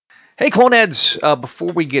Hey, Cloneheads!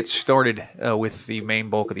 Before we get started with the main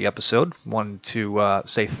bulk of the episode, wanted to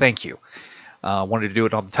say thank you. Wanted to do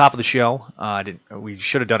it on the top of the show. We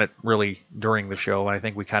should have done it really during the show, and I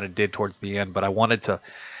think we kind of did towards the end. But I wanted to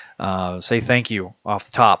say thank you off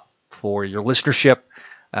the top for your listenership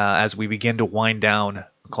as we begin to wind down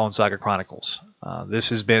Clone Saga Chronicles. This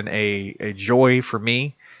has been a joy for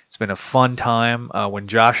me. It's been a fun time. When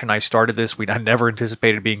Josh and I started this, I never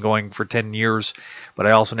anticipated being going for 10 years, but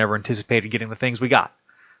I also never anticipated getting the things we got,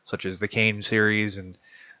 such as the Kane series and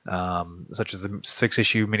such as the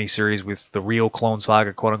 6-issue miniseries with the real Clone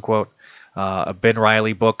Saga, quote-unquote, a Ben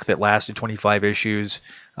Reilly book that lasted 25 issues,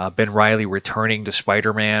 Ben Reilly returning to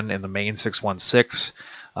Spider-Man in the main 616,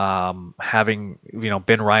 having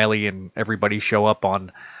Ben Reilly and everybody show up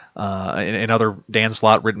on in other Dan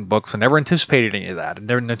Slott written books. I never anticipated any of that. I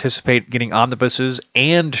never anticipate getting omnibuses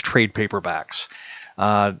and trade paperbacks.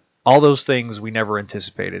 All those things we never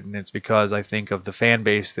anticipated, and it's because I think of the fan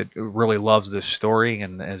base that really loves this story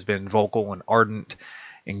and has been vocal and ardent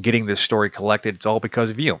in getting this story collected. It's all because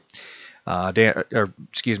of you.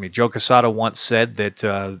 Joe Quesada once said that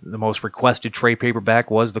the most requested trade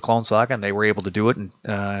paperback was the Clone Saga, and they were able to do it in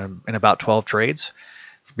about 12 trades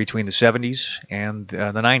between the 70s and the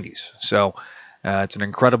 90s. So it's an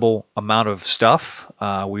incredible amount of stuff.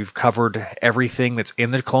 We've covered everything that's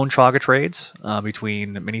in the Clone Saga trades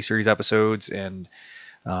between miniseries episodes and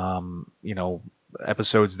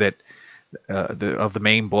episodes that of the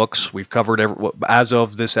main books. We've covered as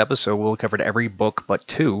of this episode, we'll have covered every book but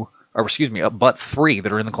three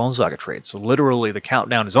that are in the Clone Saga trades. So literally, the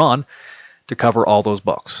countdown is on to cover all those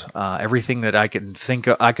books. Everything that I could think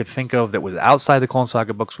of that was outside the Clone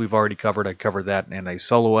Saga books, we've already covered. I covered that in a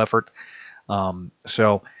solo effort.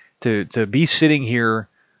 So to be sitting here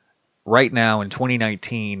right now in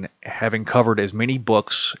 2019, having covered as many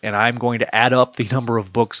books, and I'm going to add up the number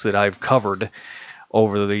of books that I've covered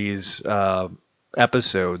over these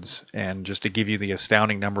episodes, and just to give you the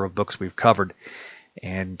astounding number of books we've covered,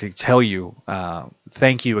 and to tell you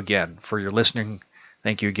thank you again for your listening.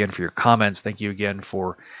 Thank you again for your comments. Thank you again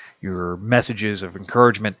for your messages of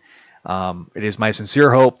encouragement. It is my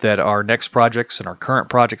sincere hope that our next projects and our current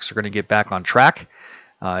projects are going to get back on track.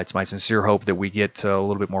 It's my sincere hope that we get a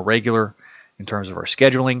little bit more regular in terms of our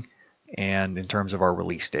scheduling and in terms of our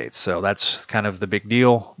release dates. So that's kind of the big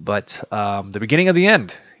deal. But the beginning of the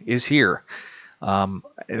end is here.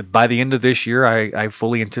 By the end of this year, I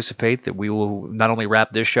fully anticipate that we will not only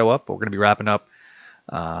wrap this show up, but we're going to be wrapping up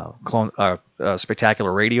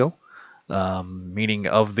Spectacular Radio, meaning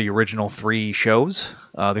of the original 3 shows.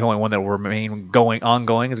 The only one that will remain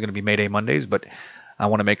ongoing is going to be Mayday Mondays, but I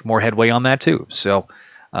want to make more headway on that too. So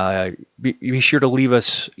be sure to leave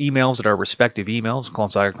us emails at our respective emails: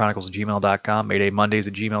 CloneSagaChronicles@gmail.com,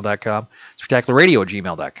 MaydayMondays@gmail.com,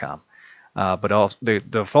 SpectacularRadio@gmail.com. But also,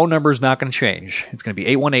 the phone number is not going to change. It's going to be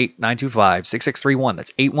 818-925-6631.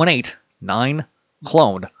 That's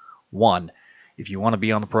 818-9-CLONE-1. If you want to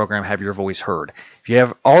be on the program, have your voice heard. If you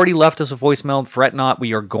have already left us a voicemail, fret not.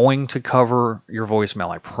 We are going to cover your voicemail,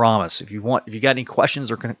 I promise. If you got any questions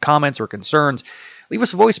or comments or concerns, leave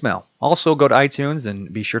us a voicemail. Also, go to iTunes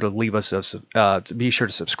and be sure to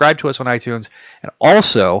subscribe to us on iTunes, and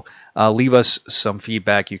also leave us some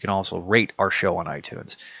feedback. You can also rate our show on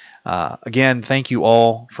iTunes. Again, thank you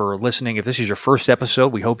all for listening. If this is your first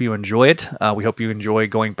episode, we hope you enjoy it. We hope you enjoy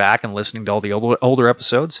going back and listening to all the older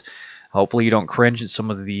episodes. Hopefully you don't cringe at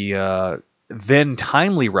some of the then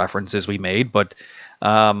timely references we made, but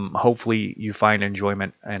hopefully you find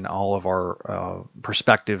enjoyment in all of our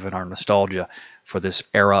perspective and our nostalgia for this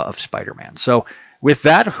era of Spider-Man. So with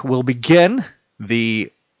that, we'll begin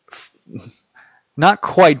the not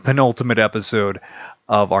quite penultimate episode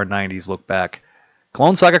of our 90s look back.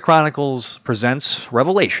 Clone Saga Chronicles presents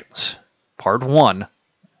Revelations, Part 1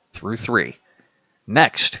 through 3.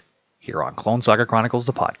 Next, here on Clone Saga Chronicles,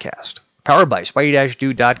 the podcast. Powered by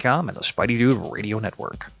Spidey-Dude.com and the Spidey Dude Radio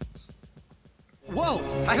Network. Whoa!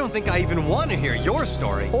 I don't think I even want to hear your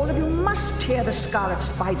story. All of you must hear the Scarlet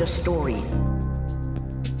Spider story.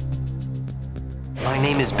 My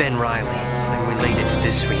name is Ben Reilly. I'm related to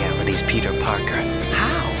this reality's Peter Parker.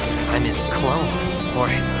 How? I'm his clone. Or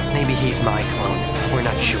maybe he's my clone. We're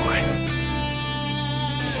not sure.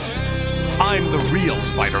 I'm the real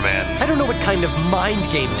Spider-Man. I don't know what kind of mind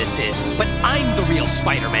game this is, but I'm the real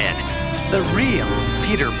Spider-Man. The real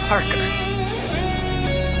Peter Parker.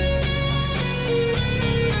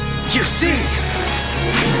 You see, I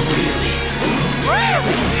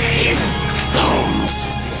really hate clones.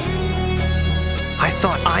 I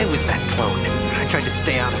thought I was that clone. I tried to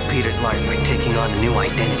stay out of Peter's life by taking on a new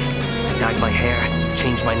identity. I dyed my hair,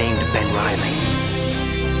 changed my name to Ben Reilly.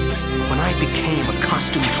 became a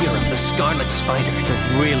costume hero, the Scarlet Spider.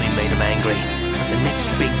 It really made him angry. But the next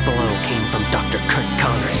big blow came from Dr. Kurt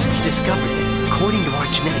Connors. He discovered that, according to our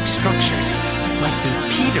genetic structures, it might be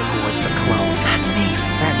Peter who was the clone, not me.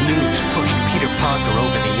 That news pushed Peter Parker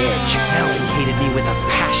over the edge. Now he hated me with a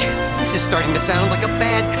passion. This is starting to sound like a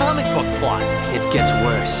bad comic book plot. It gets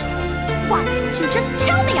worse. Why didn't you just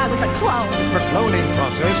tell me I was a clone? The cloning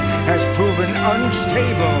process has proven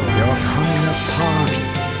unstable. You're coming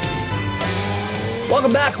apart.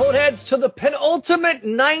 Welcome back, Cloneheads, to the penultimate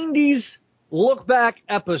 90s look back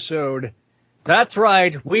episode. That's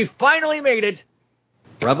right, we finally made it.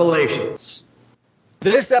 Revelations.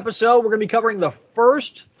 This episode, we're going to be covering the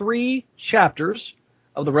first 3 chapters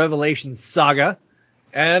of the Revelations saga.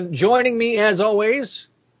 And joining me, as always,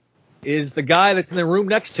 is the guy that's in the room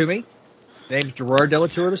next to me. Name's Gerard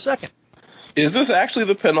Delatour II. Is this actually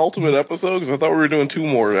the penultimate episode? Because I thought we were doing 2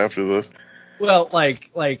 more after this. Well,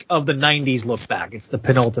 like of the 90s look back. It's the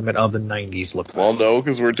penultimate of the 90s look back. Well, no,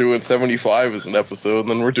 because we're doing 75 as an episode, and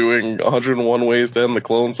then we're doing 101 Ways to End the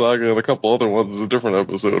Clone Saga, and a couple other ones as a different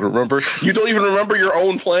episode, remember? You don't even remember your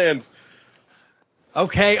own plans.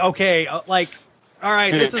 Okay, all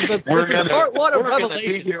right, this is part 1 of Revelations. We're going to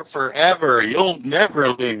be here forever. You'll never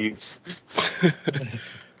leave.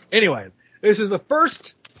 Anyway, this is the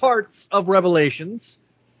first parts of Revelations.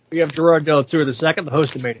 We have Gerard Delatour II, the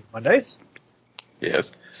host of Mania Mondays.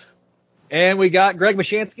 Yes. And we got Greg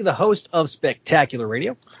Mashansky, the host of Spectacular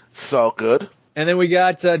Radio. So good. And then we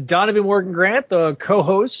got Donovan Morgan Grant, one of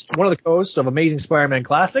the co-hosts of Amazing Spider-Man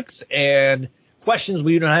Classics, and Questions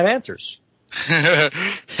We Do Not Have Answers.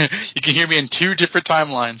 You can hear me in 2 different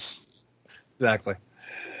timelines. Exactly.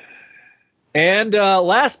 And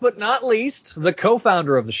last but not least, the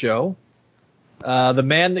co-founder of the show, the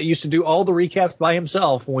man that used to do all the recaps by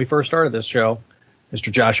himself when we first started this show, Mr.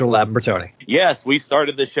 Joshua Lambertoni. Yes, we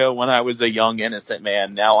started the show when I was a young, innocent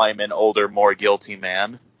man. Now I'm an older, more guilty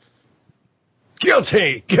man.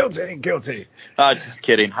 Guilty. Just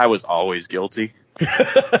kidding. I was always guilty.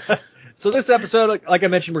 So this episode, like I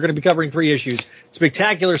mentioned, we're going to be covering 3 issues.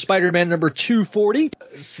 Spectacular Spider-Man number 240,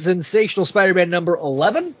 Sensational Spider-Man number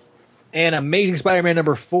 11, and Amazing Spider-Man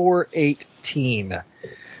number 418.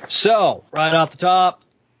 So, right off the top,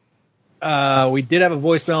 we did have a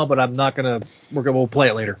voicemail, but I'm not going to, we'll play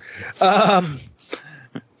it later. Forget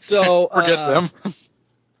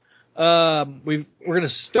them. We're going to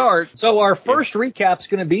start. So our first recap is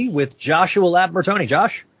going to be with Joshua Lambertoni.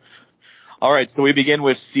 Josh? All right, so we begin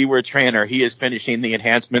with Seaward Trainer. He is finishing the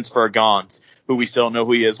enhancements for Gaunt, who we still know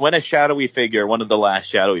who he is. When a shadowy figure, one of the last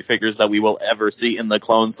shadowy figures that we will ever see in the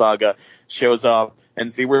Clone Saga, shows up,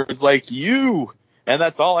 and Seaward's like, you! And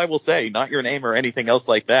that's all I will say, not your name or anything else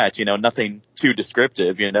like that, nothing too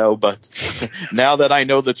descriptive, but now that I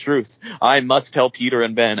know the truth, I must tell Peter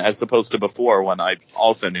and Ben, as opposed to before when I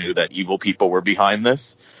also knew that evil people were behind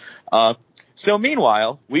this. So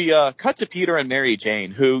meanwhile, we cut to Peter and Mary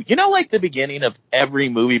Jane, who, like the beginning of every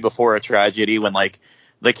movie before a tragedy, when,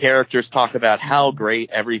 the characters talk about how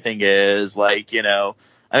great everything is,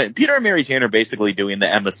 Peter and Mary Jane are basically doing the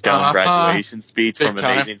Emma Stone graduation speech Big from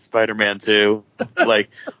time. Amazing Spider-Man 2.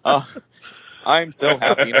 I'm so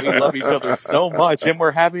happy and we love each other so much and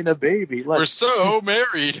we're having a baby. We're so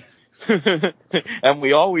married. And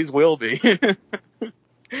we always will be.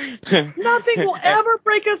 Nothing will ever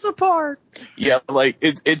break us apart. Yeah,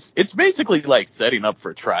 it's basically like setting up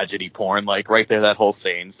for tragedy porn, right there, that whole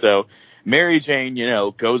scene. So Mary Jane,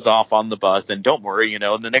 goes off on the bus, and don't worry,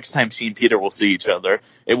 the next time she and Peter will see each other,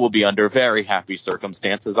 it will be under very happy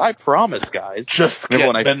circumstances. I promise, guys. Just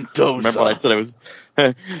remember get Mendoza. Remember when I said I was...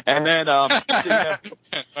 And then,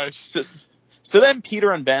 so then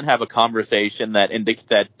Peter and Ben have a conversation that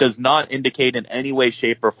does not indicate in any way,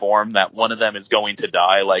 shape, or form that one of them is going to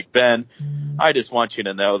die. Like, Ben, I just want you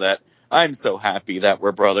to know that I'm so happy that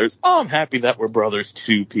we're brothers. Oh, I'm happy that we're brothers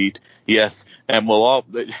too, Pete. Yes, and we'll all...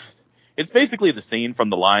 It's basically the scene from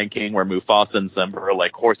The Lion King where Mufasa and Simba are,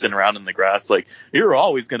 horsing around in the grass, you're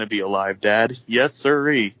always going to be alive, Dad. Yes,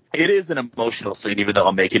 sirree. It is an emotional scene, even though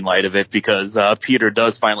I'm making light of it, because Peter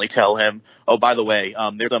does finally tell him, oh, by the way,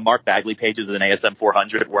 there's a Mark Bagley pages in ASM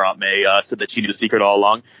 400 where Aunt May said that she knew the secret all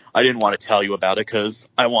along. I didn't want to tell you about it because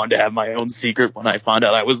I wanted to have my own secret when I found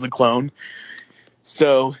out I was the clone.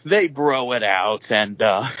 So they bro it out, and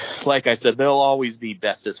like I said, they'll always be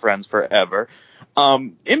bestest friends forever.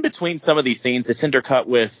 In between some of these scenes, it's intercut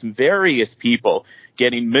with various people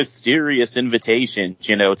getting mysterious invitations,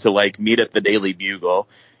 to meet at the Daily Bugle.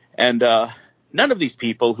 And none of these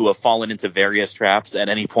people who have fallen into various traps at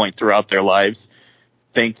any point throughout their lives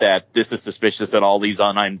think that this is suspicious at all, these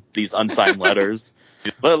unsigned letters.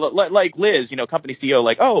 Like Liz, company CEO,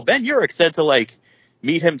 like, oh, Ben Urich said to, like,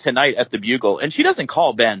 meet him tonight at the Bugle. And she doesn't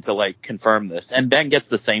call Ben to, like, confirm this. And Ben gets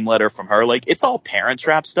the same letter from her. Like, it's all Parent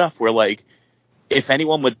Trap stuff where, like, if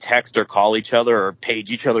anyone would text or call each other or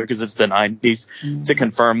page each other because it's the 90s to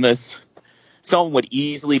confirm this, someone would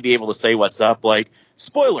easily be able to say what's up. Like,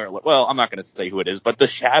 spoiler alert. Well, I'm not going to say who it is, but the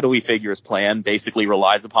shadowy figure's plan basically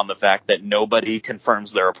relies upon the fact that nobody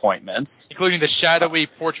confirms their appointments. Including the shadowy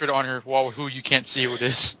portrait on her wall who you can't see who it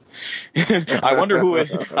is. I wonder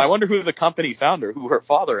who the company founder, who her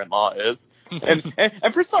father-in-law is.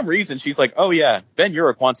 And for some reason, she's like, oh, yeah, Ben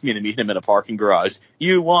Urich wants me to meet him in a parking garage.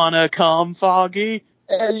 You want to come, Foggy?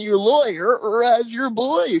 As your lawyer or as your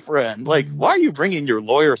boyfriend? Like, why are you bringing your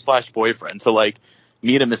lawyer/boyfriend to, like,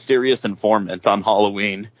 meet a mysterious informant on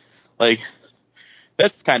Halloween? Like,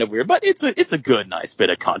 that's kind of weird, but it's a good, nice bit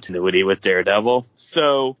of continuity with Daredevil.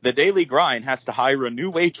 So the Daily Grind has to hire a new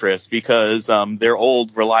waitress because their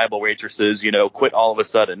old reliable waitresses, quit all of a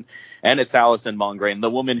sudden. And it's Allison Mongrain, the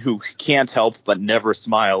woman who can't help but never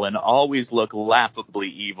smile and always look laughably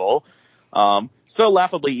evil. So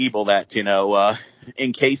laughably evil that,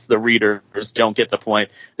 in case the readers don't get the point,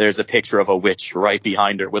 there's a picture of a witch right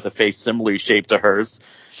behind her with a face similarly shaped to hers.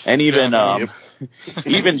 And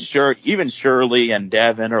even Shirley and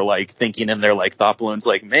Devin are, like, thinking in their, like, thought balloons,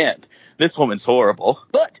 like, man, this woman's horrible,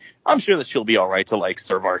 but I'm sure that she'll be all right to, like,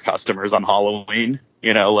 serve our customers on Halloween,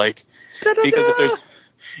 like, because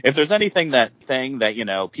if there's anything that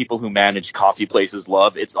people who manage coffee places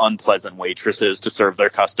love, it's unpleasant waitresses to serve their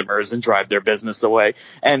customers and drive their business away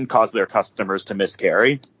and cause their customers to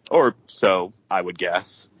miscarry. Or so I would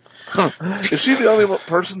guess. Is she the only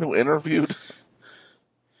person who interviewed?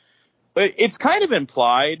 It's kind of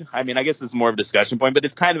implied. I mean, I guess it's more of a discussion point, but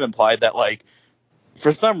it's kind of implied that, like,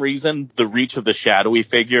 for some reason, the reach of the shadowy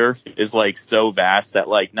figure is, like, so vast that,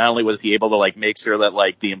 like, not only was he able to, like, make sure that,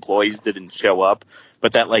 like, the employees didn't show up,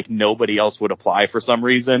 but that, like, nobody else would apply for some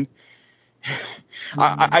reason.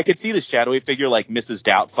 I could see the shadowy figure, like, Mrs.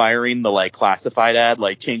 Doubtfiring the, like, classified ad,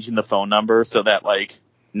 like, changing the phone number so that, like,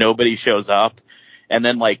 nobody shows up. And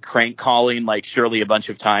then, like, crank calling, like, Shirley a bunch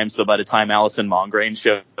of times, so by the time Allison Mongrain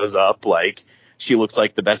shows up, like, she looks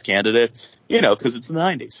like the best candidate, because it's the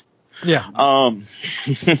 90s. Yeah.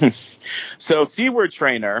 So Seaward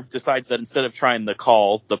Trainer decides that instead of trying to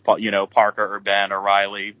call Parker or Ben or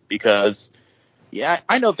Riley, because,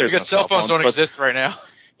 I know there's because cell phones don't exist right now.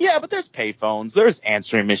 Yeah, but there's payphones, there's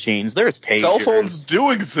answering machines, there's pagers. Cell phones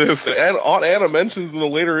do exist, and Aunt Anna mentions in a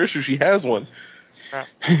later issue she has one.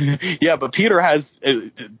 Yeah, but Peter has,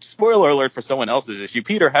 spoiler alert for someone else's issue,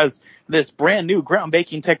 Peter has this brand new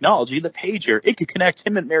groundbreaking technology, the pager. It could connect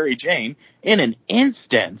him and Mary Jane in an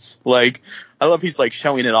instant. Like, I love he's, like,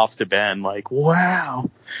 showing it off to Ben, like, wow.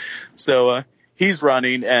 So he's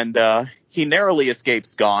running, and he narrowly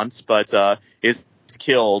escapes Gaunt, but is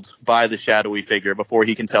killed by the shadowy figure before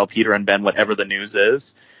he can tell Peter and Ben whatever the news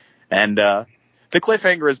is. And the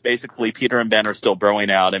cliffhanger is basically Peter and Ben are still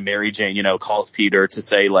broing out, and Mary Jane, calls Peter to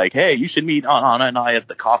say, like, hey, you should meet Anna and I at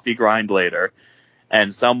the coffee grind later.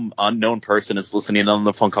 And some unknown person is listening on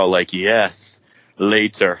the phone call, like, yes,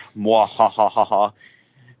 later. Mwah, ha, ha, ha, ha.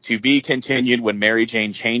 To be continued when Mary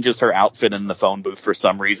Jane changes her outfit in the phone booth for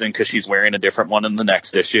some reason, because she's wearing a different one in the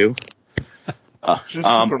next issue.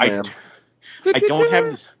 Superman. I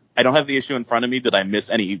don't have the issue in front of me. Did I miss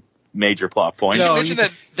any major plot points? You mentioned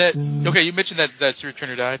you mentioned that Seaward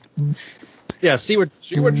Trainer died. Yeah, Seaward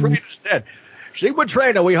Trainer's dead. Seaward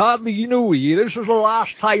Trainer, we hardly knew you. This was the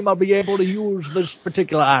last time I'll be able to use this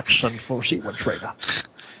particular accent for Seaward Trainer.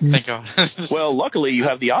 Thank God. Well, luckily you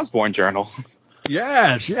have the Osborne Journal.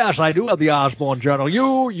 Yes, I do have the Osborne Journal.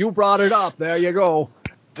 You brought it up. There you go.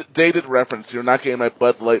 Dated reference. You're not getting my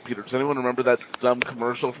Bud Light, Peter. Does anyone remember that dumb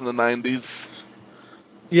commercial from the 90s?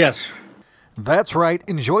 Yes. That's right.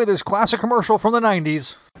 Enjoy this classic commercial from the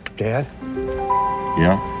 90s. Dad?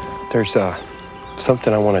 Yeah? There's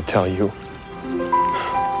something I want to tell you.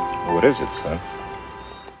 What is it, son?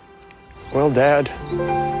 Well, Dad,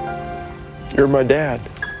 you're my dad.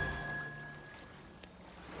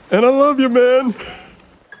 And I love you, man.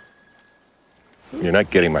 You're not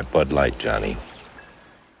getting my Bud Light, Johnny.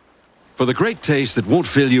 For the great taste that won't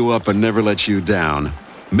fill you up and never let you down,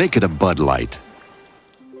 make it a Bud Light.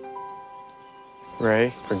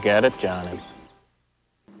 Ray, forget it, Johnny.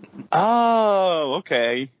 Oh,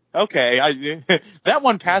 okay. That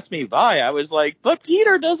one passed me by. I was like, but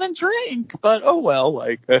Peter doesn't drink. But oh well,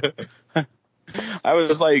 like I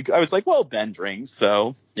was like, well, Ben drinks,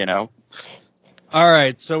 so All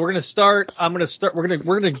right, so we're gonna start. We're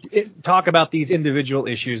gonna talk about these individual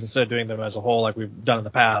issues instead of doing them as a whole like we've done in the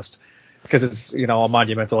past, because it's a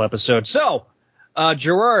monumental episode. So,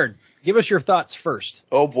 Gerard, give us your thoughts first.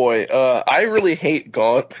 Oh boy, I really hate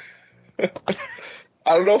Gaunt.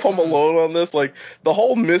 I don't know if I'm alone on this. Like, the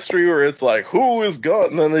whole mystery where it's like, who is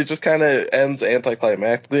Gaunt? And then it just kind of ends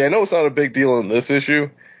anticlimactically. I know it's not a big deal in this issue,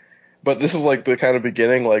 but this is like the kind of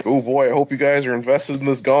beginning, like, oh boy, I hope you guys are invested in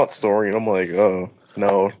this Gaunt story. And I'm like, oh,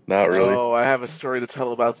 no, not really. Oh, I have a story to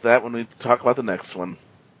tell about that when we talk about the next one.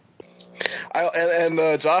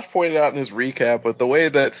 Josh pointed out in his recap, but the way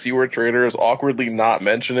that Seaward Trader is awkwardly not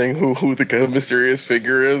mentioning who the mysterious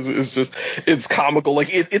figure is just, it's comical. Like,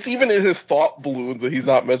 it's even in his thought balloons that he's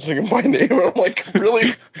not mentioning him by name. And I'm like,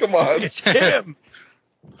 really? Come on. It's him!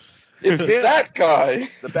 It's him. That guy.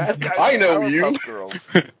 The bad guy. I know you. Powerpuff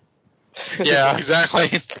Girls. Yeah, exactly.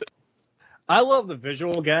 I love the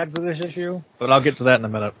visual gags of this issue, but I'll get to that in a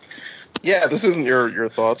minute. Yeah, this isn't your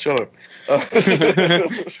thoughts. Shut up.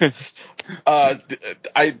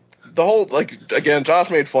 The whole, like, again, Josh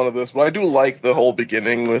made fun of this, but I do like the whole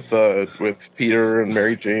beginning with Peter and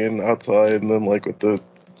Mary Jane outside, and then like with the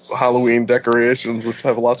Halloween decorations, which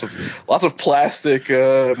have lots of plastic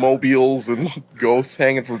mobiles and ghosts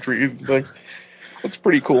hanging from trees and things. It's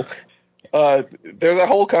pretty cool. There's a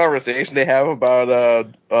whole conversation they have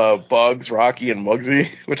about Bugs, Rocky, and Muggsy,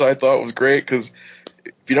 which I thought was great, because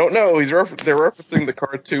if you don't know, they're referencing the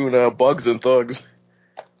cartoon Bugs and Thugs,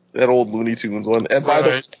 that old Looney Tunes one. And by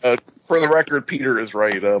the for the record, Peter is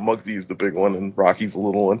right. Muggsy's the big one, and Rocky's the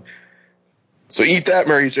little one. So eat that,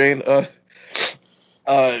 Mary Jane.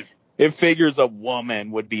 It figures a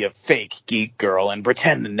woman would be a fake geek girl and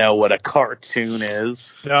pretend to know what a cartoon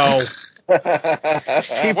is. No. She what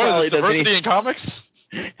probably is this, diversity in comics?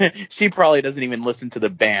 She probably doesn't even listen to the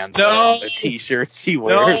bands No. on the t-shirts she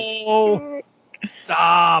wears. No.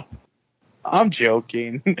 Stop. I'm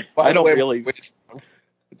joking. I don't really.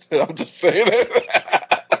 I'm just saying it.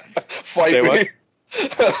 Fight Say me.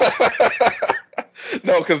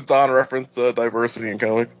 No, because Don referenced diversity in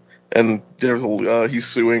comics, and there's he's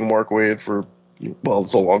suing Mark Waid for. Well,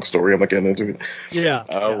 it's a long story. I'm not getting into it. Yeah.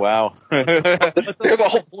 Oh, wow. There's a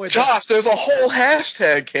whole Josh. There's a whole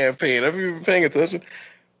hashtag campaign. Have you been paying attention?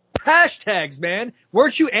 Hashtags, man.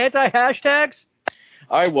 Weren't you anti-hashtags?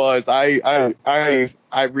 I was. I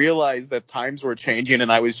realized that times were changing,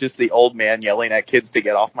 and I was just the old man yelling at kids to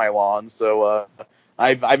get off my lawn. So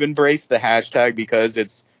I've embraced the hashtag because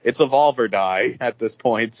it's evolve or die at this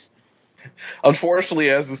point.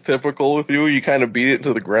 Unfortunately, as is typical with you, you kind of beat it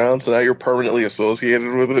into the ground, so now you're permanently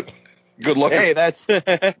associated with it. Good luck. Hey, that's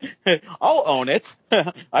I'll own it.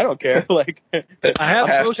 I don't care. Like, I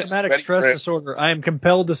have post-traumatic stress disorder. I am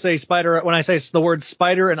compelled to say spider. When I say the word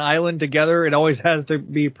spider and island together, it always has to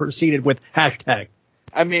be preceded with hashtag.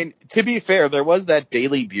 I mean, to be fair, there was that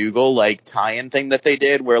Daily Bugle like tie-in thing that they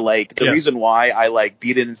did where like the reason why I like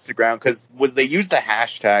beat it into the ground was they used a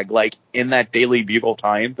hashtag like in that Daily Bugle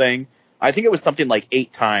tie-in thing. I think it was something like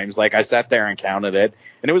 8 times. Like I sat there and counted it,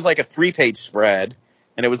 and it was like a 3-page spread.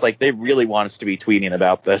 And it was like they really want us to be tweeting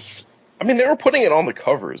about this. I mean, they were putting it on the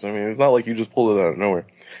covers. I mean, it's not like you just pulled it out of nowhere.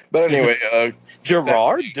 But anyway,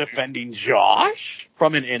 Gerard defending Josh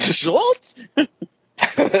from an insult? An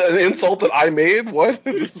insult that I made? What?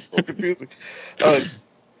 This is so confusing.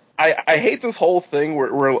 I hate this whole thing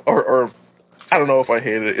or I don't know if I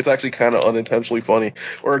hate it. It's actually kind of unintentionally funny.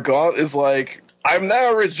 Where Gaunt is like, I'm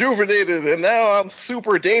now rejuvenated, and now I'm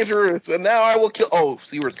super dangerous, and now I will kill. Oh,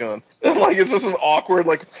 Seaward's gone. And like, it's just an awkward,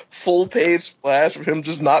 like, full-page splash of him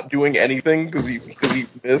just not doing anything because he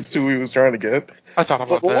missed who he was trying to get. I thought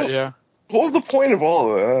about that, yeah. What was the point of all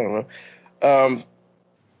of that? I don't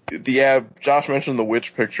know. Josh mentioned the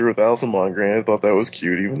witch picture with Alison Mongrain. I thought that was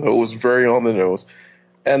cute, even though it was very on the nose.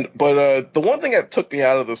 But the one thing that took me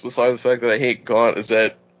out of this, besides the fact that I hate Gaunt, is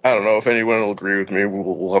that I don't know if anyone will agree with me.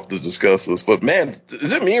 We'll have to discuss this. But man,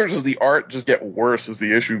 is it me or does the art just get worse as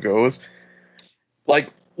the issue goes? Like,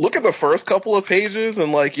 look at the first couple of pages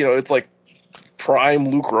and like, it's like prime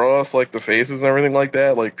Luke Ross, like the faces and everything like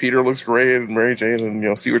that. Like Peter looks great and Mary Jane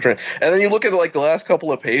and Seaward Train. And then you look at like the last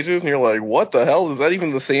couple of pages and you're like, what the hell? Is that even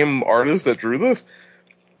the same artist that drew this?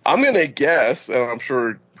 I'm going to guess, and I'm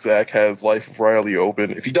sure Zach has Life of Riley open.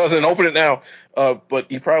 If he doesn't, open it now. But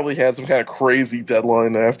he probably had some kind of crazy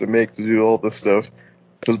deadline to have to make to do all this stuff.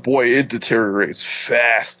 Because, boy, it deteriorates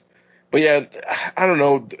fast. But, yeah, I don't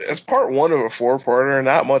know. As part 1 of a 4-parter,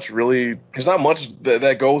 there's not much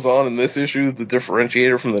that goes on in this issue, the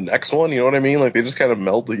differentiator from the next one. You know what I mean? Like, they just kind of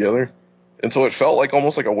meld together. And so it felt like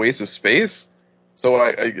almost like a waste of space. So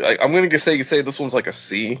I'm going to say this one's like a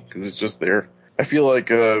C, because it's just there. I feel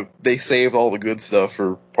like they saved all the good stuff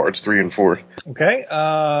for parts 3 and 4. Okay.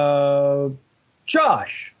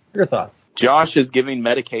 Josh, your thoughts? Josh is giving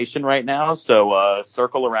medication right now, so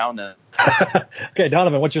circle around and. Okay,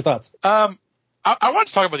 Donovan, what's your thoughts? I want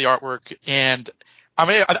to talk about the artwork, and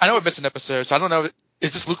I know I missed an episode, so I don't know.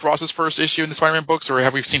 Is this Luke Ross's first issue in the Spider-Man books, or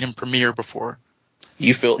have we seen him premiere before?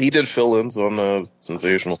 He did fill-ins on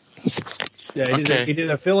Sensational. Yeah, he did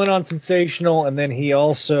a fill-in on Sensational, and then he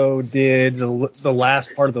also did the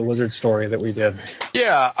last part of the Lizard story that we did.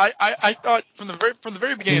 Yeah, I thought from the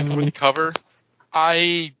very beginning with the cover,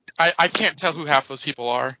 I can't tell who half those people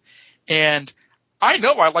are, and I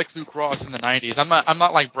know I like Luke Ross in the 90s. I'm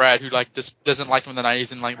not like Brad, who like just doesn't like him in the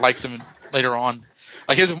 90s and like likes him later on.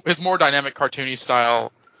 Like his more dynamic cartoony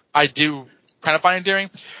style, I do kind of find endearing,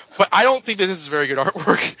 but I don't think that this is very good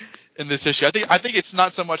artwork in this issue. I think it's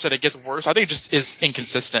not so much that it gets worse. I think it just is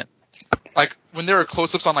inconsistent. Like when there are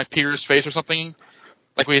close-ups on like Peter's face or something,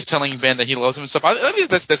 like when he's telling Ben that he loves him and stuff. I think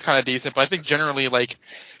that's kind of decent, but I think generally like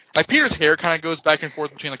Peter's hair kind of goes back and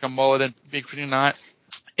forth between like a mullet and being pretty not.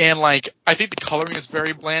 And like I think the coloring is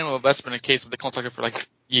very bland. Well, that's been the case with the Clone Saga for like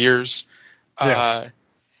years. Yeah.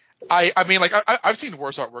 I mean, like I've seen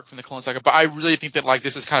worse artwork from the Clone Saga, but I really think that like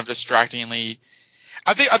this is kind of distractingly.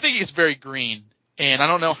 I think he's very green, and I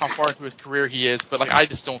don't know how far into his career he is, but like I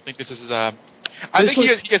just don't think this is. I think he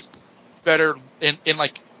gets better in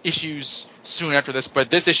like issues soon after this,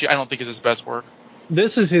 but this issue I don't think is his best work.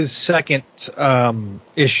 This is his second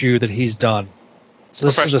issue that he's done. So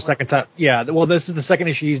this is the second time. Yeah, well, this is the second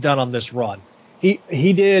issue he's done on this run.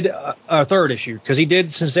 He did a third issue because he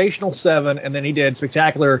did Sensational 7 and then he did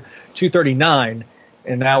Spectacular 239,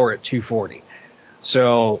 and now we're at 240.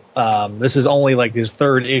 So this is only like his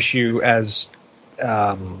third issue as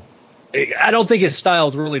I don't think his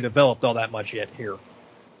style's really developed all that much yet here,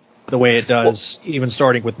 the way it does, even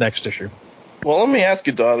starting with next issue. Well, let me ask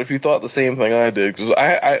you, Don, if you thought the same thing I did, because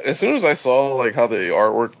I as soon as I saw like how the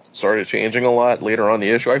artwork started changing a lot later on the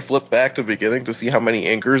issue, I flipped back to the beginning to see how many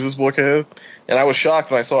inkers this book had, and I was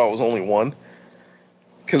shocked when I saw it was only one.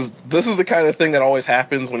 Because this is the kind of thing that always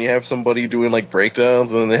happens when you have somebody doing like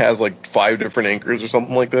breakdowns and it has like 5 different inkers or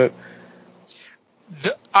something like that.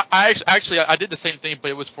 I did the same thing,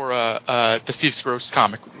 but it was for the Steve Scrooge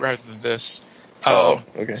comic rather than this.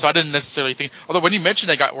 Okay. So I didn't necessarily think. Although when you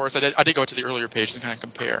mentioned it got worse, I did go to the earlier pages and kind of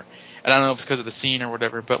compare. And I don't know if it's because of the scene or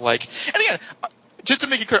whatever, but like, and again, just to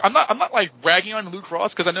make it clear, I'm not like ragging on Luke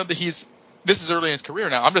Ross because I know that this is early in his career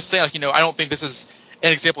now. I'm just saying, like, I don't think this is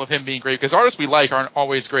an example of him being great because artists we like aren't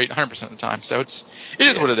always great 100% of the time. So it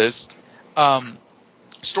is what it is.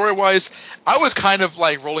 Story-wise, I was kind of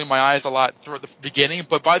like rolling my eyes a lot throughout the beginning,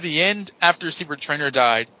 but by the end, after Secret Trainer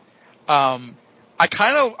died, I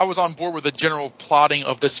was on board with the general plotting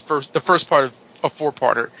of the first part of a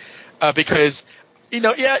 4-parter, because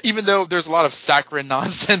even though there's a lot of saccharine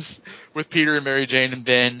nonsense with Peter and Mary Jane and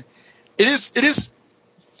Ben, it is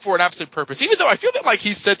for an absolute purpose. Even though I feel that like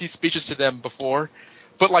he said these speeches to them before,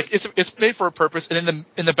 but like it's made for a purpose. And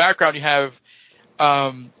in the background you have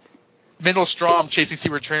Mendel Strom chasing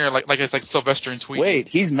Secret Trainer like it's like Sylvester and Tweety. Wait,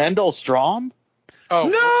 he's Mendel Strom? Oh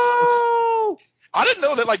no! I didn't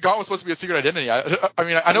know that like Gaunt was supposed to be a secret identity. I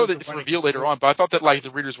mean, I know that it's revealed later on, but I thought that like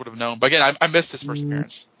the readers would have known. But again, I missed his first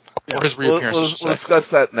appearance or his reappearance. We'll discuss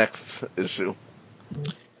that next issue.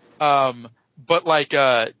 But like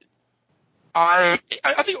I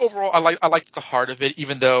think overall I liked the heart of it,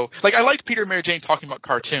 even though like I liked Peter and Mary Jane talking about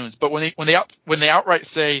cartoons, but when they outright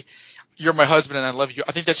say you're my husband and I love you,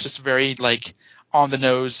 I think that's just very like on the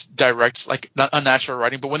nose, direct, like not unnatural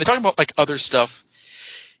writing. But when they're talking about like other stuff,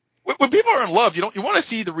 when people are in love, you want to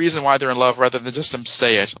see the reason why they're in love rather than just them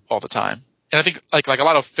say it all the time. And I think like a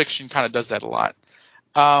lot of fiction kind of does that a lot.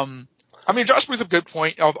 I mean, Josh brings up a good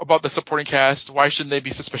point about the supporting cast. Why shouldn't they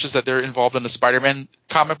be suspicious that they're involved in the Spider-Man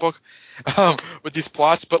comic book with these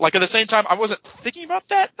plots? But like at the same time, I wasn't thinking about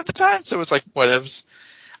that at the time, so it was like whatevs.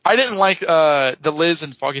 I didn't like the Liz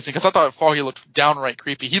and Foggy thing because I thought Foggy looked downright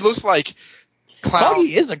creepy. He looks like Clown.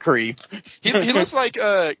 Foggy is a creep. He looks like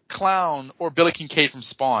Clown or Billy Kincaid from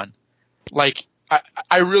Spawn. Like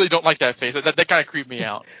I really don't like that face. That kind of creeped me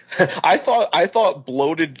out. I thought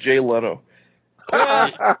bloated Jay Leno. He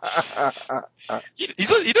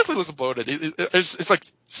definitely looks bloated. It's like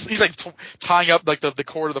he's like tying up like the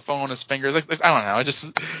cord of the phone on his fingers. Like, I don't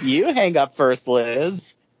know. You hang up first,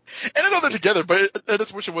 Liz. And I know they're together, but I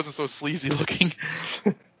just wish it wasn't so sleazy looking.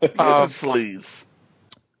 Sleaze.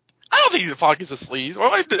 I don't think Foggy's a sleaze.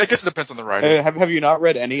 Well, I guess it depends on the writer. Have you not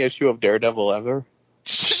read any issue of Daredevil ever?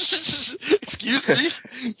 Excuse Excuse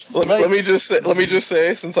me. Let me just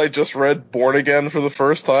say, since I just read Born Again for the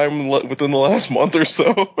first time within the last month or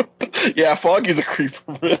so, yeah, Foggy's a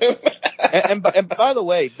creeper. and by the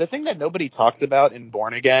way, the thing that nobody talks about in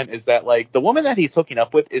Born Again is that like the woman that he's hooking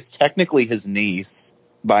up with is technically his niece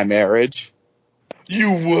by marriage.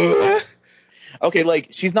 You would? Okay, like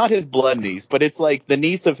she's not his blood niece, but it's like the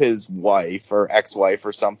niece of his wife or ex-wife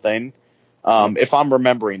or something. If I'm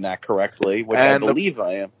remembering that correctly, which I believe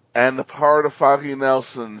I am. And the part of Foggy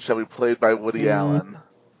Nelson shall be played by Woody Allen.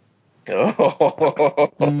 Oh,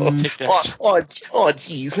 take that.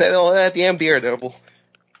 Jeez, that damn Daredevil.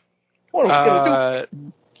 What are we gonna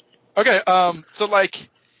do?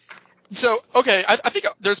 Okay, I think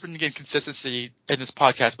there's been again consistency in this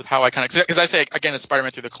podcast with how I kind of, because I say again it's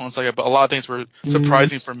Spider-Man through the Clone Saga, but a lot of things were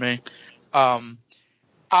surprising for me.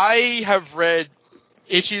 I have read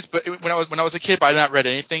issues, but when I was a kid, but I not read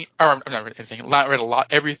anything, or I've not read anything, not read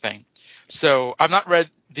everything. So I've not read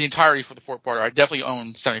the entirety for the fourth part. I definitely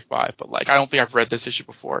own 75, but like I don't think I've read this issue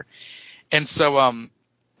before, and so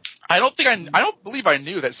I don't believe I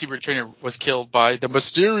knew that Secret Trainer was killed by the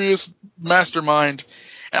mysterious mastermind,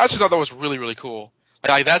 and I just thought that was really, really cool.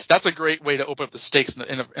 Like that's a great way to open up the stakes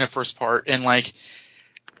in the first part, and like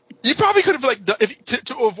you probably could have like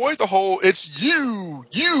to avoid the whole it's you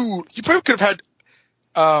probably could have had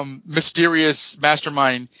mysterious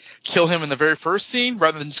mastermind kill him in the very first scene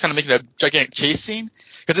rather than just kind of making a gigantic chase scene,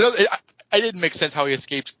 because it didn't make sense how he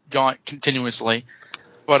escaped continuously,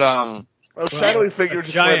 but Well, Shadowy Figure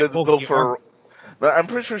just wanted to go for. I'm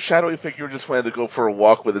pretty sure Shadowy Figure just wanted to go for a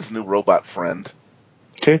walk with his new robot friend.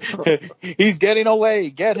 He's getting away.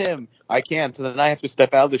 Get him. I can't. So then I have to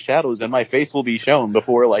step out of the shadows, and my face will be shown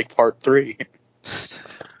before like part 3. It's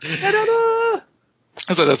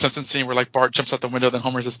like that Simpsons scene where like Bart jumps out the window, then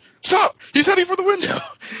Homer says, "Stop! He's heading for the window."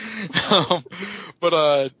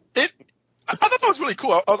 I thought that was really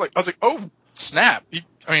cool. I was like, oh snap!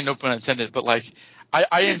 I mean, no pun intended, but like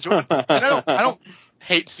I enjoyed it. And I don't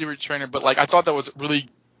hate Secret Trainer, but like I thought that was really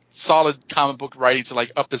solid comic book writing to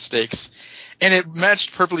like up the stakes, and it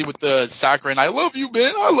matched perfectly with the Sakura and "I love you,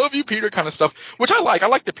 Ben, I love you, Peter" kind of stuff, which I like. I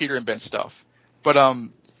like the Peter and Ben stuff, but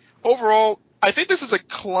overall, I think this is a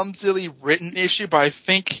clumsily written issue, but I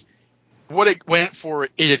think what it went for,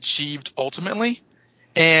 it achieved ultimately,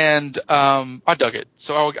 and I dug it.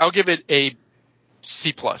 So I'll give it a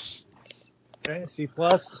C+. Okay, C+,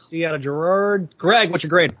 C out of Gerard. Greg, what's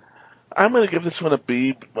your grade? I'm going to give this one a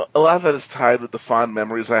B. A lot of that is tied with the fond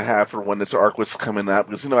memories I have for when this arc was coming out.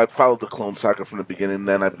 Because, I'd followed the Clone Saga from the beginning.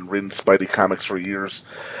 Then I've been reading Spidey comics for years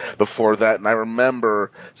before that. And I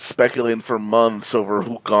remember speculating for months over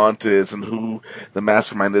who Gaunt is and who the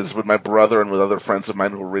Mastermind is with my brother and with other friends of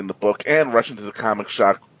mine who were reading the book. And rushing to the comic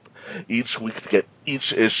shop each week to get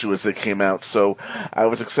each issue as they came out. So I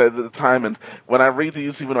was excited at the time. And when I read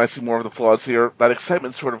these, even though I see more of the flaws here, that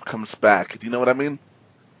excitement sort of comes back. Do you know what I mean?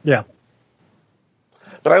 Yeah.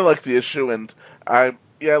 But I like the issue, and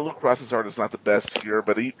Luke Ross's art is not the best here,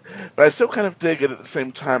 but I still kind of dig it at the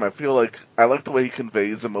same time. I feel like I like the way he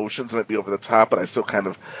conveys emotions, and it'd be over the top, but I still kind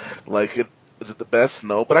of like it. Is it the best?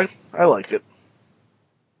 No, but I like it.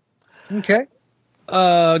 Okay.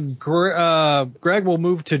 Greg will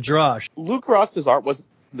move to Josh. Luke Ross's art wasn't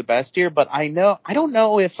the best here, but I don't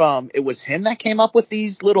know if it was him that came up with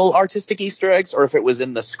these little artistic Easter eggs or if it was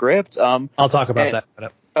in the script. I'll talk about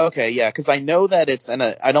that. Okay, yeah, because I know that it's, and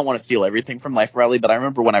I don't want to steal everything from Life of Riley, but I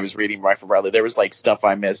remember when I was reading Life of Riley, there was like stuff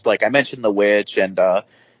I missed. Like I mentioned the witch and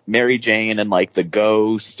Mary Jane and like the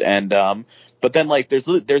ghost, and but then like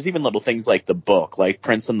there's even little things like the book, like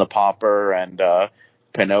Prince and the Pauper and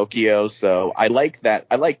Pinocchio. So I like that.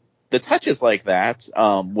 I like the touches like that,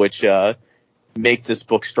 which make this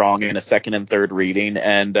book strong in a second and third reading,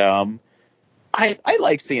 and I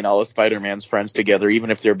like seeing all of Spider-Man's friends together, even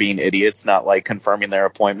if they're being idiots, not like confirming their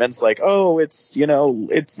appointments. Like, oh, it's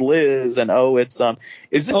it's Liz, and oh, it's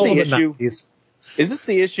Is this the issue? 90s. Is this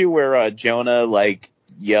the issue where Jonah like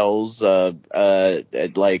yells like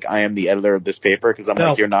I am the editor of this paper? Because I'm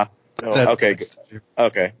like, you're not. No, okay, good.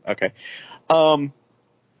 Okay.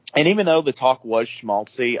 And even though the talk was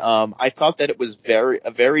schmaltzy, I thought that it was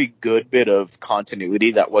a very good bit of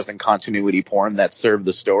continuity that wasn't continuity porn that served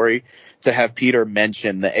the story. To have Peter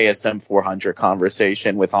mention the ASM 400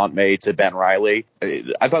 conversation with Aunt May to Ben Reilly,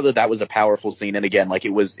 I thought that was a powerful scene. And again, like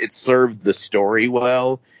it served the story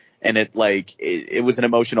well, and it was an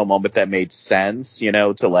emotional moment that made sense,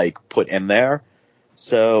 to like put in there.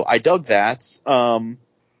 So I dug that.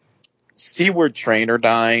 Seaward Trainer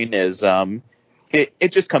dying is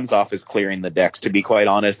It just comes off as clearing the decks, to be quite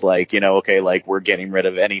honest. Like, like we're getting rid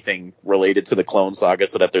of anything related to the Clone Saga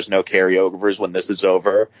so that there's no carryovers when this is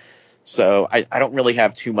over. So I don't really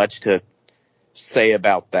have too much to say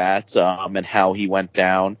about that and how he went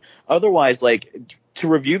down. Otherwise, like, to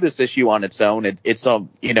review this issue on its own, it's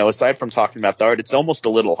aside from talking about the art, it's almost a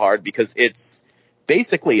little hard because it's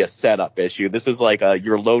basically a setup issue. This is like a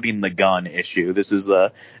you're loading the gun issue. This is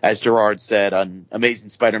as Gerard said on Amazing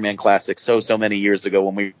Spider-Man Classic so many years ago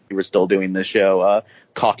when we were still doing this show,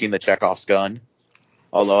 cocking the Chekhov's gun.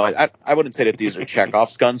 Although I wouldn't say that these are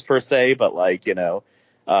Chekhov's guns per se, but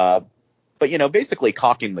basically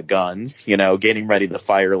cocking the guns, getting ready to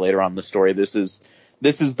fire later on in the story. This is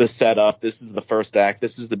the setup. This is the first act.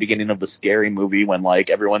 This is the beginning of the scary movie when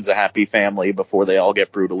everyone's a happy family before they all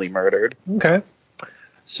get brutally murdered. Okay.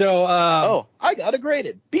 So, I got a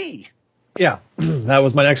graded B. Yeah, that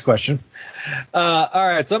was my next question. All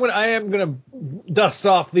right, so I am gonna dust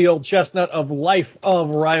off the old chestnut of Life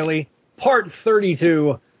of Riley, part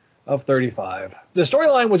 32 of 35. The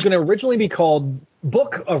storyline was going to originally be called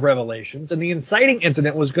Book of Revelations, and the inciting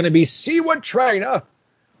incident was going to be Seaward Trainer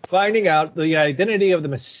finding out the identity of the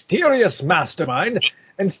mysterious mastermind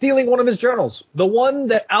and stealing one of his journals, the one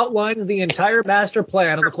that outlines the entire master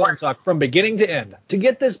plan of the Clone Saga from beginning to end, to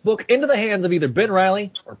get this book into the hands of either Ben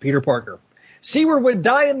Reilly or Peter Parker. Seward would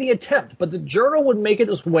die in the attempt, but the journal would make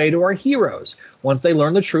its way to our heroes. Once they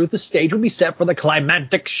learn the truth, the stage would be set for the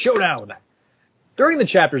climactic showdown. During the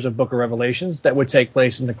chapters of Book of Revelations that would take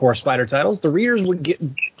place in the core Spider titles, the readers would get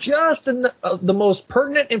just the most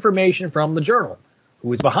pertinent information from the journal.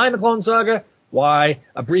 Who is behind the Clone Saga? Why?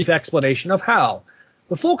 A brief explanation of how.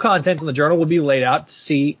 The full contents in the journal would be laid out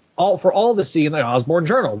for all to see in the Osborn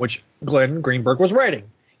Journal, which Glenn Greenberg was writing.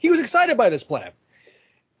 He was excited by this plan.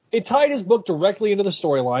 It tied his book directly into the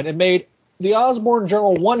storyline and made the Osborn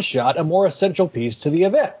Journal one-shot a more essential piece to the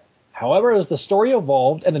event. However, as the story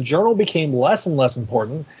evolved and the journal became less and less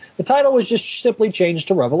important, the title was just simply changed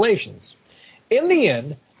to Revelations. In the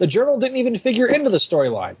end, the journal didn't even figure into the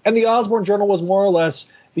storyline, and the Osborn Journal was more or less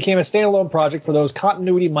became a standalone project for those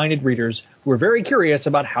continuity-minded readers who were very curious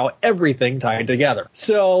about how everything tied together.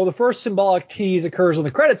 So the first symbolic tease occurs on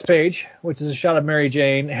the credits page, which is a shot of Mary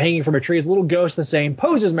Jane hanging from a tree as a little ghost the same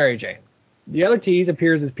pose as Mary Jane. The other tease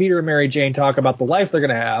appears as Peter and Mary Jane talk about the life they're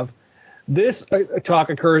going to have. This talk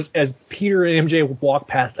occurs as Peter and MJ walk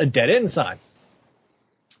past a dead-end sign.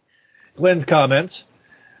 Glenn's comments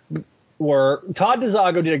were, Todd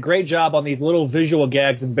DeZago did a great job on these little visual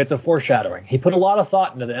gags and bits of foreshadowing. He put a lot of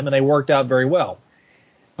thought into them, and they worked out very well.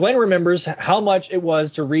 Glenn remembers how much it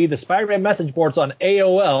was to read the Spider-Man message boards on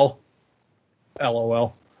AOL,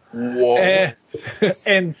 LOL,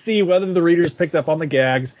 and see whether the readers picked up on the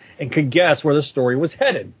gags and could guess where the story was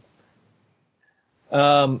headed.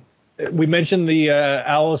 We mentioned the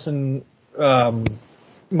Allison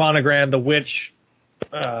monogram, the witch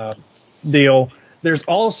deal. There's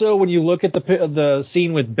also, when you look at the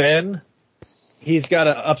scene with Ben, he's got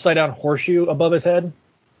an upside-down horseshoe above his head,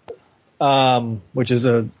 which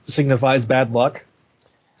signifies bad luck.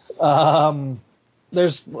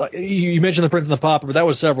 There's you mentioned the Prince and the Pauper, but that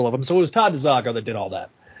was several of them. So it was Todd DeZago that did all that.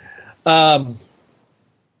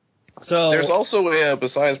 So there's also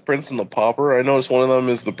besides Prince and the Pauper, I noticed one of them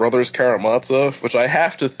is the Brothers Karamazov, which I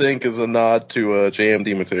have to think is a nod to J.M.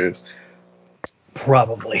 DeMatteis.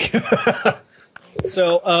 Probably.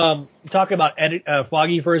 So, talking about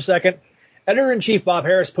Foggy for a second. Editor-in-Chief Bob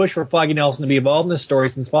Harris pushed for Foggy Nelson to be involved in this story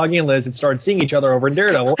since Foggy and Liz had started seeing each other over in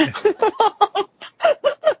Daredevil.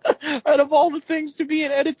 Out of all the things to be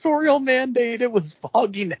an editorial mandate, it was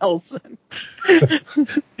Foggy Nelson.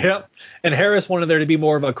 Yep. And Harris wanted there to be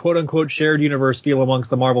more of a quote-unquote shared universe feel amongst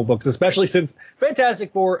the Marvel books, especially since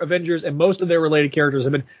Fantastic Four, Avengers, and most of their related characters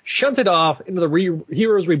have been shunted off into the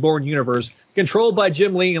Heroes Reborn universe, controlled by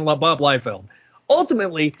Jim Lee and Bob Liefeld.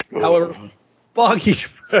 Ultimately, however, Foggy's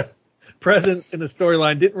presence in the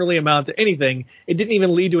storyline didn't really amount to anything. It didn't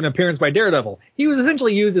even lead to an appearance by Daredevil. He was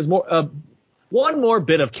essentially used as one more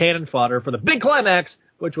bit of cannon fodder for the big climax,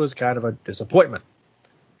 which was kind of a disappointment.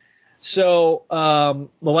 So the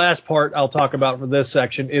last part I'll talk about for this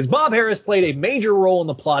section is Bob Harris played a major role in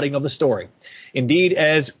the plotting of the story. Indeed,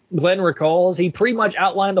 as Glenn recalls, he pretty much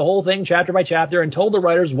outlined the whole thing chapter by chapter and told the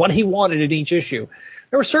writers what he wanted in each issue.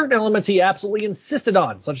 There were certain elements he absolutely insisted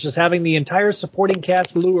on, such as having the entire supporting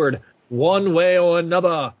cast lured one way or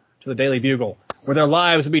another to the Daily Bugle, where their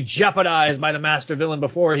lives would be jeopardized by the master villain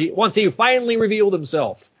once he finally revealed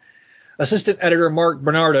himself. Assistant editor Mark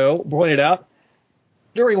Bernardo pointed out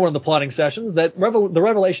during one of the plotting sessions that the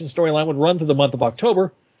Revelation storyline would run through the month of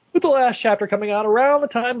October, with the last chapter coming out around the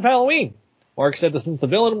time of Halloween. Mark said that since the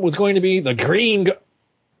villain was going to be the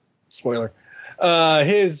spoiler,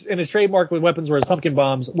 his trademark with weapons were his pumpkin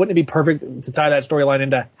bombs, wouldn't it be perfect to tie that storyline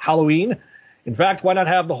into Halloween? In fact, why not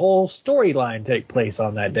have the whole storyline take place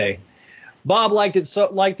on that day? Bob liked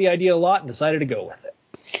the idea a lot and decided to go with it.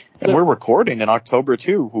 And we're recording in October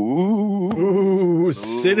too. Ooh,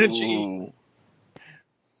 synergy.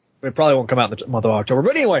 It probably won't come out in the month of October,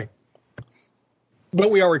 but anyway.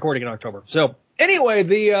 But we are recording in October. So anyway,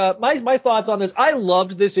 my thoughts on this. I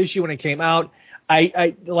loved this issue when it came out.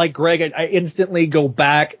 I like Greg. I instantly go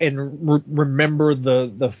back and remember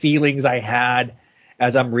the feelings I had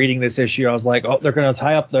as I'm reading this issue. I was like, oh, they're going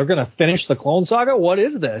to finish the Clone Saga. What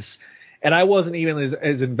is this? And I wasn't even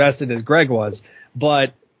as invested as Greg was.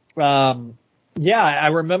 But I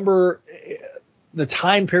remember the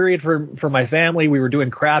time period for my family. We were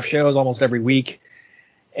doing craft shows almost every week,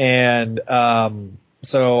 and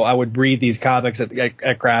so I would read these comics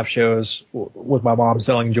at craft shows with my mom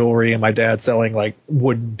selling jewelry and my dad selling like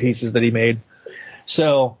wooden pieces that he made.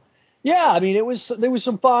 So yeah, I mean, there was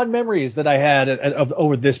some fond memories that I had of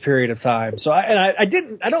over this period of time. So I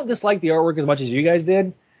don't dislike the artwork as much as you guys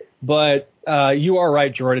did, but you are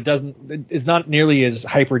right, Jordan. It's not nearly as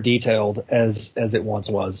hyper detailed as it once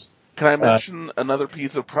was. Can I mention another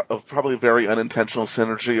piece of probably very unintentional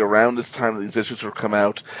synergy around this time that these issues were come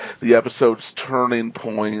out? The episode's Turning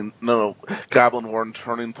Point, Goblin War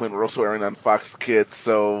Turning Point were also airing on Fox Kids,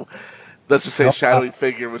 so let's just say Shadowy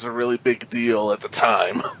Figure was a really big deal at the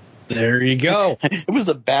time. There you go. It was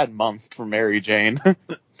a bad month for Mary Jane.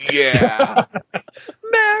 Yeah.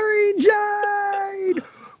 Mary Jane!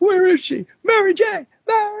 Where is she? Mary Jane!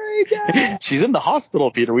 Mary Jane! She's in the hospital,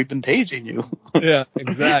 Peter. We've been paging you. Yeah,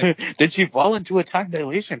 exactly. Did she fall into a time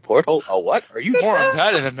dilation portal? Oh, what? Are you more on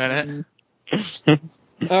that in a minute?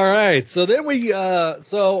 All right. So then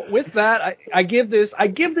so with that, I give this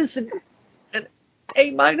an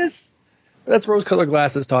A-. That's rose-colored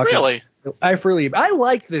glasses talking. Really? I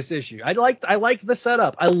liked this issue. I liked the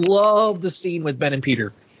setup. I love the scene with Ben and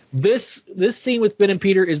Peter. This scene with Ben and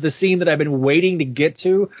Peter is the scene that I've been waiting to get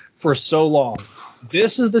to for so long.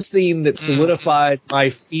 This is the scene that solidifies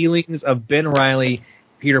my feelings of Ben Reilly,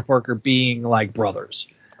 Peter Parker being like brothers.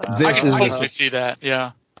 I can totally see that.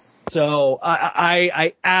 Yeah. So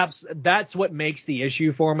that's what makes the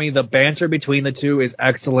issue for me. The banter between the two is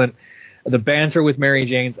excellent. The banter with Mary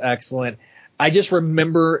Jane's excellent. I just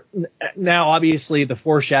remember now, obviously, the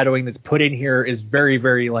foreshadowing that's put in here is very,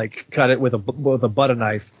 very like cut it with a butter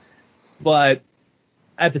knife. But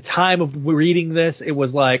at the time of reading this, it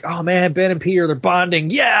was like, oh man, Ben and Peter, they're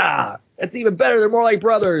bonding. Yeah, it's even better. They're more like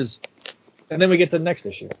brothers. And then we get to the next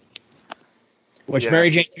issue, which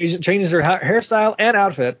Mary Jane changes her hairstyle and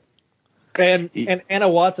outfit. And Anna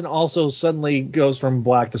Watson also suddenly goes from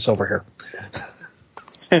black to silver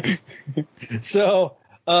hair. So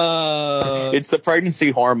it's the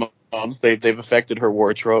pregnancy hormones. They've affected her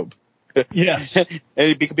wardrobe. Yes.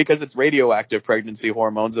 Because it's radioactive pregnancy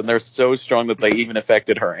hormones, and they're so strong that they even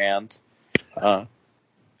affected her hands. All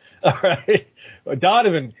right.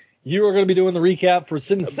 Donovan, you are going to be doing the recap for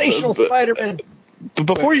Sensational Spider-Man. But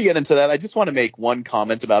before you get into that, I just want to make one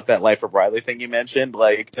comment about that Life of Riley thing you mentioned.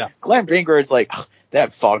 Like, Glenn Bringer is like,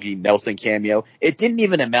 that Foggy Nelson cameo, it didn't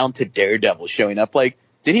even amount to Daredevil showing up. Like,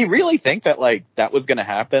 did he really think that, like, that was going to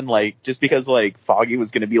happen? Like, just because, like, Foggy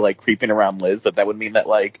was going to be, like, creeping around Liz, that would mean that,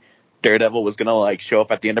 like, Daredevil was going to, like, show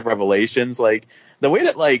up at the end of Revelations? Like, the way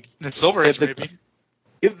that, like... The Silver Age, maybe.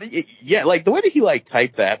 Yeah, like, the way that he, like,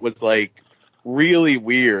 typed that was, like, really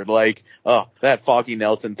weird. Like, oh, that Foggy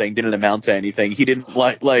Nelson thing didn't amount to anything. He didn't,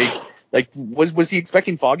 was he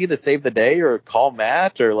expecting Foggy to save the day or call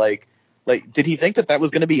Matt? Or, like, did he think that was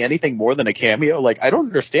going to be anything more than a cameo? Like, I don't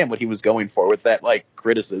understand what he was going for with that, like,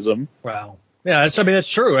 criticism. Wow. Yeah, that's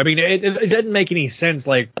true. I mean, it didn't make any sense,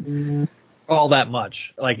 like, all that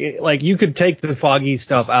much. Like you could take the Foggy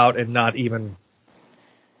stuff out and not even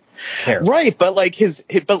care. Right, but like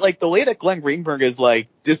the way that Glenn Greenberg is like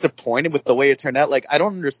disappointed with the way it turned out, like I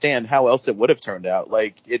don't understand how else it would have turned out.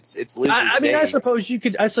 Like it's Liz's I mean, date. I suppose you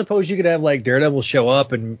could have like Daredevil show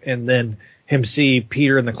up and then him see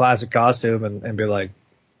Peter in the classic costume and be like,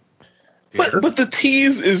 but the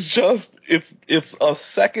tease is just it's a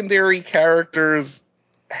secondary character's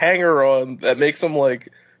hanger on that makes him like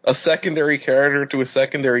a secondary character to a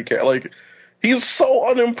secondary character. Like, he's so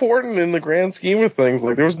unimportant in the grand scheme of things.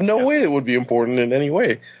 Like, there's no way it would be important in any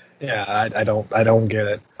way. Yeah, I don't get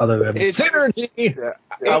it. Other than synergy.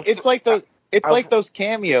 It's like those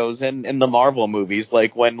cameos in the Marvel movies,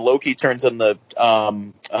 like when Loki turns in the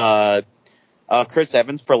Chris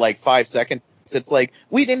Evans for like 5 seconds. It's like,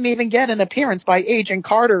 we didn't even get an appearance by Agent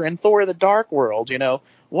Carter in Thor: The Dark World. You know,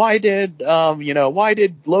 why did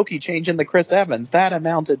Loki change in the Chris Evans? That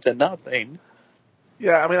amounted to nothing.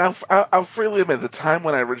 Yeah, I mean, I'll freely admit, the time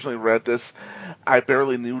when I originally read this, I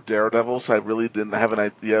barely knew Daredevil, so I really didn't have an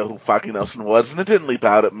idea who Foggy Nelson was, and it didn't leap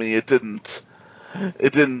out at me. It didn't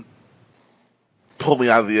pull me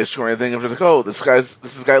out of the issue or anything. I'm just like, oh, this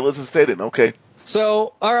is the guy lives in Staten. Okay.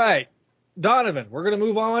 So, all right, Donovan, we're going to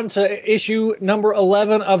move on to issue number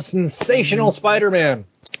 11 of Sensational Spider-Man.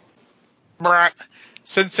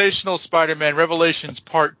 Sensational Spider-Man Revelations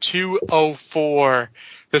Part 204,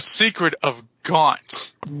 The Secret of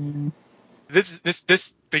Gaunt.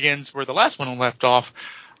 This begins where the last one left off,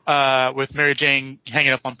 with Mary Jane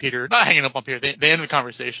hanging up on Peter. Not hanging up on Peter, they end the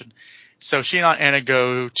conversation. So she and Aunt Anna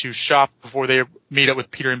go to shop before they meet up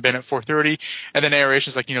with Peter and Ben at 4:30, and the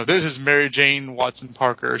narration's like, this is Mary Jane Watson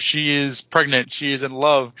Parker. She is pregnant, she is in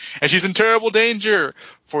love, and she's in terrible danger,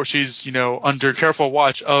 for she's, under careful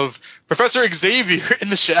watch of Professor Xavier in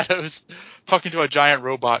the shadows, talking to a giant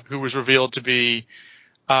robot who was revealed to be,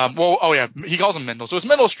 he calls him Mendel, so it's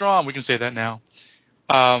Mendel Strom, we can say that now.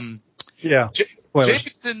 Yeah.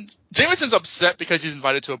 Jameson's upset because he's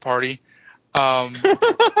invited to a party.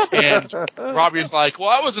 And Robbie's like, well,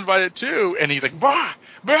 I was invited too. And he's like, bah,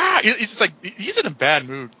 bah. He's just like, he's in a bad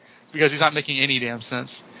mood because he's not making any damn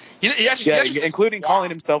sense. He actually including calling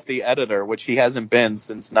himself the editor, which he hasn't been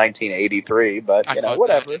since 1983, but,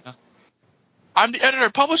 whatever. I'm the editor,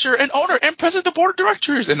 publisher, and owner, and president of the board of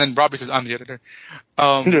directors. And then Robbie says, I'm the editor.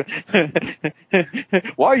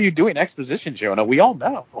 Why are you doing exposition, Jonah? We all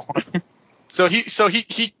know. So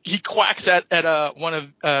he quacks at one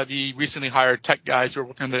of the recently hired tech guys who are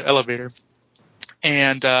working on the elevator,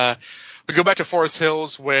 and we go back to Forest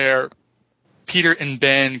Hills where Peter and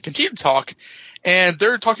Ben continue to talk, and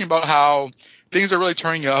they're talking about how things are really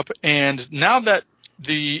turning up, and now that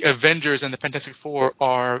the Avengers and the Fantastic Four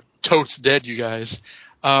are totes dead, you guys,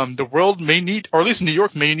 the world may need, or at least New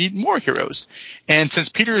York may need more heroes. And since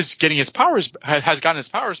Peter is getting his powers, has gotten his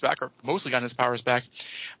powers back, or mostly gotten his powers back,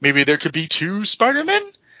 maybe there could be 2 Spider-Men,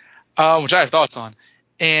 which I have thoughts on.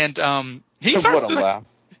 And he starts to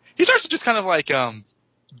just kind of like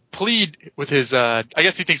plead with his. I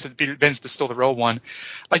guess he thinks that Ben's still the real one.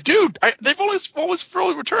 Like, dude, they've always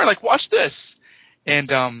fully returned. Like, watch this.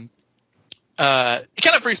 And it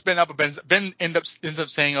kind of freaks Ben up, but Ben ends up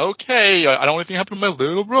saying, okay, I don't want anything happen to my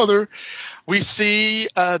little brother. We see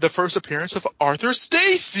the first appearance of Arthur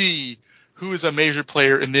Stacy, who is a major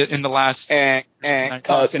player in the last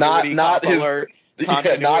continuity not his alert.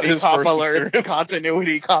 Continuity cop alert.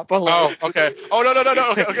 Continuity cop alert. Oh, okay. Oh, no.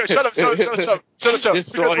 Okay. Shut up.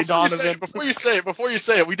 Destroy Donovan. Before you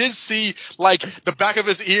say it, we did see, like, the back of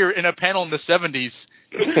his ear in a panel in the 70s.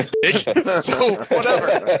 So,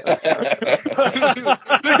 whatever.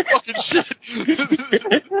 Big fucking shit.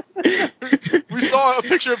 We saw a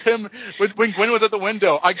picture of him when Gwen was at the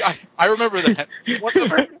window. I remember that.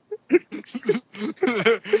 Whatever. Have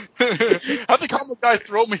the comic guy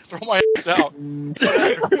throw my ass out.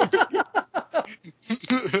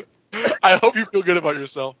 I hope you feel good about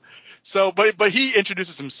yourself. So, but he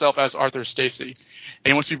introduces himself as Arthur Stacy, and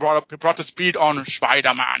he wants to be brought to speed on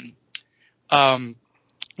Spider-Man.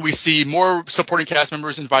 We see more supporting cast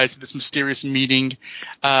members invited to this mysterious meeting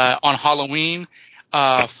on Halloween.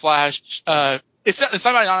 Flash. It's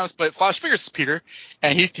not anonymous, but Flash figures Peter,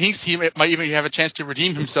 and he thinks he might even have a chance to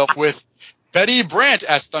redeem himself with Betty Brant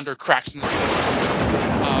as Thunder cracks in the door.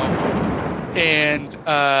 And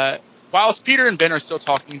whilst Peter and Ben are still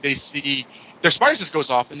talking, they see their spider sense goes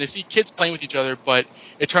off, and they see kids playing with each other, but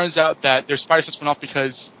it turns out that their spider sense went off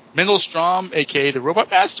because Mendel Strom, a.k.a. the Robot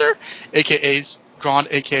Master, a.k.a. Grant,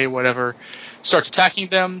 a.k.a. whatever, starts attacking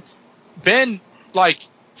them. Ben, like,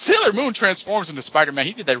 Sailor Moon transforms into Spider-Man.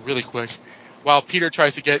 He did that really quick. While Peter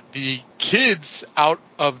tries to get the kids out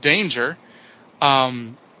of danger.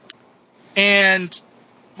 And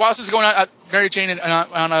while this is going on, Mary Jane and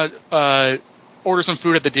Anna order some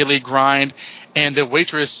food at the Daily Grind, and the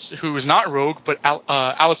waitress, who is not Rogue, but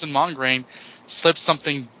Allison Mongrain, slips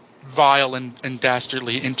something vile and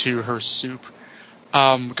dastardly into her soup.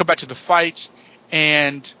 We come back to the fight,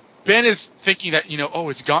 and Ben is thinking that,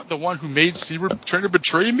 is Gaunt the one who made Seaward trying to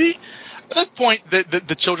betray me? At this point,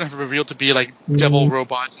 the children have revealed to be like devil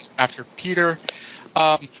robots after Peter.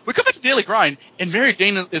 We come back to Daily Grind, and Mary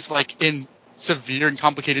Jane is like in severe and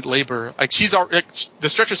complicated labor. Like, the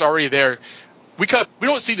stretcher's already there. We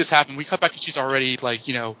don't see this happen. We cut back and she's already like,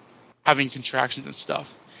 having contractions and stuff,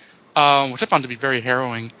 which I found to be very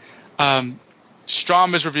harrowing.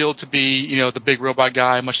 Strom is revealed to be, the big robot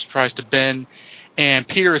guy, much surprise to Ben, and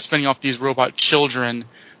Peter is fending off these robot children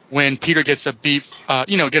when Peter gets a beep, get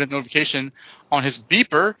a notification on his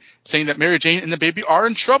beeper saying that Mary Jane and the baby are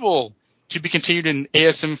in trouble, to be continued in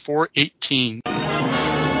ASM 418.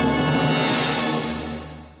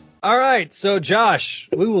 All right, so Josh,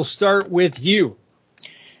 we will start with you.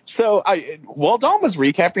 So while Dom was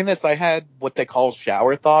recapping this, I had what they call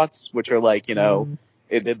shower thoughts, which are like,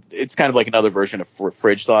 it's kind of like another version of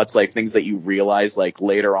fridge thoughts, like things that you realize like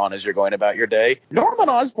later on as you're going about your day. Norman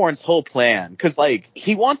Osborn's whole plan, because like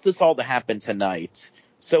he wants this all to happen tonight.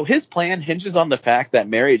 So his plan hinges on the fact that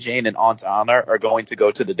Mary Jane and Aunt Anna are going to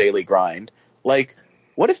go to the Daily Grind. Like,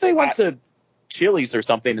 what if they went to Chili's or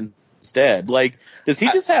something instead? Like, does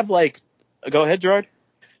he just have like? Go ahead, Gerard.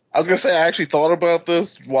 I was gonna say I actually thought about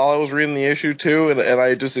this while I was reading the issue too, and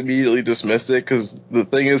I just immediately dismissed it because the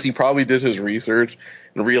thing is he probably did his research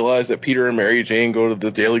and realized that Peter and Mary Jane go to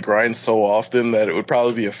the Daily Grind so often that it would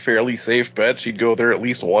probably be a fairly safe bet she'd go there at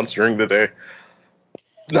least once during the day.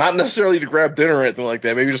 Not necessarily to grab dinner or anything like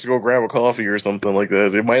that, maybe just to go grab a coffee or something like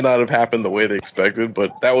that. It might not have happened the way they expected,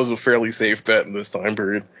 but that was a fairly safe bet in this time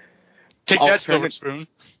period. Take that, Silver Spoon.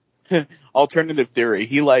 Alternative theory.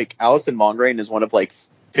 He like Allison Mongrain is one of like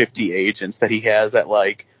 50 agents that he has at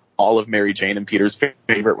like all of Mary Jane and Peter's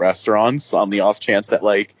favorite restaurants on the off chance that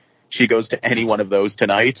like she goes to any one of those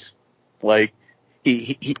tonight. Like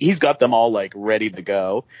he's got them all like ready to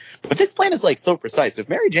go. But this plan is like so precise. If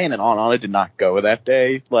Mary Jane and Aunt Anna did not go that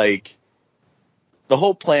day, like the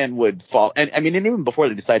whole plan would fall. And I mean, and even before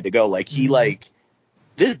they decided to go, like he like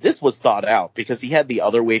this was thought out because he had the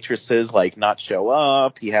other waitresses like not show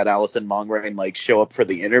up. He had Allison Mongrain like show up for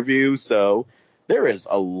the interview. So there is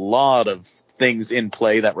a lot of things in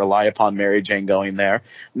play that rely upon Mary Jane going there.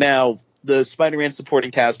 Now, the Spider-Man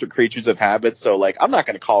supporting cast are creatures of habit, so like I'm not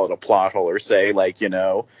going to call it a plot hole or say like,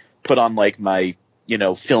 put on like my,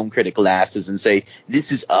 film critic glasses and say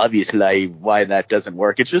this is obviously why that doesn't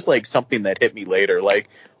work. It's just like something that hit me later. Like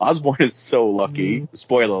Osborn is so lucky,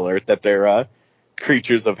 spoiler alert, that they're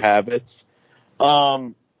creatures of habits.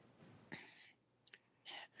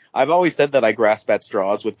 I've always said that I grasp at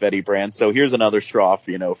straws with Betty Brand, so here's another straw,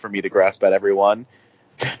 for me to grasp at everyone.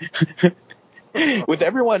 With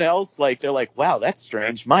everyone else, like, they're like, wow, that's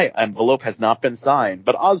strange. My envelope has not been signed.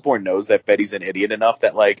 But Osborn knows that Betty's an idiot enough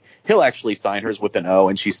that, like, he'll actually sign hers with an O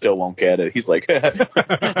and she still won't get it. He's like,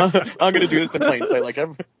 I'm going to do this in plain sight.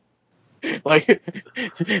 Like,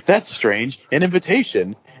 that's strange. An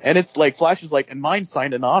invitation. And it's like, Flash is like, and mine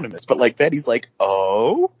signed anonymous. But, like, Betty's like,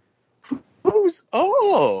 oh? Who's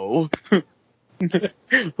O?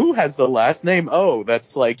 Who has the last name O?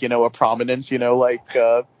 That's like, a prominent,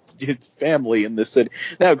 family in this city.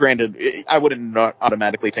 Now, granted, I wouldn't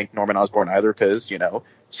automatically think Norman Osborn either because,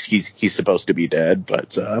 he's supposed to be dead,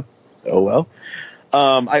 but, oh well.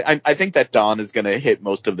 I think that Don is going to hit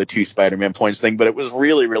most of the two Spider-Man points thing, but it was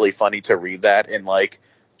really, really funny to read that in, like,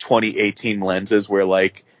 2018 lenses where,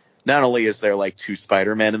 like, not only is there, like, two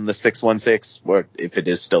Spider-Men in the 616, or if it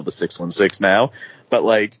is still the 616 now, but,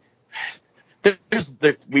 like,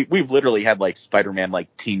 we've literally had, like, Spider-Man,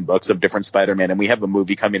 like, teen books of different Spider-Man, and we have a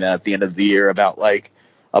movie coming out at the end of the year about, like,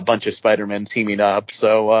 a bunch of Spider-Men teaming up,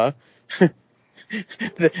 so,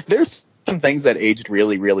 there's some things that aged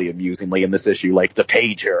really, really amusingly in this issue, like the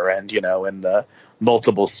pager and, and the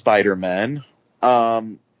multiple Spider-Men. I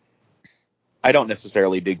don't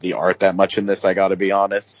necessarily dig the art that much in this, I gotta be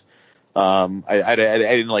honest. I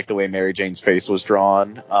didn't like the way Mary Jane's face was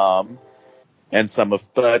drawn. But,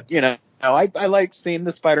 I like seeing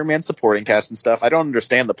the Spider-Man supporting cast and stuff. I don't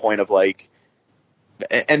understand the point of, like,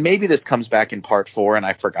 and maybe this comes back in part 4 and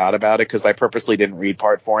I forgot about it because I purposely didn't read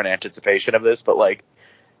part 4 in anticipation of this, but, like,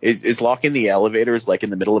 is locking the elevators, like, in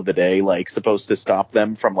the middle of the day, like, supposed to stop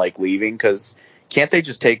them from, like, leaving? Because can't they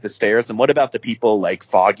just take the stairs? And what about the people like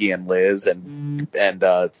Foggy and Liz and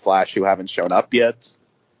Flash who haven't shown up yet?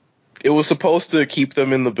 It was supposed to keep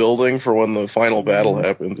them in the building for when the final battle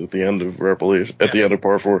happens at the end of Revelation, at the end of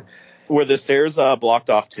part 4. Were the stairs blocked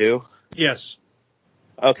off too? Yes.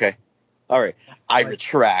 Okay. All right. I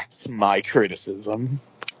retract my criticism.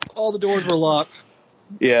 All the doors were locked.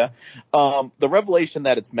 Yeah. The revelation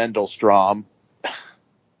that it's Mendel Strom.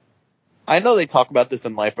 I know they talk about this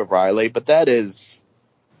in Life of Riley, but that is...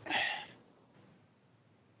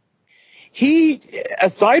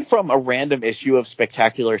 aside from a random issue of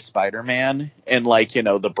Spectacular Spider-Man in, like,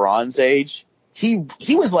 the Bronze Age, he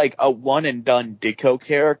was like a one and done Ditko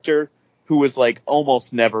character who was like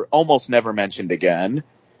almost never mentioned again.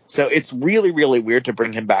 So it's really, really weird to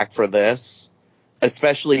bring him back for this,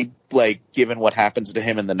 especially like given what happens to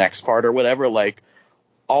him in the next part or whatever. Like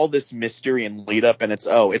all this mystery and lead up, and it's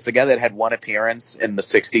a guy that had one appearance in the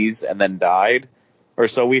 60s and then died, or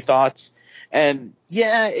so we thought. And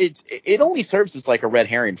yeah, it only serves as like a red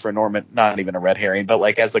herring for Norman, not even a red herring, but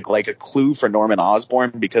like as a clue for Norman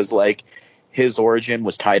Osborn, because like his origin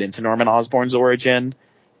was tied into Norman Osborn's origin.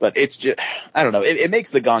 But it's just, I don't know. It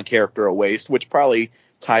makes the Gaunt character a waste, which probably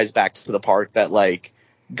ties back to the part that, like,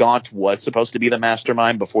 Gaunt was supposed to be the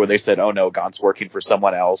mastermind before they said, oh no, Gaunt's working for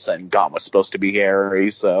someone else, and Gaunt was supposed to be Harry.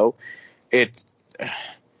 So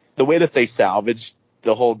the way that they salvaged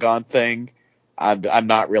the whole Gaunt thing, I'm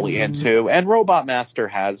not really into. And Robot Master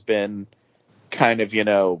has been kind of,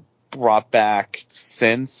 brought back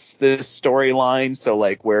since this storyline. So,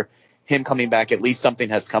 like, where him coming back, at least something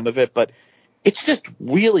has come of it. But it's just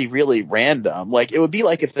really, really random. Like, it would be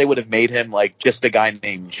like if they would have made him, like, just a guy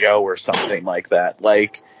named Joe or something like that.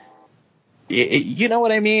 Like, you know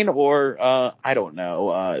what I mean? Or, I don't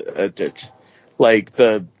know. Like,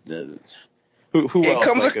 who else?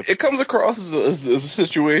 It comes across as a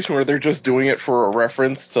situation where they're just doing it for a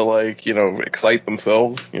reference to, like, excite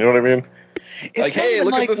themselves. You know what I mean? It's like, hey,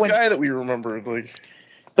 look like at this guy that we remembered. Like,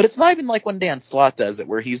 but it's not even like when Dan Slott does it,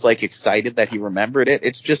 where he's, like, excited that he remembered it.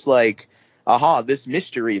 It's just like, aha, this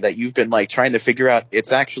mystery that you've been, like, trying to figure out.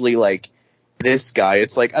 It's actually, like, this guy.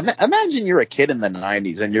 It's like, imagine you're a kid in the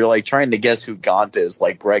 90s and you're, like, trying to guess who Gaunt is,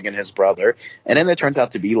 like Greg and his brother, and then it turns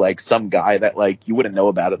out to be, like, some guy that, like, you wouldn't know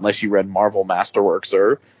about it unless you read Marvel Masterworks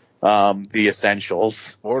or The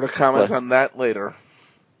Essentials. More to comment on that later.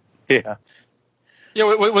 Yeah. Yeah,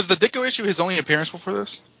 was the Dicko issue his only appearance for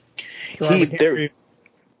this? He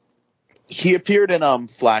appeared in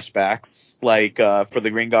flashbacks, like, for the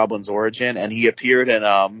Green Goblin's origin, and he appeared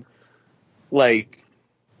in like,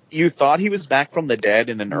 you thought he was back from the dead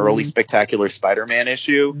in an early Spectacular Spider-Man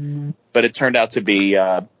issue, but it turned out to be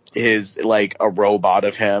his, like, a robot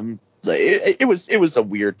of him. It was a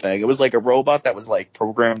weird thing. It was like a robot that was, like,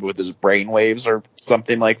 programmed with his brainwaves or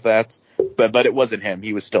something like that, but it wasn't him.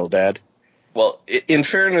 He was still dead. Well, in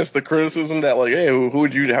fairness, the criticism that, like, hey, how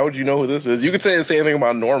would you know who this is? You could say the same thing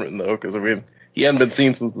about Norman, though, because, I mean, he hadn't been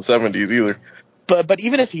seen since the 70s either. But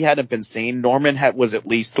even if he hadn't been seen, Norman was at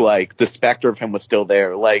least, like, the specter of him was still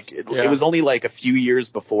there. Like, it was only, like, a few years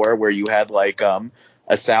before where you had, like, a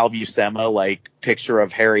Sal Buscema, like, picture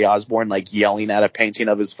of Harry Osborn, like, yelling at a painting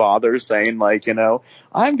of his father, saying, like,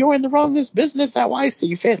 I'm going to run this business how I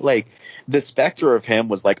see fit. Like, the specter of him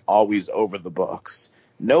was, like, always over the books.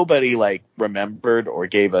 Nobody, like, remembered or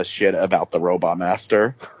gave a shit about the Robot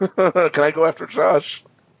Master. Can I go after Josh?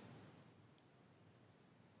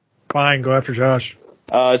 Fine, go after Josh.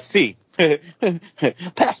 C.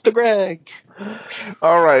 Pass to Greg.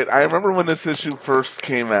 All right. I remember when this issue first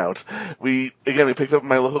came out. We picked up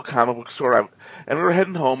my local comic book store, and we were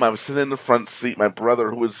heading home. I was sitting in the front seat. My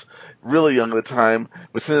brother, who was really young at the time,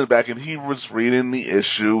 was sitting in the back, and he was reading the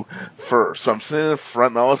issue first. So I'm sitting in the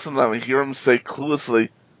front, and all of a sudden I hear him say cluelessly,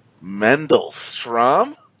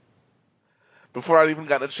 Mendelstrom? Before I'd even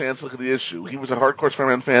gotten a chance to look at the issue. He was a hardcore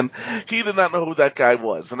Spider-Man fan. He did not know who that guy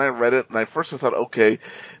was. And I read it, and I thought, okay,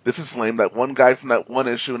 this is lame. That one guy from that one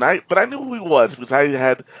issue. But I knew who he was because I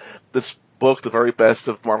had this book, The Very Best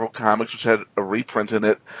of Marvel Comics, which had a reprint in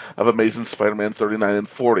it of Amazing Spider-Man 39 and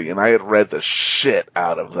 40. And I had read the shit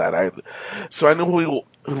out of that. So I knew who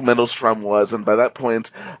Mendelstrom was. And by that point,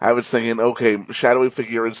 I was thinking, okay, shadowy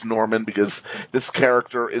figure is Norman because this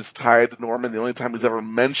character is tied to Norman. The only time he's ever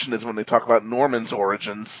mentioned is when they talk about Norman's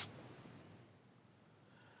origins.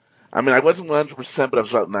 I mean, I wasn't 100%, but I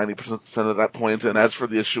was about 90% at that point. And as for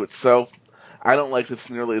the issue itself, I don't like this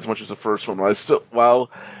nearly as much as the first one. While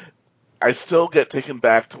I still get taken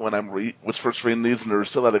back to when I was first reading these, and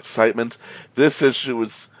there's still that excitement. This issue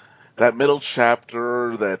is that middle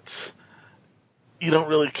chapter that you don't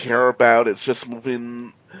really care about. It's just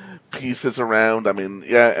moving pieces around. I mean,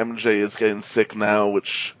 yeah, MJ is getting sick now,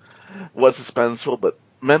 which was suspenseful, but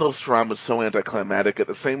Mendelstrom was so anticlimactic. At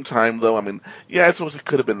the same time, though, I mean, yeah, I suppose it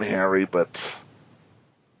could have been Harry, but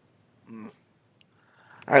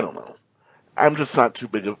I don't know. I'm just not too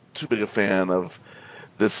big a fan of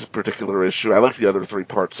this particular issue. I like the other three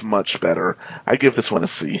parts much better. I give this one a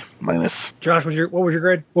C minus. Josh, what was your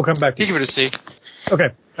grade? We'll come back to you. Give it a C. Okay.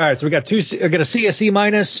 All right. So we got a C, a C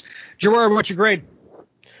minus. Gerard, what's your grade?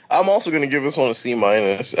 I'm also going to give this one a C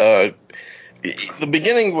minus. The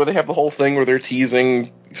beginning where they have the whole thing where they're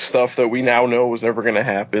teasing stuff that we now know was never going to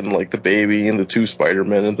happen, like the baby and the two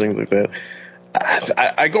Spider-Men and things like that.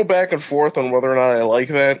 I go back and forth on whether or not I like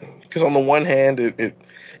that, because on the one hand,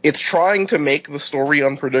 it's trying to make the story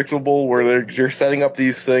unpredictable, where you're setting up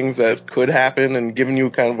these things that could happen and giving you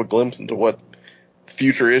kind of a glimpse into what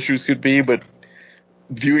future issues could be, but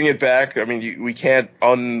viewing it back, I mean, we can't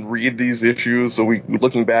unread these issues, so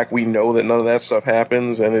looking back, we know that none of that stuff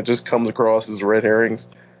happens, and it just comes across as red herrings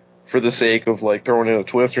for the sake of, like, throwing in a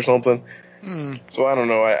twist or something. So I don't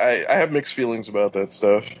know, I have mixed feelings about that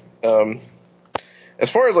stuff. As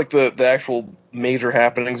far as, like, the actual major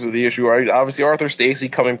happenings of the issue. Obviously, Arthur Stacey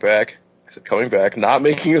coming back. I said coming back, not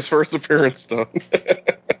making his first appearance, though.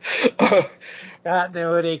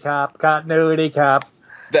 Continuity cop.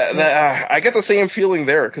 I get the same feeling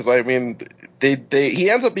there, because I mean, he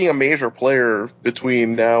ends up being a major player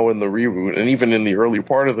between now and the reboot, and even in the early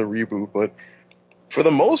part of the reboot. But for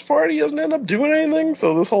the most part, he doesn't end up doing anything.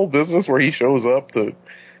 So this whole business where he shows up to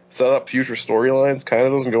set up future storylines kind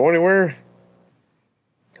of doesn't go anywhere.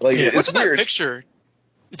 Like, Yeah. it's What's in weird. that picture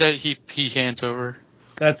that he hands over?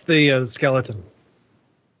 That's the skeleton.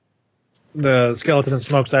 The skeleton and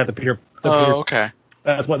smokestack. Okay.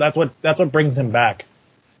 That's what brings him back.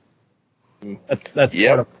 That's Yep.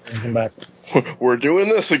 part of what brings him back. We're doing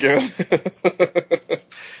this again.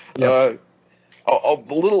 Yep. A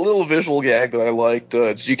little visual gag that I liked.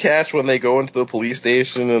 Did you catch when they go into the police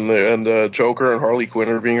station and Joker and Harley Quinn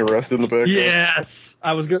are being arrested in the background? Yes,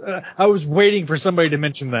 I was waiting for somebody to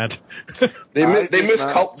mention that. They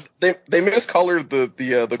miscolored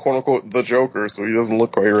the quote unquote the Joker, so he doesn't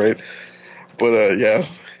look quite right. But yeah,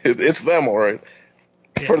 it's them all right.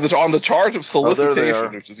 Yeah. On the charge of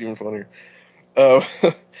solicitation, which is even funnier.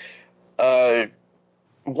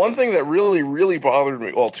 One thing that really bothered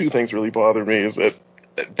me, well, two things really bothered me, is that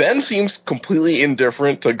Ben seems completely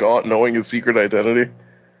indifferent to Gaunt knowing his secret identity.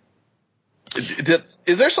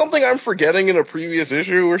 Is there something I'm forgetting in a previous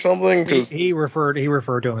issue or something? He referred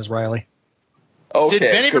to him as Riley. Okay,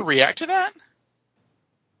 did Ben even react to that?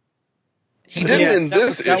 He didn't in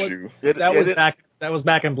this issue. That was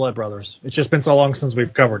back in Blood Brothers. It's just been so long since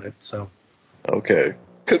we've covered it. So. Okay.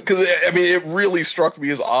 Because I mean, it really struck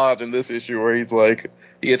me as odd in this issue where he's like,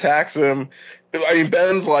 he attacks him. I mean,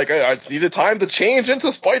 Ben's like, I just needed time to change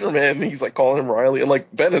into Spider-Man. And he's like calling him Riley, and like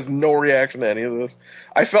Ben has no reaction to any of this.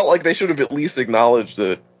 I felt like they should have at least acknowledged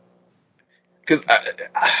it. Because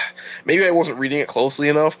maybe I wasn't reading it closely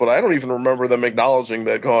enough, but I don't even remember them acknowledging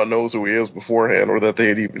that God knows who he is beforehand, or that they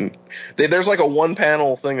had even. There's like a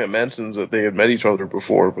one-panel thing that mentions that they had met each other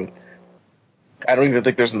before, but I don't even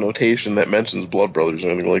think there's a notation that mentions Blood Brothers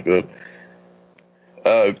or anything like that.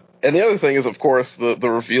 And the other thing is, of course, the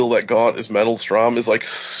reveal that Gaunt is Mendelstrom is like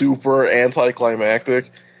super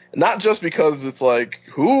anticlimactic. Not just because it's like,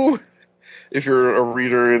 who? If you're a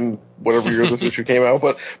reader in whatever year this issue came out,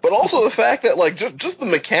 but also the fact that like just the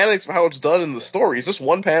mechanics of how it's done in the story. It's just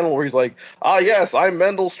one panel where he's like, yes, I'm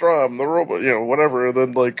Mendelstrom, the robot, whatever, and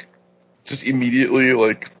then like just immediately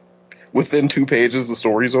like within 2 pages the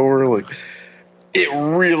story's over. Like, it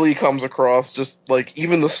really comes across just like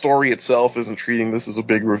even the story itself isn't treating this as a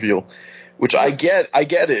big reveal, which I get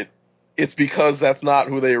it. It's because that's not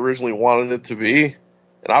who they originally wanted it to be.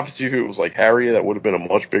 And obviously, if it was like Harry, that would have been a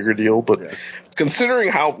much bigger deal. But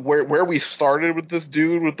considering where we started with this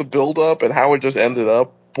dude, with the build-up, and how it just ended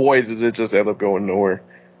up, boy, did it just end up going nowhere.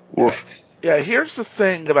 Oof. Yeah, here's the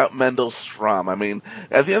thing about Mendelstrom. I mean,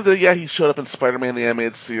 at the end of the day, he showed up in Spider-Man the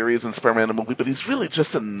Animated Series and Spider-Man the movie, but he's really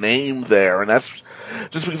just a name there, and that's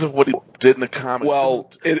just because of what he did in the comics.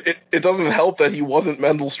 Well, it doesn't help that he wasn't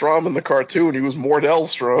Mendelstrom in the cartoon. He was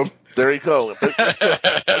Mordellstrom. There you go. For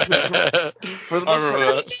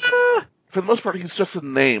the most part, he's just a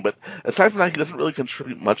name, but aside from that, he doesn't really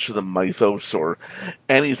contribute much to the mythos or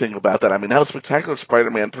anything about that. I mean, how Spectacular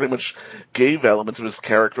Spider-Man pretty much gave elements of his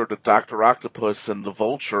character to Dr. Octopus and the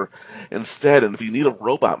Vulture instead, and if you need a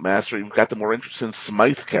robot master, you've got the more interesting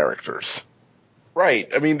Smythe characters. Right.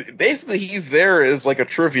 I mean, basically, he's there as like a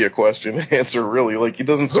trivia question answer, really. Like, he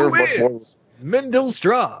doesn't serve much more.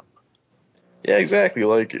 Mendelstrom. Yeah, exactly.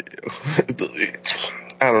 Like,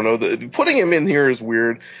 I don't know. Putting him in here is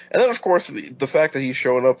weird. And then, of course, the fact that he's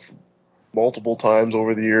shown up multiple times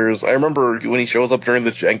over the years. I remember when he shows up during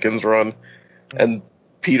the Jenkins run, and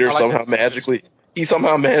Peter somehow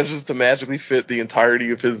manages to magically fit the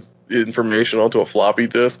entirety of his information onto a floppy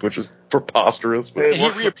disk, which is preposterous. But he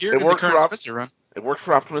reappeared in the current Spencer run. It worked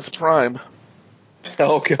for Optimus Prime.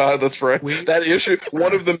 Oh God, that's right. That issue,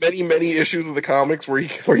 one of the many issues of the comics where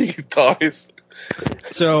he dies.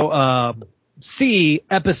 So, see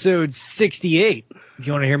episode 68 if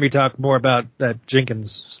you want to hear me talk more about that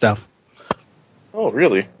Jenkins stuff. Oh,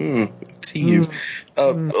 really? Tease.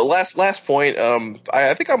 Last point.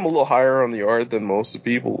 I think I'm a little higher on the art than most of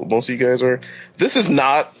you guys are. This is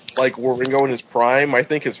not like where Ringo in his prime. I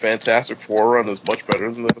think his Fantastic Four run is much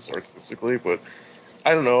better than this artistically, but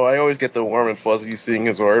I don't know. I always get the warm and fuzzy seeing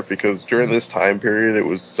his art because during this time period, it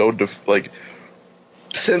was so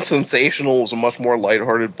since Sensational was a much more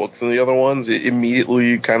lighthearted book than the other ones, it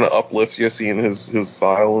immediately kind of uplifts you seeing his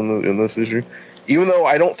style in this issue. Even though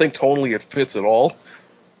I don't think tonally it fits at all,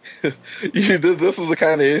 This is the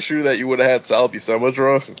kind of issue that you would have had Sal Buscema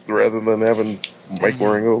draw rather than having Mike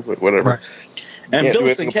Waringo, but whatever. Right. And Can't Bill do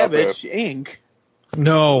anything about that. Sienkiewicz, Inc.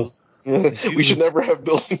 No. We should never have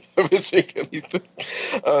Bill Sienkiewicz make anything.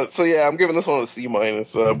 So yeah, I'm giving this one a C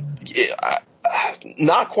minus.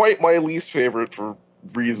 Not quite my least favorite for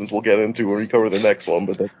reasons we'll get into when we cover the next one,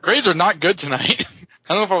 but Grades are not good tonight.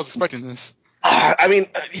 I don't know if I was expecting this. I mean,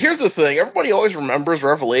 here's the thing. Everybody always remembers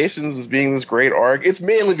Revelations as being this great arc. It's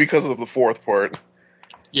mainly because of the fourth part.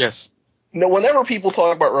 Yes. No, whenever people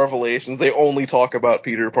talk about Revelations, they only talk about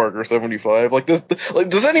Peter Parker 75. Like,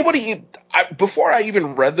 does anybody? Before I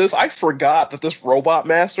even read this, I forgot that this Robot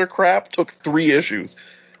Master crap took 3 issues.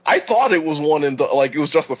 I thought it was one in it was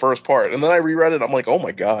just the first part, and then I reread it. I'm like, oh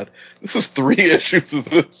my god, this is 3 issues of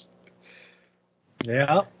this.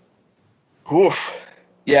 Yeah. Oof.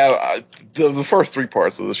 Yeah, the first 3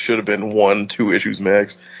 parts of this should have been 1-2 issues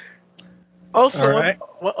max. Also, All right.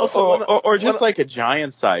 Or just like a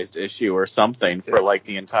giant-sized issue or something for like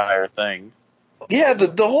the entire thing. Yeah,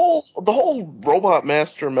 the whole Robot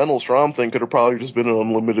Master Mental Strom thing could have probably just been an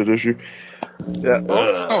unlimited issue. Yeah.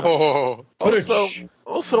 Oh.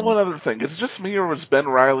 Also, one other thing. It's just me, or was Ben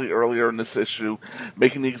Reilly earlier in this issue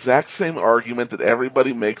making the exact same argument that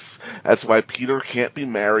everybody makes as why Peter can't be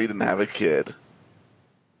married and have a kid?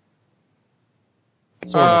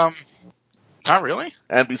 Not really.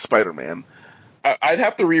 And be Spider-Man. I'd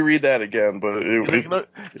have to reread that again, but He's like,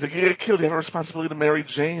 you get killed, you have a responsibility to marry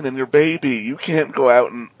Jane and your baby. You can't go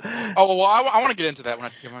out and... Oh, well, I want to get into that when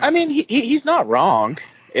I give my... I mean, he's not wrong.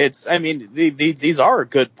 These are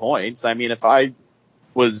good points. I mean, if I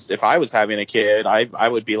was having a kid, I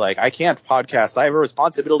would be like, I can't podcast. I have a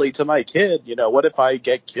responsibility to my kid. You know, what if I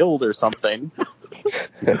get killed or something?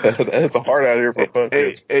 It's hard out here for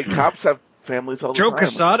podcasts. Hey, cops have families all the Joe time.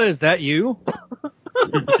 Quesada, is that you?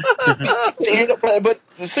 But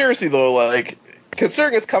seriously though, like,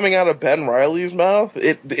 considering it's coming out of Ben Reilly's mouth,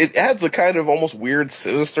 it adds a kind of almost weird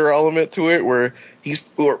sinister element to it where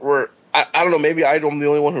I don't know, maybe I'm the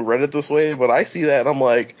only one who read it this way, but I see that and I'm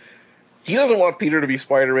like, he doesn't want Peter to be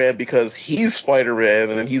Spider-Man because he's Spider-Man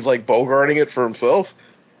and he's like bogarting it for himself.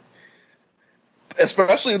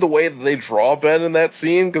 Especially the way that they draw Ben in that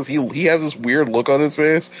scene, because he has this weird look on his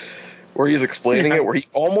face where he's explaining it, where he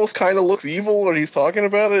almost kind of looks evil when he's talking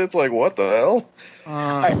about it. It's like, what the hell?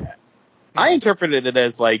 I interpreted it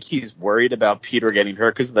as like he's worried about Peter getting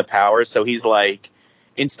hurt because of the power, so he's like,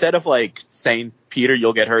 instead of like saying, Peter,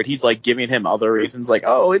 you'll get hurt, he's like giving him other reasons, like,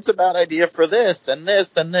 oh, it's a bad idea for this and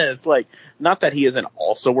this and this. Like, not that he isn't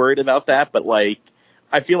also worried about that, but like,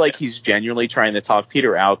 I feel like he's genuinely trying to talk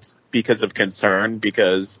Peter out because of concern,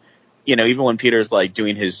 because, you know, even when Peter's like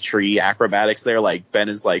doing his tree acrobatics there, like Ben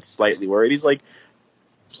is like slightly worried. He's like,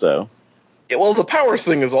 so. Yeah, well, the power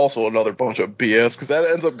thing is also another bunch of BS, because that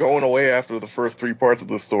ends up going away after the first 3 parts of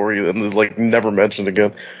the story and is like never mentioned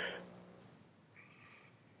again.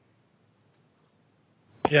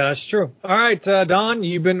 Yeah, that's true. All right, Don,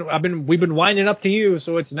 we've been winding up to you,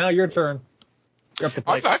 so it's now your turn. I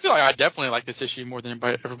feel like I definitely like this issue more than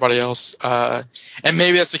everybody else, and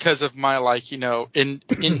maybe that's because of my like, you know,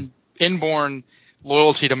 inborn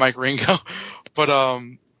loyalty to Mike Ringo. But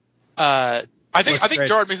I think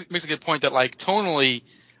Jared makes a good point that like tonally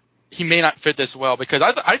he may not fit this well, because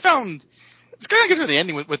I found it's kind of good to the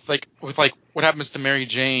ending with what happens to Mary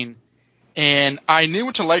Jane. And I knew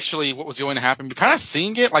intellectually what was going to happen, but kind of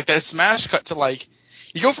seeing it, like that smash cut to like,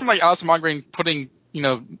 you go from like Alison Mongrain putting, you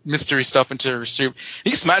know, mystery stuff into her soup.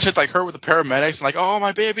 You smash it like her with the paramedics and like, oh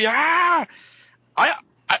my baby, ah!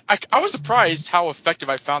 I was surprised how effective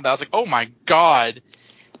I found that. I was like, oh my god.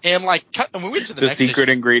 And like, when we went to the next secret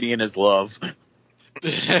ingredient is love.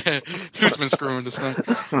 Who's been screwing this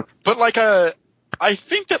thing? But like, I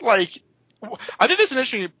think that like, I think that's an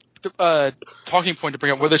interesting talking point to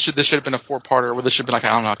bring up, whether this should have been a 4-parter, or whether this should have been like, I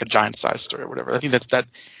don't know, like a giant size story or whatever. I think that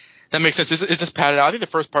makes sense. Is this padded out? I think the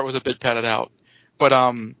first part was a bit padded out, but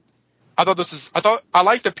I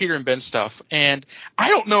like the Peter and Ben stuff, and I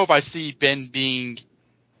don't know if I see Ben being,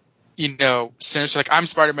 you know, sinister, like I'm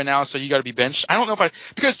Spider-Man now, so you got to be benched. I don't know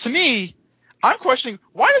because to me, I'm questioning,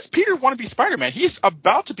 why does Peter want to be Spider-Man? He's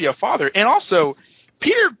about to be a father, and also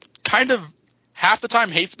Peter kind of half the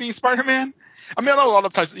time hates being Spider-Man. I mean, I know a lot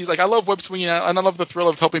of times he's like, I love web swinging and I love the thrill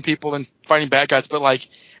of helping people and fighting bad guys, but like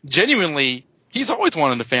genuinely, he's always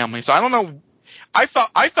wanted a family. So I don't know. I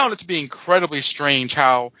found it to be incredibly strange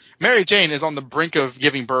how Mary Jane is on the brink of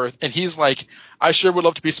giving birth, and he's like, I sure would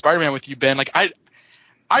love to be Spider-Man with you, Ben. Like I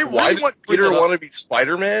Why really does Peter want to be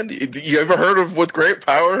Spider-Man? You ever heard of with great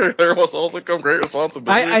power there must also come great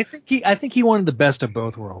responsibility? I think he wanted the best of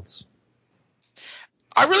both worlds.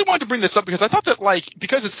 I really wanted to bring this up because I thought that, like,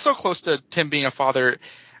 because it's so close to Tim being a father,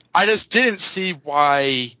 I just didn't see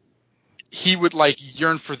why he would, like,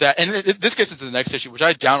 yearn for that. And this gets into the next issue, which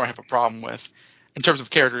I downright have a problem with in terms of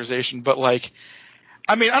characterization. But, like,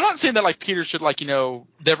 I mean, I'm not saying that, like, Peter should, like,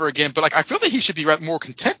 never again, but, like, I feel that he should be more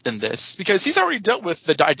content than this because he's already dealt with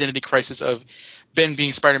the identity crisis of Ben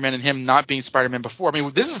being Spider-Man and him not being Spider-Man before. I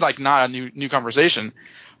mean, this is, like, not a new conversation.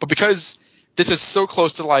 But because this is so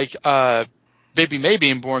close to, like, Baby May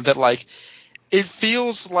being born that, like, it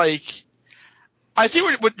feels like I see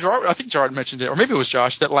what Gerard, I think Gerard mentioned it, or maybe it was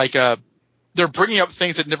Josh, that, like, they're bringing up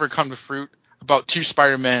things that never come to fruit about two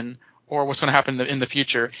Spider-Men or what's going to happen in the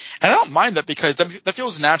future. And I don't mind that because that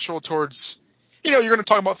feels natural towards, you're going to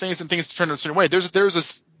talk about things and things turn in a certain way.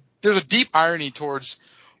 There's a deep irony towards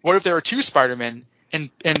what if there are two Spider-Men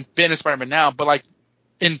and Ben is Spider-Man now, but, like,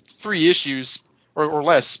 in 3 issues or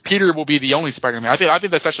less, Peter will be the only Spider-Man. I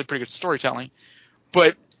think that's actually pretty good storytelling.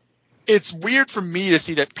 But it's weird for me to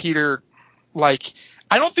see that Peter, like,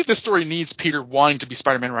 I don't think the story needs Peter wanting to be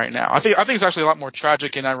Spider-Man right now. I think it's actually a lot more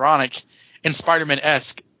tragic and ironic and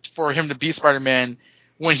Spider-Man-esque for him to be Spider-Man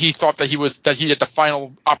when he thought that he had the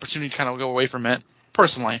final opportunity to kind of go away from it,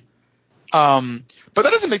 personally. But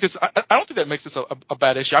that doesn't make this. I don't think that makes this a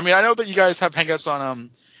bad issue. I mean, I know that you guys have hang-ups on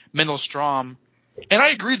Mendel Strom, and I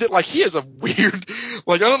agree that, like, he is a weird.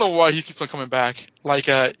 Like, I don't know why he keeps on coming back. Like,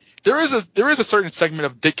 there is a certain segment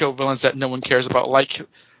of Ditko villains that no one cares about, like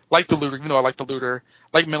the Looter, even though I like the Looter,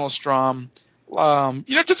 like Mendel Strom,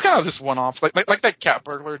 just kind of this one-off, like that cat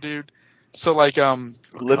burglar dude. So, like,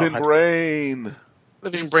 Living Brain.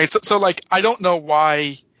 So, like, I don't know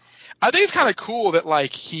why. I think it's kind of cool that,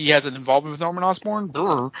 like, he has an involvement with Norman Osborn,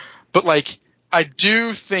 but, like, I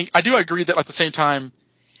do agree that, like, at the same time,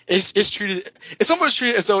 it's almost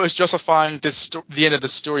treated as though it's justifying the end of the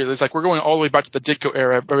story. It's like we're going all the way back to the Ditko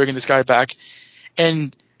era by bringing this guy back,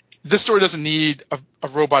 and this story doesn't need a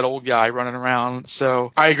robot old guy running around.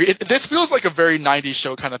 So I agree. This feels like a very 90s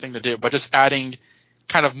show kind of thing to do, but just adding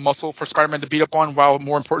kind of muscle for Spider-Man to beat up on while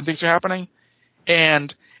more important things are happening.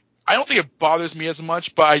 And I don't think it bothers me as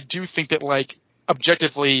much, but I do think that, like,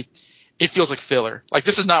 objectively, it feels like filler. Like,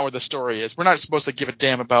 this is not where the story is. We're not supposed to give a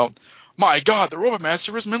damn about, my God, the Robot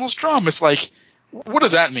Master is Mendel Strom. It's like, what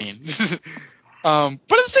does that mean? But at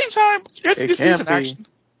the same time, it's decent action.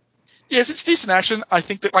 Yes, it's decent action. I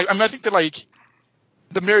think that, like,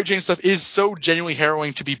 the Mary Jane stuff is so genuinely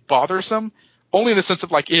harrowing to be bothersome, only in the sense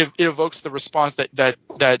of, like, it evokes the response that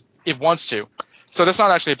it wants to. So that's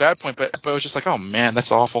not actually a bad point, but it was just like, oh man,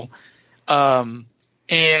 that's awful. And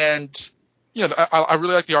I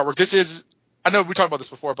really like the artwork. This is, I know we talked about this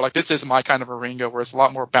before, but, like, this is my kind of a Ringo, where it's a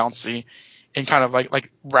lot more bouncy and kind of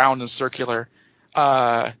like round and circular.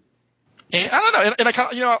 And I don't know, and I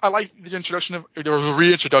kind of, I like the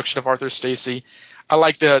reintroduction of Arthur Stacey. I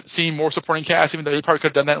like seeing more supporting cast, even though they probably could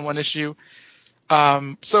have done that in one issue.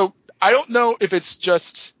 So I don't know if it's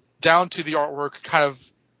just down to the artwork kind of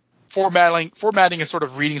formatting a sort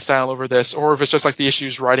of reading style over this, or if it's just, like, the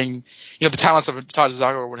issues writing, the talents of Todd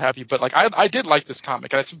Zago or what have you. But, like, I did like this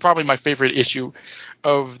comic, and it's probably my favorite issue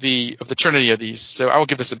of the trinity of these. So I will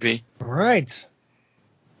give this a B. All right.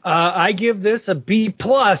 I give this a B+.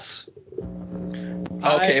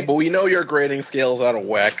 Okay, but we know your grading scale is out of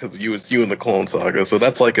whack because it's you and the Clone Saga, so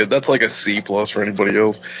that's like a C+ for anybody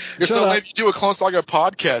else. You're so lame. You do a Clone Saga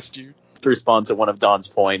podcast, dude. To respond to one of Don's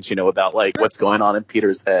points, about, like, what's going on in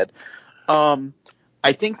Peter's head.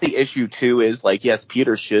 I think the issue too is, like, yes,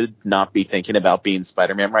 Peter should not be thinking about being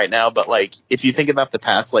Spider-Man right now, but, like, if you think about the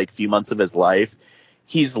past, like, few months of his life,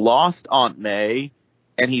 he's lost Aunt May,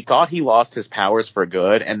 and he thought he lost his powers for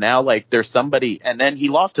good, and now, like, there's somebody, and then he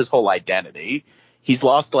lost his whole identity. He's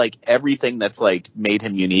lost, like, everything that's, like, made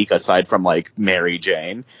him unique aside from, like, Mary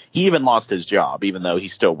Jane. He even lost his job, even though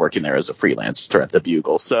he's still working there as a freelancer at the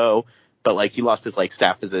Bugle. So, but, like, he lost his, like,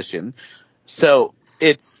 staff position. So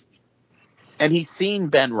and he's seen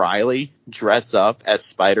Ben Reilly dress up as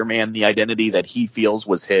Spider-Man, the identity that he feels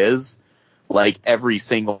was his, like, every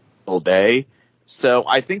single day. So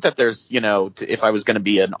I think that there's, if I was going to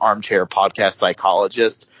be an armchair podcast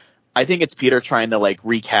psychologist, I think it's Peter trying to, like,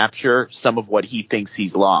 recapture some of what he thinks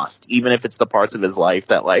he's lost, even if it's the parts of his life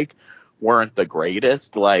that, like, weren't the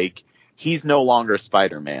greatest. Like, he's no longer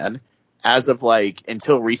Spider-Man. As of, like,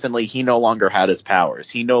 until recently, he no longer had his powers.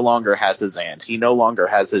 He no longer has his aunt. He no longer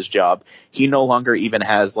has his job. He no longer even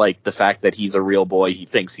has, like, the fact that he's a real boy. He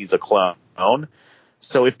thinks he's a clone.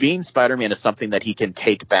 So if being Spider-Man is something that he can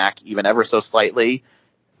take back even ever so slightly,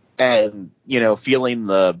 and, feeling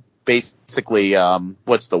the basically,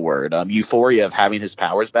 what's the word? Euphoria of having his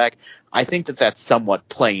powers back, I think that that's somewhat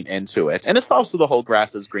playing into it. And it's also the whole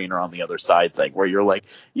grass is greener on the other side thing, where you're like,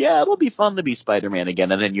 yeah, it'll be fun to be Spider-Man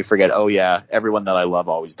again. And then you forget, oh, yeah, everyone that I love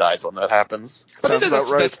always dies when that happens. I think Sounds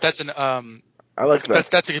about right. that's an I like that.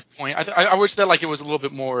 That's a good point. I wish that like it was a little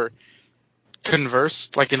bit more converse,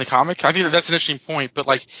 like in the comic. I think that's an interesting point. But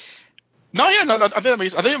like, no. I think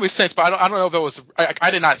it makes sense. But I don't know if that was.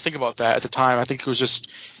 I did not think about that at the time. I think it was just,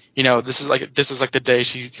 this is like the day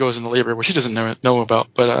she goes into labor, which she doesn't know about.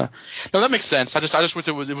 But no, that makes sense. I just wish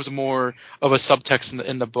it was more of a subtext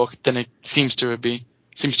in the book than it seems to be.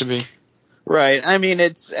 Right. I mean,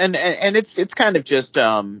 it's kind of just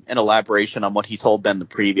an elaboration on what he told Ben the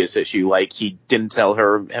previous issue. Like, he didn't tell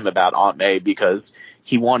him about Aunt May because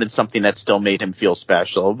he wanted something that still made him feel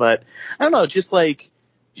special. But I don't know, just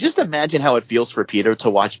imagine how it feels for Peter to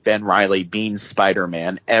watch Ben Reilly being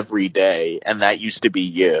Spider-Man every day, and that used to be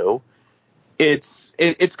you.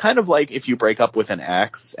 It's kind of like if you break up with an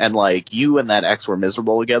ex, and like you and that ex were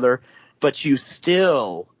miserable together, but you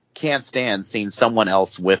still can't stand seeing someone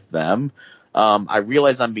else with them. I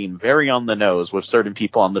realize I'm being very on the nose with certain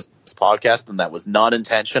people on this podcast, and that was not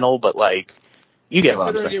intentional, but like, you get what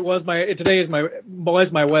I'm saying. Today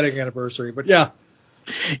was my wedding anniversary, but yeah.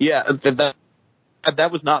 Yeah,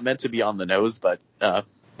 that was not meant to be on the nose, but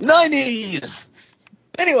 90s.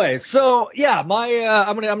 Anyway, so yeah,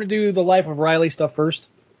 I'm gonna do the Life of Riley stuff first,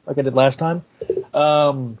 like I did last time.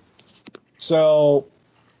 So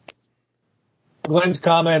Glenn's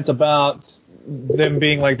comments about them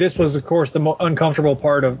being like, this was, of course, the uncomfortable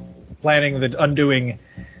part of planning the undoing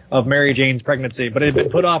of Mary Jane's pregnancy, but it had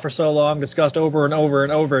been put off for so long, discussed over and over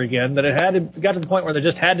and over again, that it got to the point where they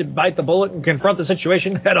just had to bite the bullet and confront the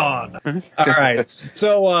situation head on. All right.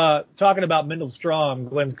 So, talking about Mendel Strom,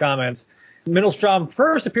 Glenn's comments. Mendel Strom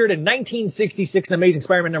first appeared in 1966 in Amazing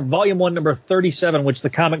Spider-Man, Volume 1, number 37, which the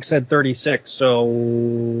comic said 36,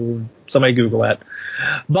 so somebody Google that.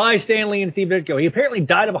 By Stan Lee and Steve Ditko. He apparently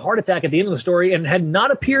died of a heart attack at the end of the story and had not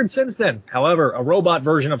appeared since then. However, a robot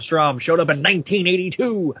version of Strom showed up in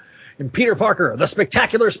 1982 in Peter Parker, The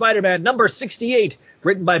Spectacular Spider-Man, number 68,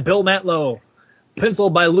 written by Bill Matlow,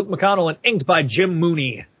 penciled by Luke McConnell, and inked by Jim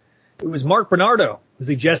Mooney. It was Mark Bernardo who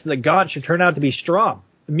suggested that Gaunt should turn out to be Strom.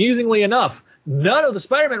 Amusingly enough, none of the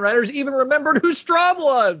Spider-Man writers even remembered who Strom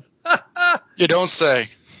was. You don't say.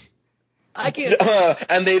 I can't.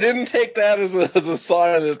 And they didn't take that as a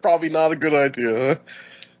sign that it's probably not a good idea.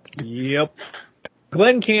 Yep.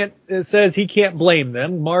 Glenn says he can't blame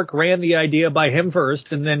them. Mark ran the idea by him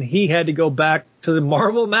first, and then he had to go back to the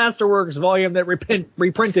Marvel Masterworks volume that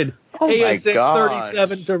reprinted ASA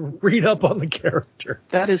 37 to read up on the character.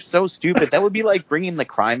 That is so stupid. That would be like bringing the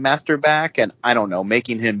Crime Master back and, I don't know,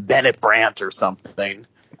 making him Bennett Brandt or something.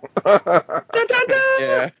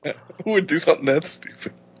 Yeah. Who would do something that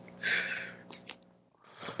stupid?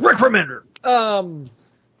 Rick Remender.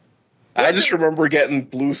 I just remember getting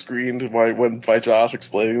blue screened by Josh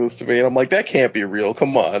explaining this to me, and I'm like, that can't be real.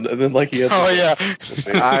 Come on. And then he had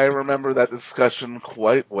I remember that discussion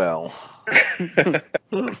quite well.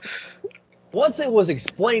 Once it was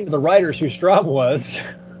explained to the writers who Strom was,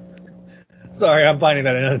 sorry, I'm finding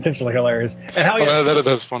that unintentionally hilarious, and how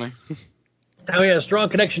that's funny. How he had a strong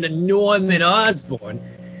connection to Norman Osborn.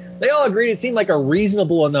 They all agreed it seemed like a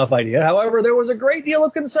reasonable enough idea. However, there was a great deal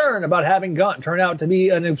of concern about having Gaunt turn out to be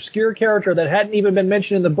an obscure character that hadn't even been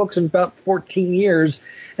mentioned in the books in about 14 years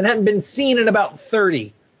and hadn't been seen in about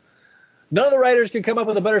 30. None of the writers could come up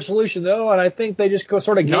with a better solution, though, and I think they just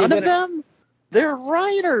sort of gave in. None of them? They're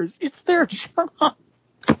writers. It's their job.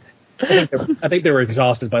 I think they were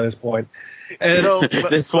exhausted by this point. And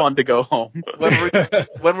this one to go home. When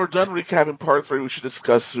we're done recapping part 3, we should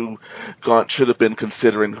discuss who Gaunt should have been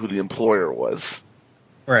considering who the employer was.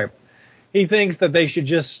 Right. He thinks that they should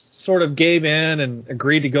just sort of gave in and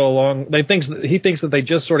agreed to go along. He thinks that they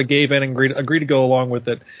just sort of gave in and agreed to go along with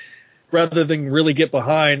it, rather than really get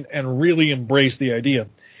behind and really embrace the idea.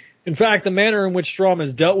 In fact, the manner in which Strom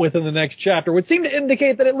is dealt with in the next chapter would seem to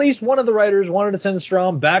indicate that at least one of the writers wanted to send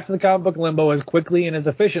Strom back to the comic book limbo as quickly and as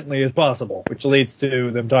efficiently as possible, which leads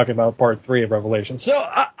to them talking about part 3 of Revelation. So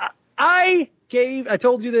I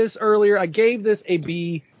told you this earlier, I gave this a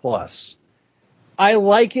B+. I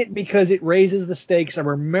like it because it raises the stakes. I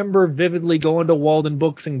remember vividly going to Walden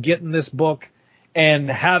Books and getting this book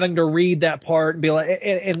and having to read that part and be like,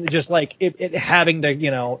 and just like it having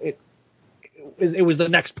to, it was the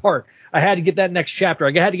next part. I had to get that next chapter.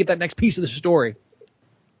 I had to get that next piece of the story.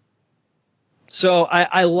 So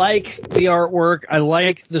I like the artwork. I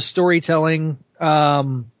like the storytelling.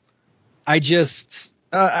 I even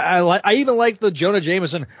like the Jonah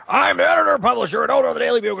Jameson. I'm editor, publisher, and owner of the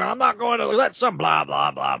Daily Bugle. I'm not going to let some blah,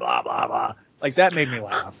 blah, blah, blah, blah, blah. Like, that made me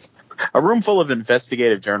laugh. A room full of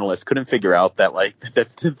investigative journalists couldn't figure out that like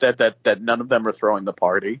that none of them are throwing the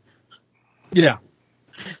party. Yeah.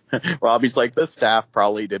 Robbie's like, the staff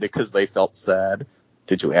probably did it because they felt sad.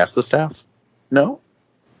 Did you ask the staff? No.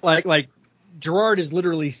 Like Gerard has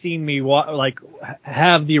literally seen me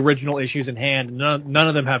have the original issues in hand, and none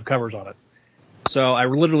of them have covers on it. So I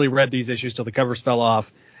literally read these issues till the covers fell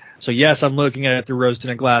off. So yes, I'm looking at it through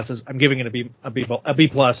rose-tinted glasses. I'm giving it a B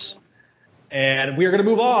plus. And we are going to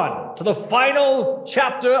move on to the final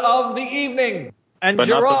chapter of the evening. And But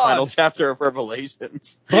Gerard, not the final chapter of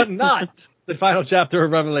Revelations. but not the final chapter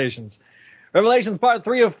of Revelations. Revelations part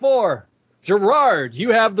 3 of 4. Gerard, you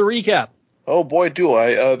have the recap. Oh boy, do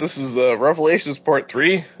I. This is Revelations Part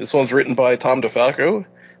 3. This one's written by Tom DeFalco,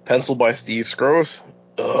 penciled by Steve Scrose.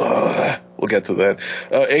 We'll get to that.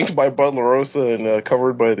 Inked by Bud LaRosa and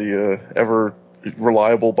covered by the ever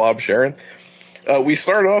reliable Bob Sharon. We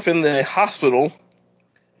start off in the hospital,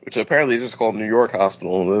 which apparently is just called New York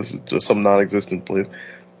Hospital. This is just some non-existent place.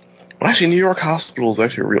 Well, actually, New York Hospital is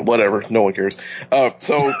actually real. Whatever, no one cares.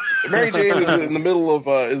 So Mary Jane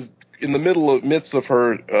is in the midst of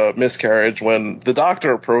her miscarriage when the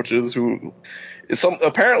doctor approaches, who is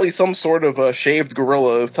apparently some sort of shaved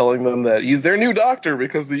gorilla, is telling them that he's their new doctor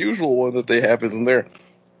because the usual one that they have isn't there.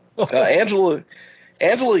 Angela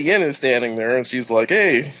Yin is standing there, and she's like,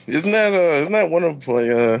 "Hey, isn't that one of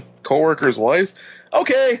my coworkers' wives?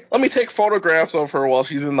 Okay, let me take photographs of her while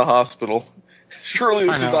she's in the hospital. Surely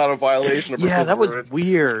this is not a violation of her Yeah, that was rights."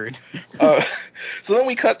 weird. So then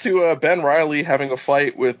we cut to Ben Reilly having a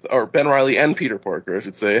fight or Ben Reilly and Peter Parker, I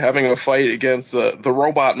should say, having a fight against the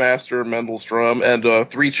robot master Mendelstrom and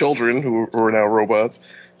 3 children who are now robots,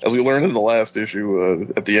 as we learned in the last issue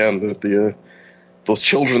at the end that those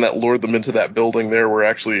children that lured them into that building there were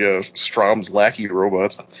actually Strom's lackey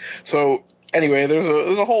robots. So anyway, there's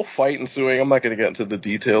a whole fight ensuing. I'm not going to get into the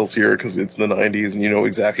details here because it's the 90s and you know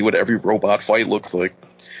exactly what every robot fight looks like.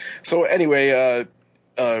 So anyway,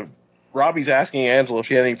 Robbie's asking Angela if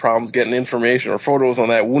she had any problems getting information or photos on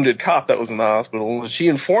that wounded cop that was in the hospital. She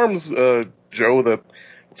informs Joe that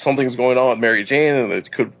something's going on with Mary Jane and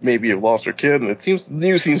it could maybe have lost her kid, and the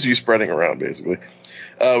news seems to be spreading around, basically.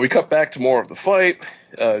 We cut back to more of the fight.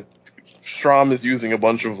 Strom is using a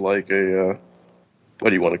bunch of what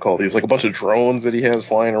do you want to call these? Like a bunch of drones that he has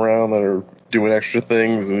flying around that are doing extra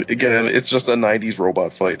things. And again, it's just a 90s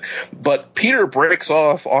robot fight. But Peter breaks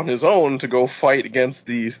off on his own to go fight against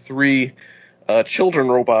the 3 children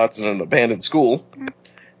robots in an abandoned school.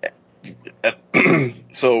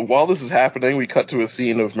 So while this is happening, we cut to a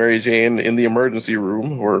scene of Mary Jane in the emergency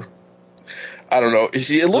room, or I don't know.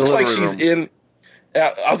 It looks like she's in.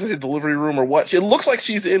 I was going to say delivery room or what. It looks like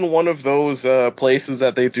she's in one of those places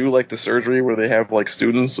that they do like the surgery where they have like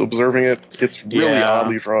students observing it. It's really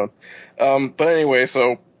oddly drawn. But anyway,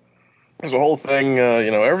 so there's a whole thing,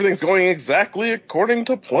 everything's going exactly according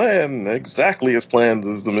to plan. Exactly as planned,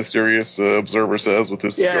 as the mysterious observer says with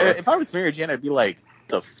this cigar. Yeah, if I was Mary Jane, I'd be like,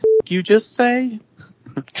 the f*** you just say?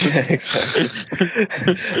 Yeah,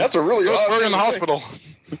 exactly. That's a really odd thing in the hospital.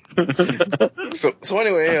 So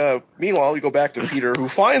anyway, meanwhile, we go back to Peter, who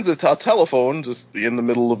finds a telephone just in the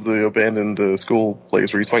middle of the abandoned school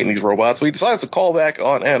place where he's fighting these robots. So he decides to call back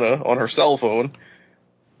on Anna on her cell phone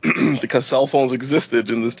because cell phones existed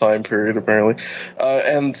in this time period, apparently.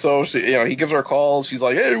 And so he gives her a call. She's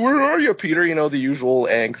like, "Hey, where are you, Peter?" The usual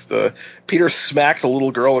angst. Peter smacks a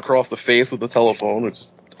little girl across the face with the telephone, which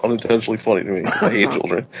is unintentionally funny to me because I hate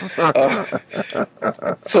children.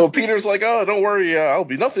 So Peter's like, "Oh, don't worry,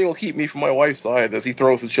 nothing will keep me from my wife's side," as he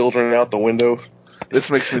throws the children out the window. This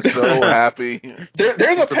makes me so happy.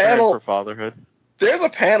 There's a panel for fatherhood. There's a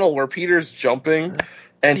panel where Peter's jumping,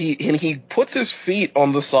 and he puts his feet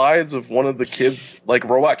on the sides of one of the kids, like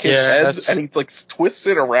robot kids' heads, and he like twists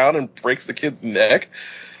it around and breaks the kid's neck.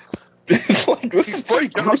 It's like, this is pretty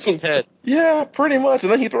gruesome. Head. Yeah, pretty much.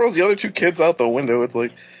 And then he throws the other 2 kids out the window. It's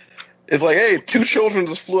like, hey, 2 children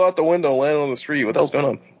just flew out the window and landed on the street. What the hell's going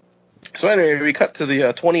on? So anyway, we cut to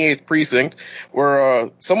the 28th precinct, where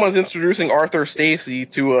someone's introducing Arthur Stacy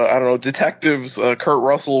to detectives Kurt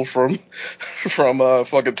Russell from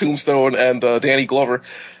fucking Tombstone and Danny Glover,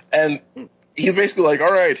 and he's basically like,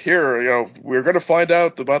 "All right, here, we're gonna find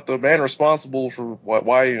out about the man responsible for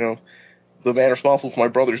why the man responsible for my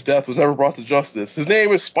brother's death was never brought to justice. His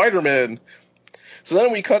name is Spider-Man." So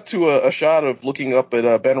then we cut to a shot of looking up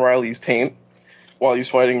at Ben Reilly's taint while he's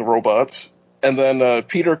fighting the robots. And then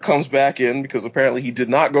Peter comes back in because apparently he did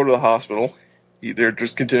not go to the hospital. They're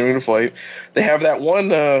just continuing to fight. They have that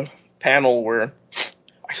one panel where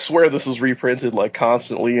I swear this was reprinted like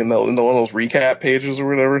constantly in one of those recap pages or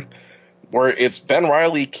whatever. where it's Ben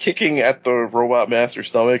Reilly kicking at the Robot Master's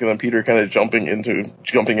stomach, and then Peter kind of jumping into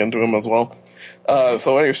him as well.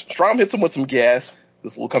 So anyway, Strom hits him with some gas.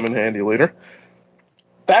 This will come in handy later.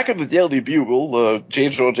 Back at the Daily Bugle, J.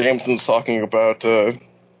 Jonah Jameson's talking about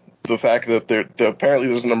the fact that apparently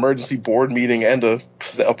there's an emergency board meeting and a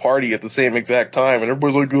party at the same exact time, and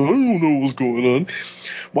everybody's like, I don't know what's going on.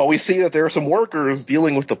 Well, we see that there are some workers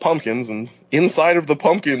dealing with the pumpkins, and inside of the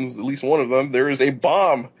pumpkins, at least one of them, there is a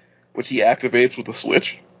bomb, which he activates with a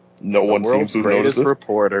switch. No one seems to have noticed this.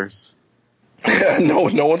 Reporters.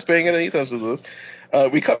 no one's paying any attention to this.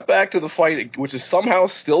 We cut back to the fight, which is somehow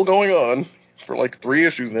still going on for like 3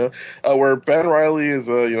 issues now, where Ben Reilly is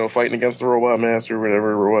fighting against the Robot Master,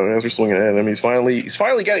 whatever. Robot Master swinging at him. He's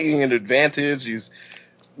finally getting an advantage. He's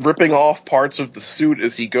ripping off parts of the suit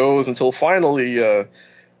as he goes until finally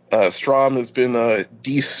Strom has been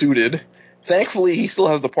desuited. Thankfully, he still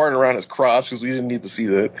has the part around his crotch because we didn't need to see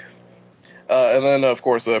that. And then, of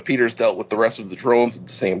course, Peter's dealt with the rest of the drones at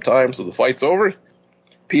the same time, so the fight's over.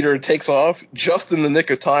 Peter takes off just in the nick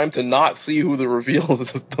of time to not see who the reveal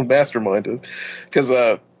of the mastermind is. Because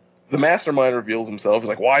the mastermind reveals himself. He's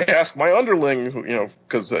like, why ask my underling?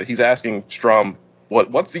 Because he's asking Strom,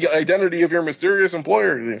 what's the identity of your mysterious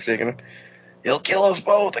employer? He's shaking him. He'll kill us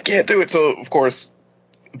both. I can't do it. So, of course,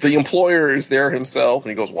 the employer is there himself.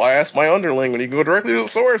 And he goes, why ask my underling when you can go directly to the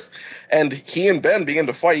source? And he and Ben begin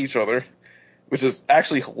to fight each other, which is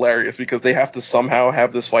actually hilarious because they have to somehow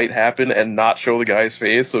have this fight happen and not show the guy's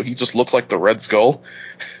face, so he just looks like the Red Skull.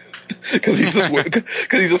 Because he's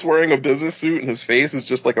just wearing a business suit and his face is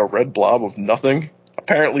just like a red blob of nothing.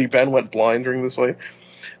 Apparently Ben went blind during this fight.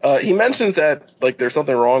 He mentions that like there's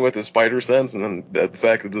something wrong with his spider sense and then the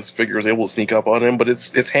fact that this figure is able to sneak up on him, but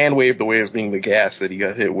it's hand waved away as being the gas that he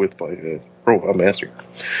got hit with by Robot Master.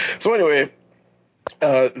 So anyway,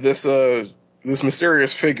 this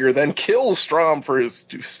mysterious figure then kills Strom for his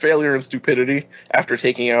failure and stupidity after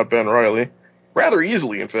taking out Ben Reilly. Rather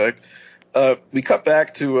easily, in fact. We cut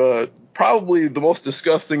back to probably the most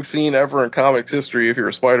disgusting scene ever in comics history if you're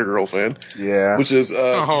a Spider-Girl fan. Yeah. Which is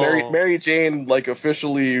Mary Jane like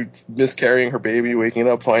officially miscarrying her baby, waking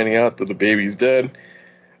up, finding out that the baby's dead.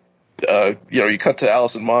 You cut to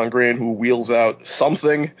Alison Mongrain, who wheels out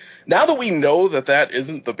something. Now that we know that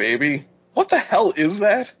isn't the baby, what the hell is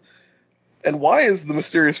that? And why is the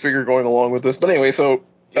mysterious figure going along with this? But anyway, so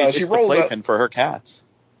she rolls the playpen for her cats.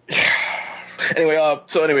 Anyway,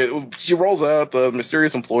 she rolls out. The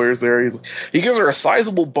mysterious employer's there. He gives her a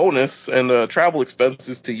sizable bonus and travel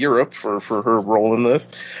expenses to Europe for her role in this.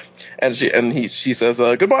 And she says,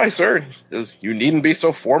 "Goodbye, sir." He says, "You needn't be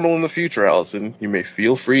so formal in the future, Allison. You may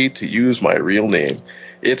feel free to use my real name.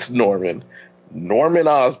 It's Norman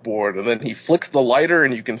Osborn." And then he flicks the lighter,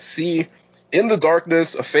 and you can see in the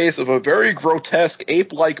darkness a face of a very grotesque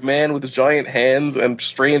ape-like man with giant hands and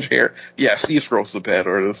strange hair. Yeah, Steve Scroll's the bad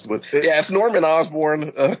artist, but yeah, it's Norman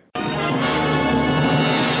Osborn.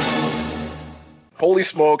 Holy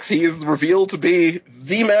smokes, he is revealed to be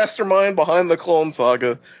the mastermind behind the Clone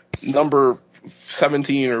Saga, number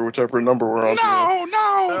 17 or whichever number we're on.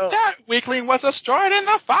 No, that weakling was destroyed in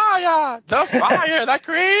the fire that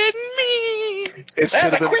created me.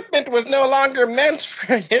 That equipment was no longer meant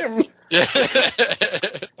for him.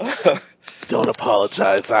 Don't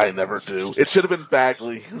apologize, I never do. It should have been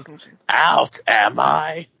Bagley. Out am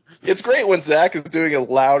I? It's great when Zach is doing a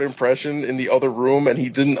loud impression in the other room and he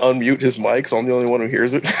didn't unmute his mic, so I'm the only one who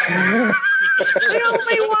hears it. The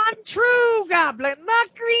only one true goblin, the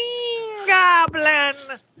Green Goblin.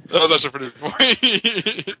 Oh, that's a pretty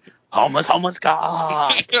point. Homeless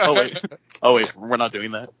God. Oh wait, we're not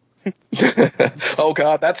doing that. Oh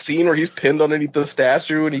god, that scene where he's pinned underneath the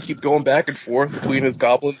statue and he keeps going back and forth between his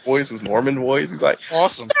goblin voice, his Norman voice. He's like,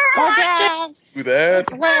 awesome. Do that.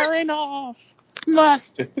 It's wearing off.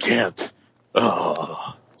 Must can't.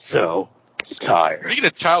 Oh, so tired. Speaking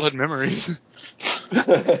of childhood memories. How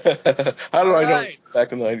do I know it's back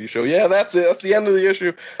to the 90s show? Yeah, that's it. That's the end of the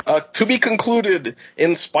issue. To be concluded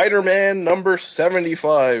in Spider-Man number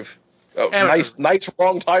 75. Nice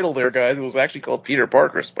wrong title there, guys. It was actually called Peter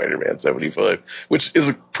Parker Spider-Man 75, which is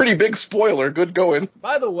a pretty big spoiler. Good going.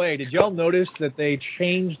 By the way, did y'all notice that they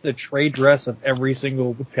changed the trade dress of every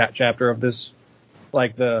single chapter of this?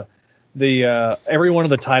 Like the every one of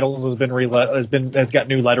the titles has got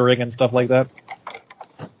new lettering and stuff like that.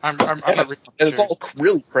 I'm not and it's all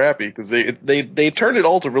really crappy because they turned it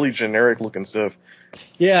all to really generic looking stuff.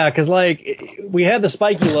 Yeah, because like we had the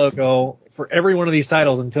spiky logo for every one of these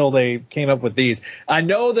titles until they came up with these. I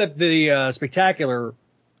know that the spectacular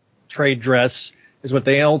trade dress is what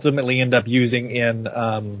they ultimately end up using in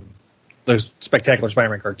the Spectacular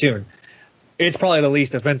Spider-Man cartoon. It's probably the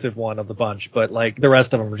least offensive one of the bunch, but like the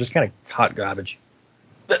rest of them are just kind of hot garbage.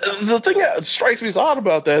 The thing that strikes me as odd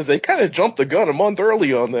about that is they kind of jumped the gun a month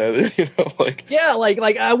early on that. Yeah,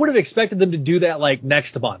 like I would have expected them to do that like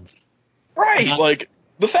next month. Right. Like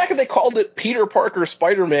the fact that they called it Peter Parker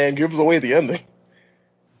Spider-Man gives away the ending.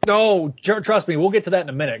 No, trust me, we'll get to that in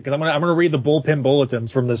a minute because I'm gonna read the bullpen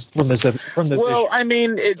bulletins from this. Well, issue. I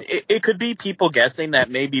mean, it could be people guessing that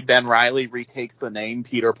maybe Ben Reilly retakes the name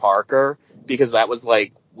Peter Parker because that was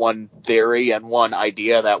like one theory and one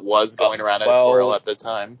idea that was going around editorial at the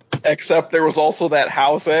time. Except there was also that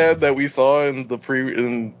house ad that we saw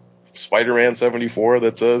in Spider-Man 74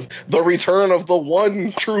 that says the return of the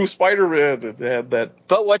one true Spider-Man. It had that.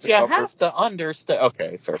 But what you have to understand.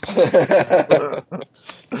 Okay, fair.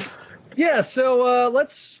 Yeah, so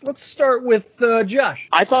let's start with Josh.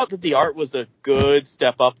 I thought that the art was a good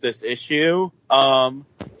step up this issue. From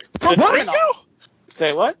Wieringo?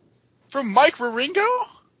 Say what? From Mike Wieringo?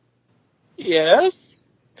 Yes.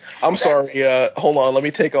 I'm sorry. Hold on. Let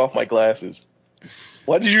me take off my glasses.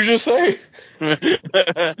 What did you just say? That's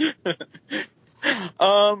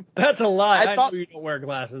a lie. I know you don't wear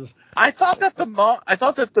glasses. I thought that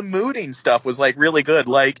the mooding stuff was like really good.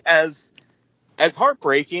 Like as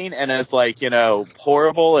heartbreaking and as like, you know,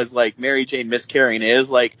 horrible as like Mary Jane miscarrying is,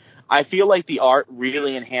 like I feel like the art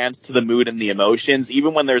really enhanced the mood and the emotions.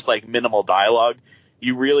 Even when there's like minimal dialogue,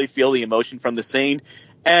 you really feel the emotion from the scene.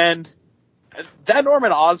 And that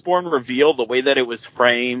Norman Osborn reveal, the way that it was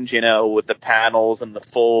framed, you know, with the panels and the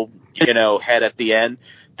full, you know, head at the end,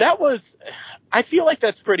 I feel like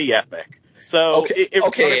that's pretty epic. So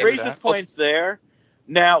it raises points there.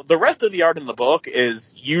 Now, the rest of the art in the book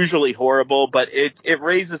is usually horrible, but it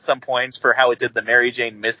raises some points for how it did the Mary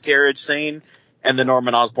Jane miscarriage scene and the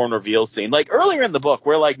Norman Osborn reveal scene. Like earlier in the book,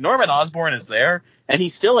 where like Norman Osborn is there and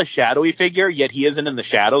he's still a shadowy figure, yet he isn't in the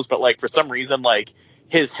shadows, but like for some reason, like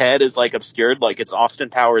his head is like obscured, like it's Austin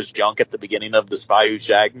Powers junk at the beginning of The Spy Who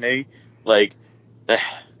Shagged Me. Like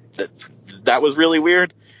that was really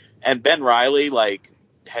weird. And Ben Reilly, like,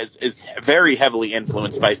 is very heavily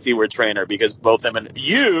influenced by Seward Trainer because both him and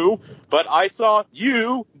but I saw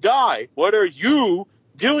you die. What are you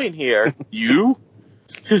doing here? You?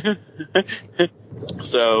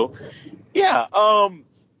 So, yeah,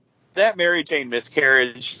 that Mary Jane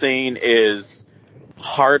miscarriage scene is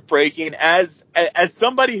heartbreaking. As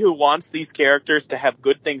somebody who wants these characters to have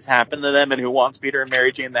good things happen to them and who wants Peter and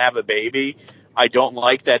Mary Jane to have a baby, I don't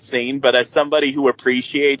like that scene, but as somebody who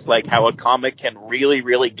appreciates like how a comic can really,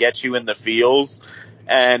 really get you in the feels,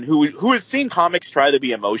 and who has seen comics try to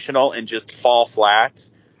be emotional and just fall flat,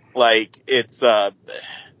 like it's I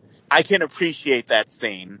can appreciate that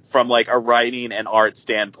scene from like a writing and art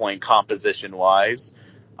standpoint, composition wise.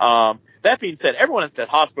 That being said, everyone at that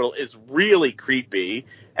hospital is really creepy,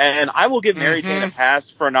 and I will give Mary Jane a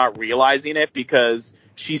pass for not realizing it because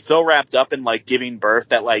she's so wrapped up in like giving birth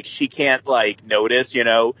that like she can't like notice, you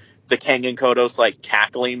know, the Kangen Kodos like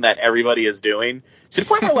cackling that everybody is doing to the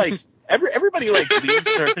point where like everybody like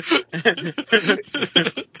leaves her.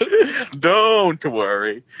 Don't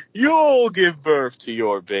worry, you'll give birth to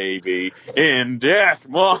your baby in death.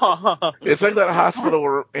 It's like that hospital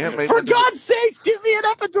where Aunt May. For God's sakes, give me an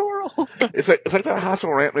epidural. It's like that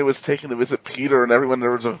hospital where Aunt May was taken to visit Peter, and everyone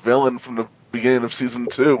there was a villain from the beginning of season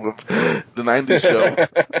 2 of the '90s show.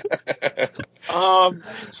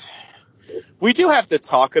 We do have to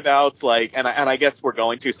talk about like, and I guess we're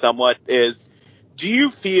going to somewhat is. Do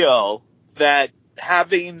you feel that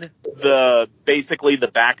having basically the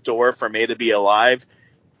back door for May to be alive,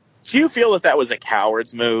 do you feel that was a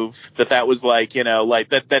coward's move? That was like, you know, like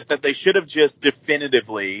that they should have just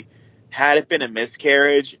definitively had it been a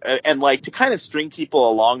miscarriage and like to kind of string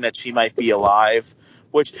people along that she might be alive,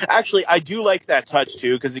 which actually I do like that touch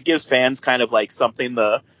too, because it gives fans kind of like something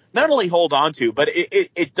to not only hold on to, but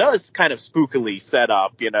it does kind of spookily set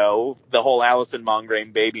up, you know, the whole Alison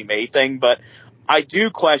Mongrain baby May thing. But I do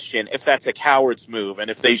question if that's a coward's move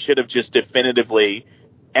and if they should have just definitively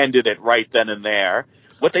ended it right then and there.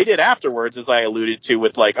 What they did afterwards, as I alluded to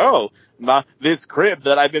with like, this crib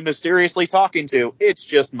that I've been mysteriously talking to, it's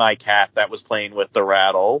just my cat that was playing with the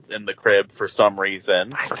rattle in the crib for some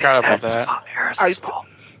reason. I forgot about that.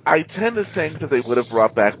 I tend to think that they would have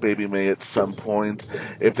brought back Baby May at some point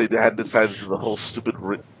if they had decided to do the whole stupid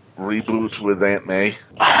reboot with Aunt May.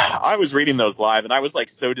 I was reading those live, and I was like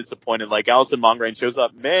so disappointed. Like Alison Mongrain shows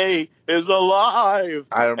up, May is alive,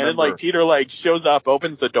 I remember. And then like Peter like shows up,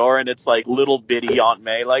 opens the door, and it's like little bitty Aunt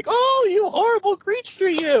May, like, "Oh, you horrible creature,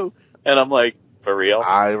 you!" And I'm like, for real?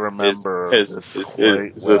 I remember this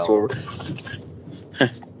quite well.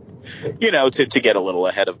 You know, to get a little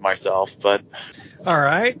ahead of myself, but all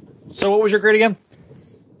right. So what was your grade again?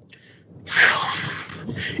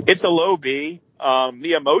 It's a low B.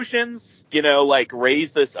 The emotions,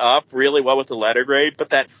 raise this up really well with the letter grade, but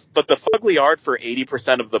the fugly art for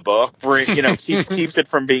 80% of the book, keeps it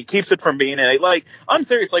from being an 8. Like, I'm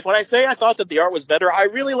serious. Like, when I say I thought that the art was better, I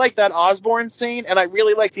really like that Osborne scene, and I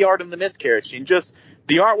really like the art in the miscarriage scene. Just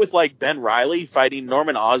the art with like Ben Reilly fighting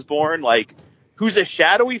Norman Osborn, like, who's a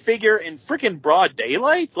shadowy figure in freaking broad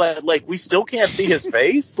daylight. Like we still can't see his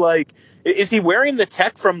face. Like, is he wearing the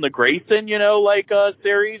tech from the Grayson,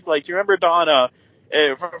 series? Like, you remember, Donna,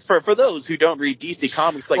 for those who don't read DC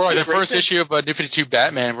Comics, like, or like Dick the first Grayson, issue of New 52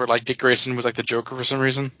 Batman, where like Dick Grayson was like the Joker for some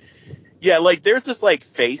reason. yeah, like there's this like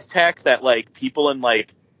face tech that like people in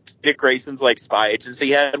like Dick Grayson's like spy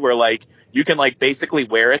agency had, where like you can like basically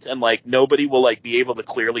wear it and like nobody will like be able to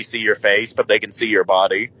clearly see your face, but they can see your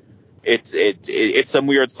body. It's some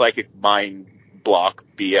weird psychic mind block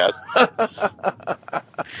BS.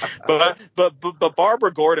 but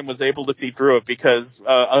Barbara Gordon was able to see through it because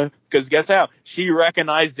guess how? She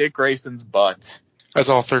recognized Dick Grayson's butt. As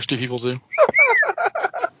all thirsty people do.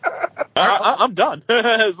 I'm done.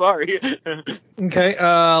 Sorry.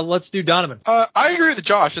 Okay, let's do Donovan. I agree with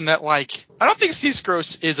Josh in that, like, I don't think Steve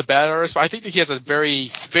Scrooge is a bad artist, but I think that he has a very,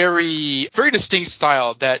 very, very distinct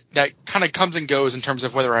style that kind of comes and goes in terms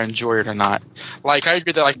of whether I enjoy it or not. Like, I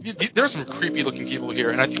agree that, like, there are some creepy looking people here,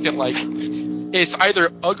 and I think that, like, it's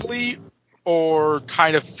either ugly or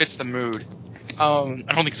kind of fits the mood. I don't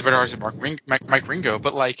think it's a better artist than Mike Ringo,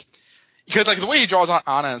 but, like, because, like, the way he draws on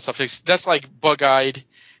Anna and stuff, that's, like, bug-eyed,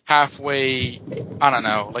 halfway, I don't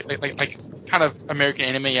know, like kind of American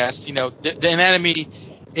anime-esque. The anatomy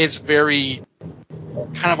is very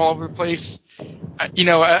kind of all over the place. I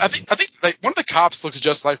think like one of the cops looks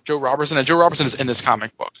just like Joe Robertson, and Joe Robertson is in this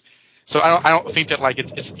comic book. So I don't think that like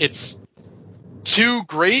it's too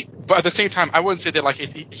great, but at the same time, I wouldn't say that like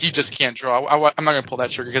he just can't draw. I'm not gonna pull that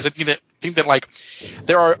trigger because I think that like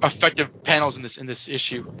there are effective panels in this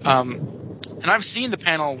issue. And I've seen the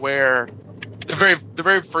panel where the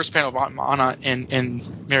very first panel about Anna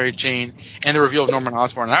and Mary Jane and the reveal of Norman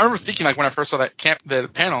Osborn. And I remember thinking, like, when I first saw the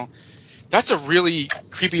panel, that's a really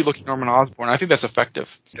creepy looking Norman Osborn. I think that's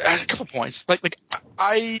effective. A couple points. Like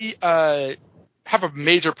I have a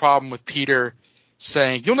major problem with Peter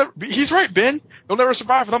saying, he's right, Ben. You'll never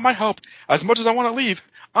survive without my help. As much as I want to leave,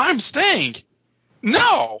 I'm staying.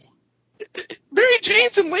 No. Mary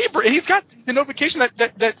Jane's in labor, and he's got the notification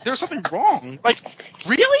that there's something wrong. Like,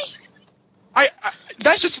 really?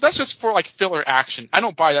 That's just for like filler action. I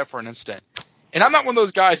don't buy that for an instant. And I'm not one of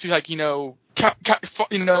those guys who like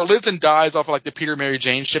lives and dies off of like the Peter Mary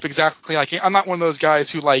Jane ship exactly. Like, I'm not one of those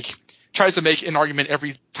guys who like tries to make an argument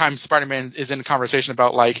every time Spider-Man is in a conversation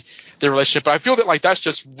about like their relationship. But I feel that like that's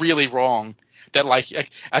just really wrong. That like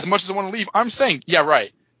as much as I want to leave, I'm saying yeah,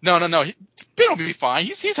 right. No. Ben will be fine.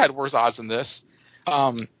 He's had worse odds than this.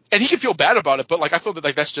 And he can feel bad about it. But like I feel that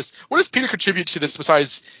like that's just, what does Peter contribute to this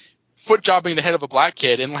besides foot jobbing the head of a black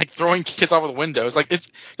kid and like throwing kids out of the windows? Like,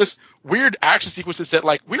 it's just weird action sequences that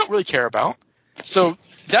like we don't really care about. So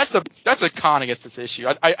that's a con against this issue.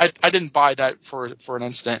 I didn't buy that for an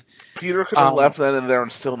instant. Peter could have left that in there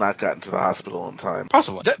and still not gotten to the hospital in time.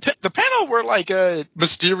 Possibly. The panel where like a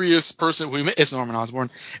mysterious person who is Norman Osborn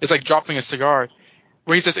is like dropping a cigar,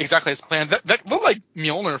 where he says exactly his plan. That looked like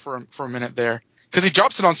Mjolnir for a minute there, because he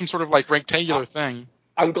drops it on some sort of like rectangular thing.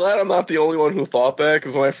 I'm glad I'm not the only one who thought that,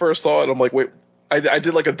 because when I first saw it, I'm like, wait, I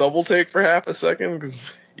did like a double take for half a second,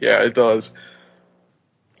 because, yeah, it does.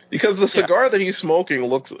 Because the cigar that he's smoking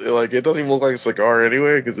looks like, it doesn't even look like a cigar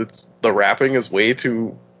anyway, because the wrapping is way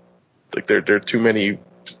too, like, there are too many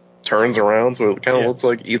turns around, so it kind of looks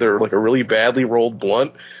like either like a really badly rolled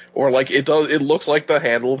blunt, or like it looks like the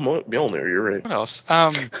handle of Mjolnir. You're right. What else?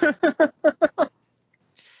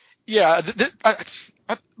 Yeah,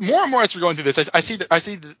 more and more as we're going through this, I see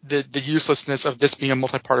the uselessness of this being a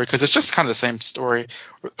multi-parter, because it's just kind of the same story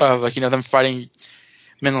of like them fighting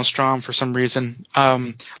Mendelstrom for some reason.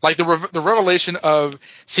 Like the revelation of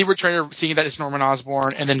Seabird Trainer seeing that it's Norman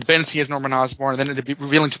Osborn, and then Ben seeing it's Norman Osborn, and then it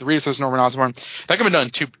revealing to the readers it's Norman Osborn. That could have been done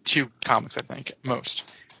in two comics, I think, at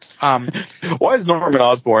most. Why is Norman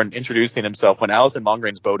Osborn introducing himself when Alison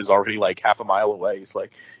Mongrain's boat is already like half a mile away? He's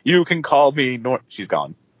like, you can call me She's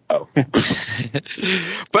gone. Oh.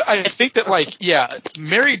 But I think that like, yeah,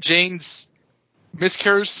 Mary Jane's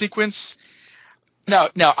miscarriage sequence. Now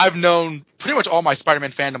I've known pretty much all my Spider-Man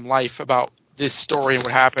fandom life about this story and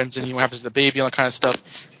what happens and what happens to the baby and that kind of stuff.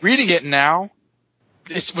 Reading it now,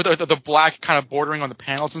 it's with the black kind of bordering on the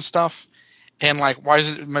panels and stuff, and like, why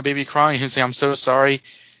is my baby crying? He's saying, I'm so sorry.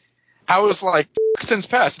 I was like, since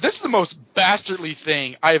past, this is the most bastardly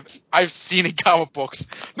thing I've seen in comic books.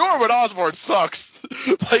 Norman Osborn sucks.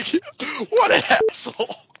 Like, what an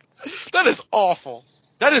asshole. That is awful.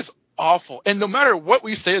 That is awful. And no matter what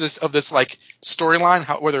we say of this like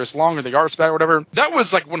storyline, whether it's long or the art's bad or whatever, that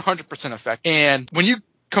was like 100% effect. And when you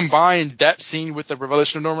combine that scene with the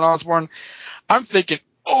revelation of Norman Osborn, I'm thinking,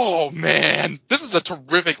 oh man, this is a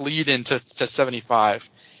terrific lead into 75.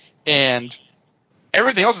 And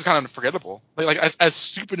everything else is kind of forgettable. Like as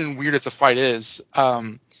stupid and weird as the fight is,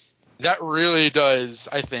 that really does,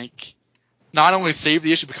 I think, not only save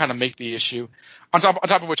the issue but kind of make the issue. On top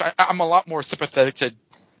of which, I'm a lot more sympathetic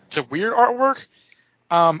to weird artwork.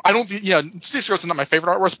 I don't, Steve Strott's not my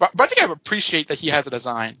favorite artwork, but I think I appreciate that he has a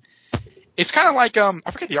design. It's kind of like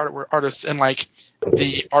I forget the artists in like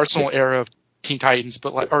the Arsenal era of Teen Titans,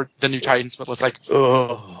 but like, or the New Titans, but it's like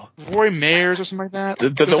Roy Mayers or something like that.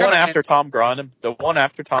 The one after Tom Grummett. The one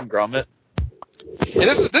after Tom Grummett. And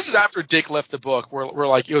this is after Dick left the book, where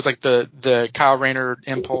like it was like the Kyle Rayner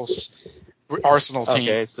Impulse Arsenal team.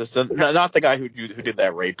 Okay, so not the guy who did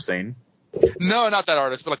that rape scene. No, not that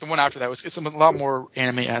artist, but like the one after that it's a lot more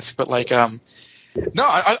anime-esque. But like, no,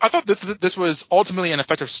 I thought this was ultimately an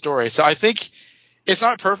effective story. So I think it's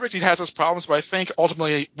not perfect. It has its problems, but I think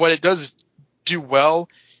ultimately what it does do well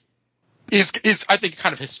is I think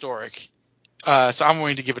kind of historic. So I'm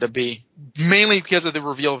willing to give it a B, mainly because of the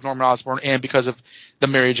reveal of Norman Osborn and because of the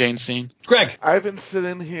Mary Jane scene. Greg, I've been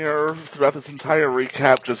sitting here throughout this entire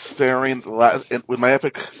recap, just staring at the last with my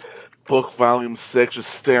epic book, volume 6,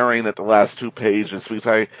 just staring at the last 2 pages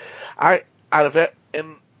because I out of it,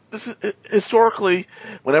 and this is historically,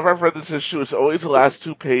 whenever I've read this issue, it's always the last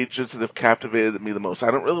 2 pages that have captivated me the most.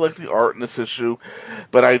 I don't really like the art in this issue,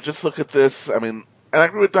 but I just look at this. I mean, and I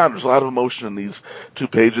agree with Don. There's a lot of emotion in these 2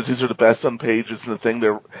 pages. These are the best done pages in the thing.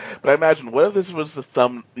 But I imagine, what if this was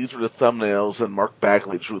these were the thumbnails and Mark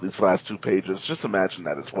Bagley drew these last 2 pages? Just imagine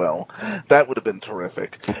that as well. That would have been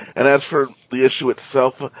terrific. And as for the issue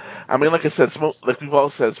itself, I mean, like I said, like we've all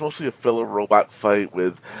said, it's mostly a filler robot fight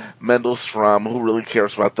with Mendel Strom. Who really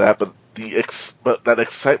cares about that? But that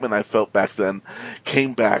excitement I felt back then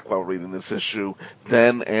came back while reading this issue,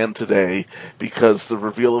 then and today, because the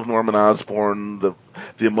reveal of Norman Osborn, the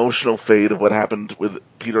emotional fate of what happened with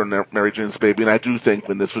Peter and Mary Jane's baby, and I do think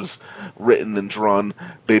when this was written and drawn,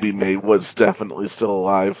 Baby May was definitely still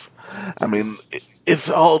alive. I mean, it's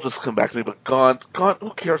all just come back to me, but Gaunt,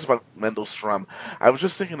 who cares about Mendel Strom? I was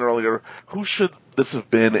just thinking earlier, who should this have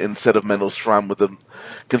been instead of Mendel Strom, with them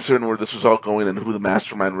considering where this was all going and who the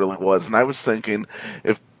mastermind really was? And I was thinking,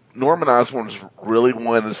 if Norman Osborn's really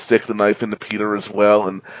wanted to stick the knife into Peter as well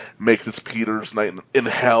and make this Peter's night in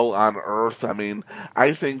hell on Earth, I mean,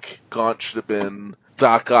 I think Gaunt should have been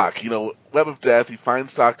Doc Ock. Web of Death, he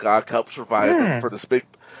finds Doc Ock, helps revive him for this big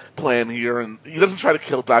plan here, and he doesn't try to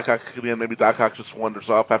kill Doc Ock at the end. Maybe Doc Ock just wanders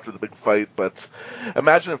off after the big fight, but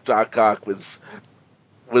imagine if Doc Ock was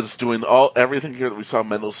doing everything here that we saw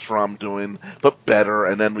Mendel Strom doing, but better,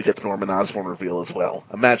 and then we get the Norman Osborn reveal as well.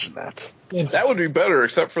 Imagine that. That would be better,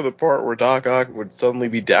 except for the part where Doc Ock would suddenly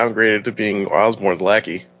be downgraded to being Osborn's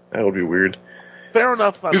lackey. That would be weird. Fair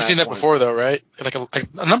enough. We've seen that before, though, right? Like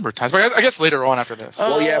a number of times. But I guess later on after this.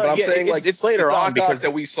 Well, yeah, but I'm saying it's later the on Doc Ock because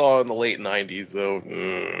that we saw in the late '90s,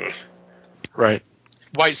 though. Right.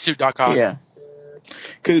 White suit Doc Ock. Yeah.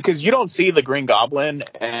 Because you don't see the Green Goblin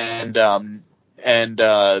and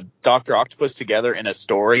Dr. Octopus together in a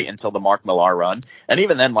story until the Mark Millar run, and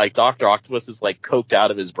even then, like, Dr. Octopus is like coked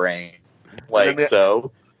out of his brain,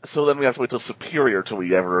 so then we have to wait till Superior till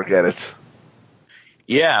we ever get it.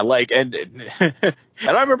 Yeah, like, and I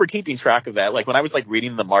remember keeping track of that. Like, when I was like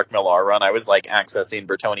reading the Mark Millar run, I was like accessing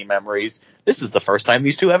Bertoni memories. This is the first time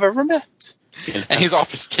these two have ever met. And he's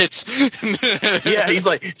off his tits. Yeah, he's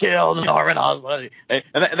like, kill Norman Osborn. And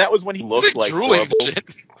that was when he looked like horrible.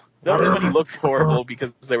 That was when he looked horrible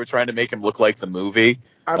because they were trying to make him look like the movie.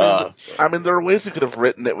 I mean, there are ways you could have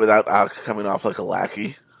written it without Ock coming off like a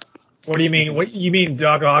lackey. What do you mean? What you mean,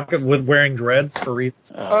 Doc Ock with wearing dreads for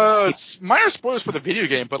reasons? It's minor spoilers for the video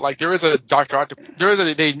game, but like there is a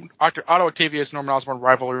Otto Octavius Norman Osborn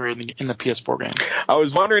rivalry in the PS4 game. I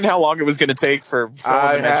was wondering how long it was going to take for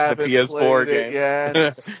someone to mention the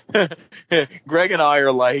PS4 game. Greg and I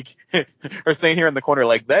are saying here in the corner,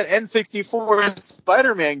 like, that N64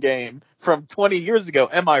 Spider-Man game from 20 years ago.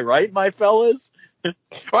 Am I right, my fellas? Well,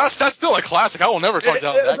 that's still a classic. I will never talk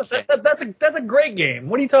down that. That's a great game.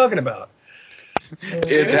 What are you talking about?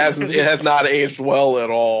 It has not aged well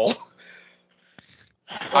at all.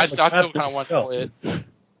 I still kind of want to play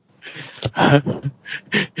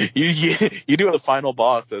it. You do the final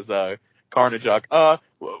boss as Carnage.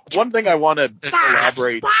 One thing I want to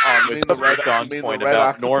elaborate on with Don's point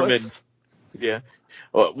about Norman. Yeah.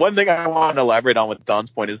 Well, one thing I want to elaborate on with Don's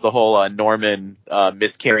point is the whole Norman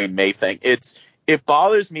miscarrying May thing. It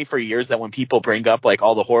bothers me for years that when people bring up like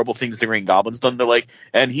all the horrible things the Green Goblin's done, they're like,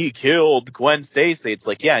 and he killed Gwen Stacy. It's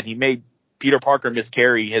like, yeah, and he made Peter Parker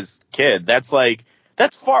miscarry his kid. That's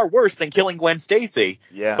far worse than killing Gwen Stacy.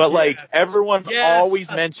 Yeah. But like everyone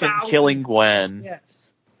always mentions killing Gwen.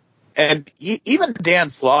 Yes. And even Dan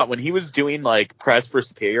Slott, when he was doing like press for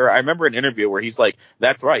Superior, I remember an interview where he's like,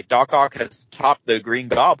 "That's right, Doc Ock has topped the Green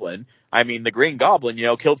Goblin. I mean, the Green Goblin,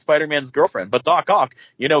 killed Spider-Man's girlfriend, but Doc Ock,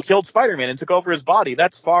 killed Spider-Man and took over his body.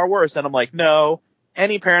 That's far worse." And I'm like, no.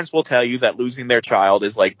 Any parents will tell you that losing their child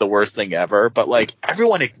is like the worst thing ever, but like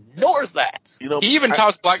everyone ignores that. He even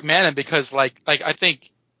tops Black Manta because like I think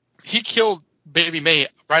he killed Baby May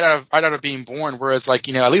right out of being born, whereas like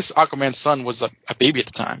at least Aquaman's son was a baby at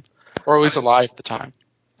the time. Or at least alive at the time.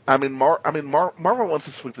 Marvel wants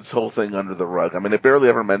to sweep this whole thing under the rug. I mean, they barely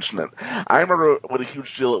ever mention it. I remember what a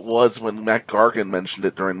huge deal it was when Matt Gargan mentioned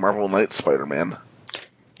it during Marvel Knights Spider-Man.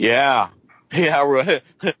 Yeah.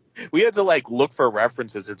 We had to like look for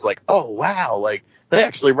references. It's like, oh wow, like they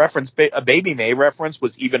actually referenced a Baby May reference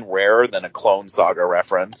was even rarer than a Clone Saga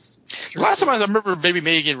reference. The last time I remember Baby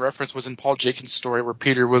May getting reference was in Paul Jenkins' story where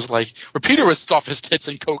Peter was off his tits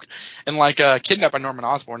and coke and like kidnapped by Norman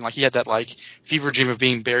Osborn. Like he had that like fever dream of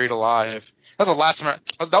being buried alive. That's the last time.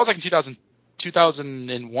 That was like in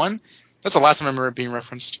 2001. That's the last time I remember it being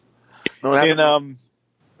referenced. No, it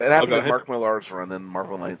happened in Mark Millar's run in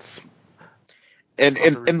Marvel Knights. And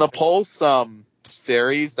in the Pulse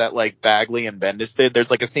series that like Bagley and Bendis did,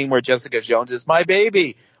 there's like a scene where Jessica Jones is my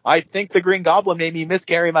baby. I think the Green Goblin made me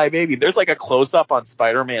miscarry my baby. There's like a close up on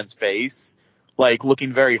Spider-Man's face, like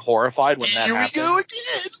looking very horrified when that happens. Here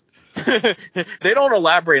we go again. They don't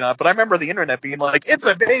elaborate on it, but I remember the internet being like, "It's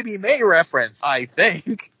a Baby May reference." I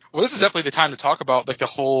think. Well, this is definitely the time to talk about like the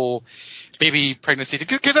whole baby pregnancy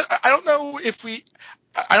because I don't know if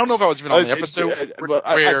I was even on the episode where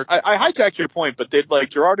I hijacked your point, but did like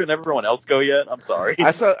Gerard and everyone else go yet? I'm sorry.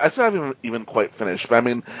 I haven't even quite finished, but I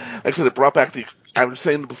mean, like I said, it brought back I was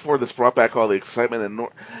saying before, this brought back all the excitement,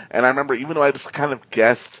 and I remember even though I just kind of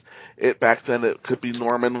guessed it back then, it could be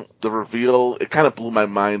Norman. The reveal, it kind of blew my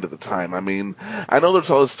mind at the time. I mean, I know there's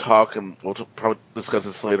all this talk, and we'll probably discuss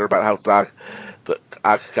this later about how Doc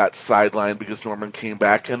Ock got sidelined because Norman came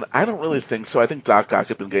back, and I don't really think so. I think Doc Ock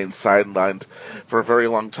had been getting sidelined for a very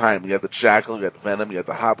long time. You had the Jackal, you had Venom, you had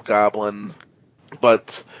the Hobgoblin,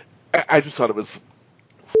 but I just thought it was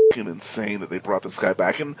fucking insane that they brought this guy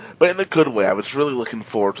back, but in a good way. I was really looking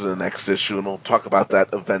forward to the next issue, and we'll talk about that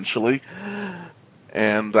eventually.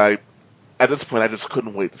 And at this point, I just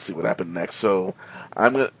couldn't wait to see what happened next. So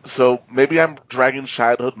maybe I'm dragging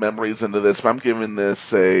childhood memories into this, but I'm giving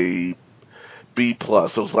this a B+.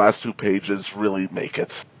 Those last 2 pages really make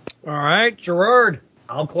it. All right, Gerard,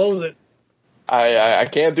 I'll close it. I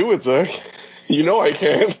can't do it, Zach. You know I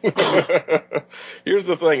can't. Here's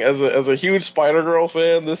the thing: as a huge Spider-Girl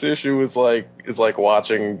fan, this issue is like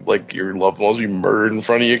watching like your loved ones be murdered in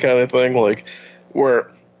front of you, kind of thing. Like, where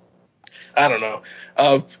I don't know.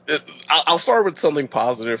 I'll start with something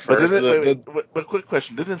positive first. But quick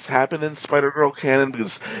question: did this happen in Spider-Girl canon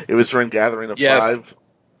because it was during Gathering of Five?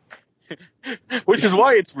 Which is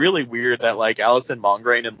why it's really weird that like Alison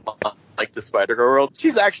Mongrain in like the Spider-Girl world,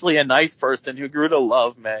 she's actually a nice person who grew to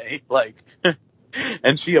love May, like,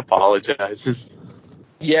 and she apologizes.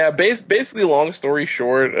 Yeah, basically, long story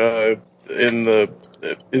short,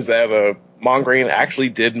 is that Mongrain actually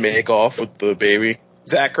did make off with the baby.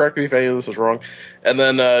 Zach, correct me if any of this is wrong. And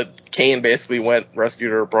then Kane basically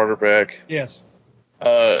rescued her, brought her back. Yes.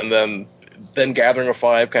 And then Gathering of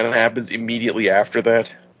Five kind of happens immediately after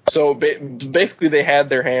that. So basically, they had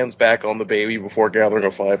their hands back on the baby before Gathering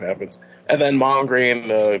of Five happens. And then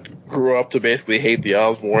Mongrain grew up to basically hate the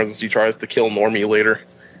Osborns. She tries to kill Normie later,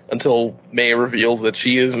 until May reveals that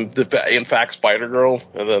she is in fact Spider-Girl,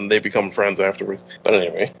 and then they become friends afterwards. But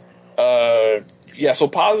anyway, yeah. So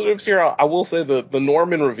positives here, I will say the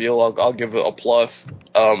Norman reveal, I'll give it a plus.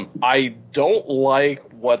 I don't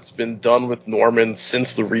like what's been done with Norman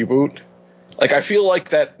since the reboot. Like, I feel like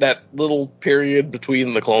that little period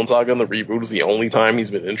between the Clone Saga and the reboot is the only time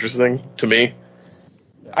he's been interesting to me.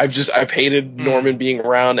 I've hated Norman being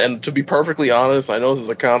around, and to be perfectly honest, I know this is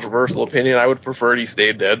a controversial opinion, I would prefer he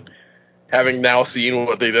stayed dead, having now seen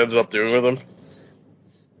what they ended up doing with him.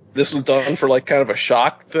 This was done for like kind of a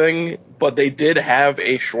shock thing, but they did have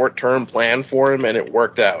a short-term plan for him, and it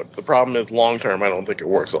worked out. The problem is long-term, I don't think it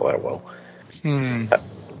works all that well.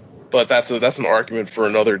 but that's an argument for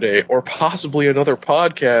another day, or possibly another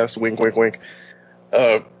podcast. Wink, wink, wink.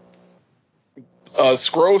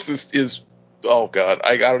 Scrooge is oh god,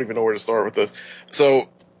 I don't even know where to start with this. So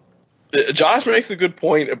Josh makes a good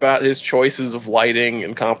point about his choices of lighting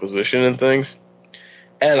and composition and things.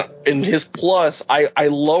 And in his plus, I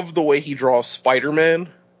love the way he draws Spider-Man.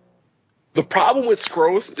 The problem with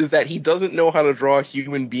Scrooge is that he doesn't know how to draw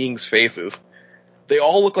human beings' faces. They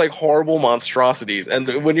all look like horrible monstrosities.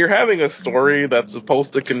 And when you're having a story that's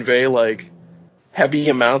supposed to convey, like, heavy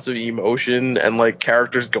amounts of emotion and, like,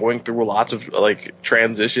 characters going through lots of, like,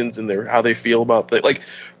 transitions in their how they feel about things. Like,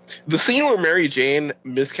 the scene where Mary Jane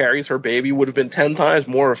miscarries her baby would have been 10 times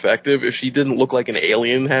more effective if she didn't look like an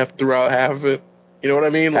alien throughout half of it. You know what I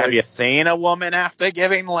mean? Have you seen a woman after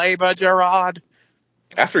giving labor, Gerard?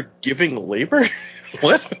 After giving labor?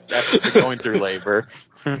 What? After going through labor.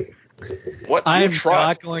 What? I'm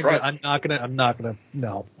not going to.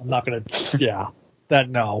 Yeah, that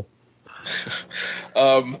no.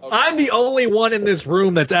 I'm the only one in this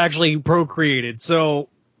room that's actually procreated. So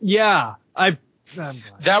yeah,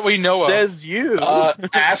 that we know of. Says you.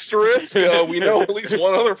 Asterisk. We know at least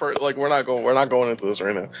one other person. Like we're not going into this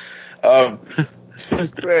right now.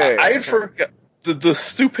 I forgot the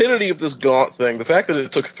stupidity of this Gaunt thing. The fact that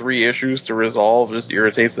it took 3 issues to resolve just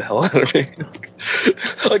irritates the hell out of me.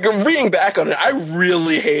 Like, I'm reading back on it, I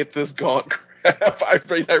really hate this Gaunt crap. I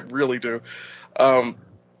really do.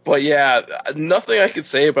 But yeah, nothing I could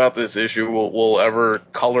say about this issue will ever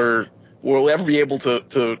be able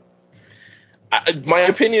to. My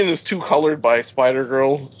opinion is too colored by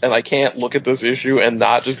Spider-Girl, and I can't look at this issue and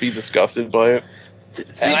not just be disgusted by it.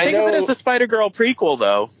 Think of it as a Spider-Girl prequel,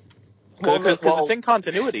 though. Because it's in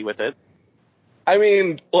continuity with it. I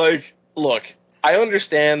mean, like, look, I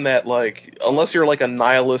understand that, like, unless you're, like, a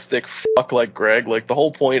nihilistic fuck like Greg, like, the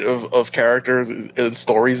whole point of characters and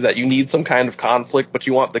stories that you need some kind of conflict, but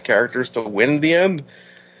you want the characters to win in the end.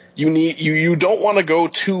 You don't want to go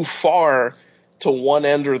too far to one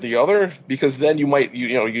end or the other, because then you might,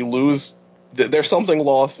 you lose. There's something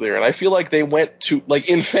lost there, and I feel like they went to, like,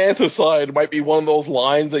 infanticide might be one of those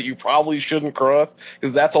lines that you probably shouldn't cross,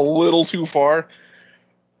 because that's a little too far.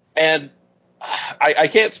 And I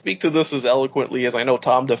can't speak to this as eloquently as I know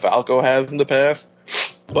Tom DeFalco has in the past,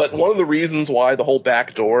 but one of the reasons why the whole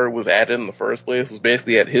back door was added in the first place was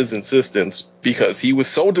basically at his insistence, because he was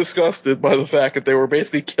so disgusted by the fact that they were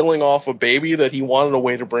basically killing off a baby that he wanted a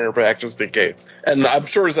way to bring her back just in case. And I'm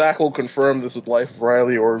sure Zach will confirm this with Life of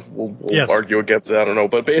Riley, or we'll argue against it, I don't know.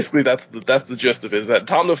 But basically that's the gist of it, is that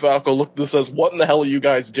Tom DeFalco looked at this as, what in the hell are you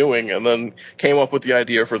guys doing? And then came up with the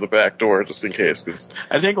idea for the back door just in case. Cause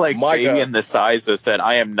I think, like, Fabian Nicieza said,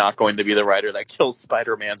 I am not going to be the writer that kills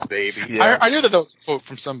Spider-Man's baby. Yeah. I knew that was a quote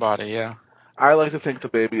from somebody, yeah. I like to think the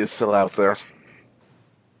baby is still out there.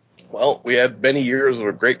 Well, we had many years of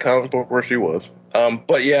a great comic book where she was.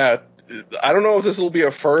 But yeah, I don't know if this will be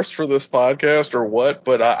a first for this podcast or what,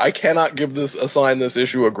 but I cannot assign this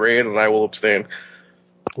issue a grade, and I will abstain.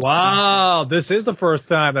 Wow, this is the first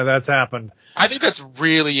time that's happened. I think that's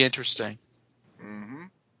really interesting. Mm-hmm.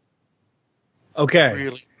 Okay.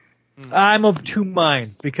 Really. I'm of two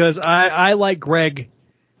minds, because I like Greg,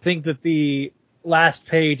 think that the last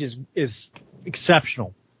page is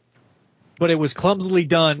exceptional, but it was clumsily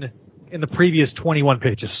done in the previous 21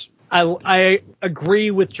 pages. I agree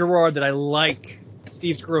with Gerard that I like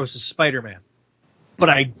Steve Scrose's Spider-Man, but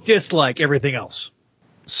I dislike everything else.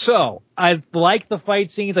 So I like the fight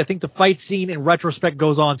scenes. I think the fight scene in retrospect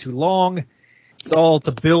goes on too long. It's all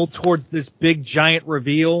to build towards this big giant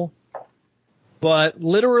reveal. But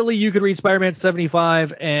literally, you could read Spider-Man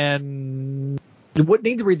 75 and you wouldn't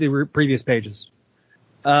need to read the previous pages.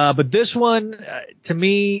 But this one, to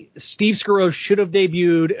me, Steve Scurose should have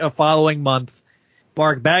debuted a following month.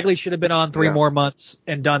 Mark Bagley should have been on 3 more months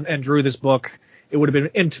and drew this book. It would have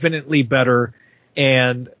been infinitely better.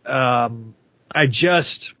 And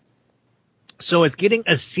so it's getting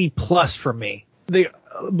a C+ from me.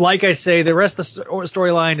 Like I say, the rest of the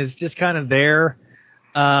storyline is just kind of there.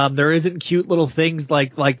 There isn't cute little things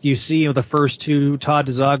like you see with the first 2 Todd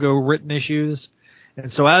DeZago written issues. And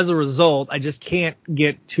so as a result, I just can't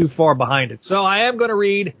get too far behind it. So I am going to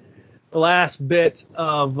read the last bit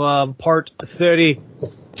of part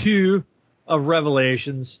 32 of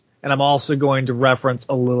Revelations, and I'm also going to reference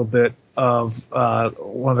a little bit of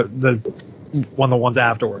one of the ones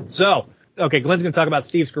afterwards. So, okay, Glenn's going to talk about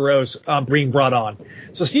Steve Scurose being brought on.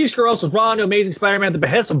 So Steve Scurose was brought on to Amazing Spider-Man at the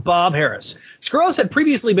behest of Bob Harris. Scurose had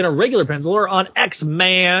previously been a regular penciler on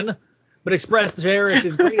X-Man, but expressed to Harris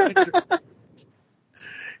his great interest.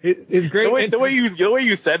 His great the way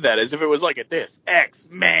you said that, as if it was like a diss.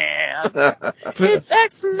 X-Man. It's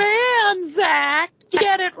X-Man, Zach.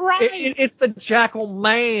 Get it right. It's the Jackal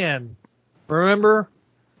Man. Remember?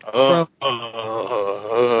 The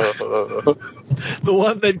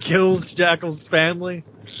one that kills Jackal's family.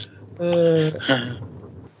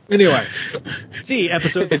 Anyway, see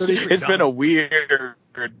episode 33. It's been a weird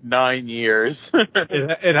 9 years.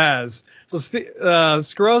 It has. So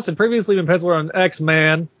Scroce had previously been penciler on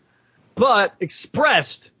X-Man, but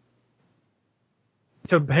expressed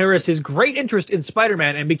to Harris his great interest in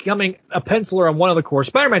Spider-Man and becoming a penciler on one of the core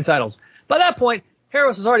Spider-Man titles. By that point,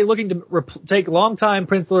 Harris was already looking to take longtime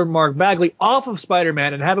penciler Mark Bagley off of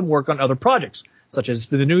Spider-Man and have him work on other projects, such as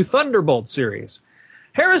the new Thunderbolt series.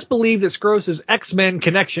 Harris believed that Scroce's X-Men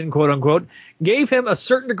connection, quote-unquote, gave him a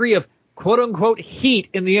certain degree of, quote-unquote, heat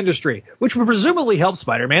in the industry, which would presumably help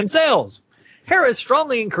Spider-Man sales. Harris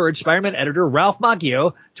strongly encouraged Spider-Man editor Ralph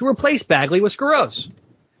Macchio to replace Bagley with Scroce.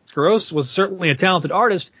 Scroce was certainly a talented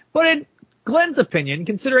artist, but in Glenn's opinion,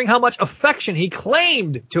 considering how much affection he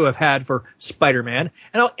claimed to have had for Spider-Man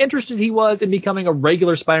and how interested he was in becoming a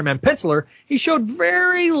regular Spider-Man penciler, he showed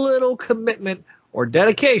very little commitment or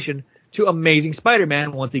dedication to Amazing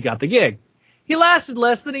Spider-Man once he got the gig. He lasted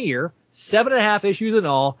less than a year, 7.5 issues in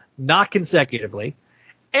all, not consecutively,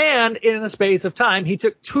 and in a space of time, he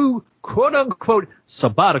took 2 quote-unquote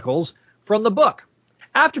sabbaticals from the book.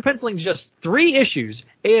 After penciling just 3 issues,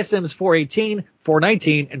 ASM's 418,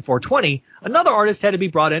 419, and 420, another artist had to be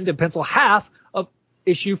brought in to pencil half of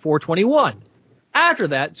issue 421. After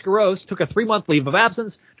that, Scroce took a 3-month leave of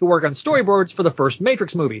absence to work on storyboards for the first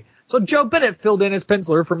Matrix movie, so Joe Bennett filled in as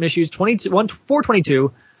penciler from issues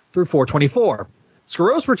 422 through 424.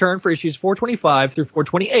 Scroce returned for issues 425 through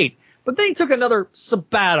 428, but then he took another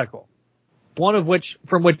sabbatical, from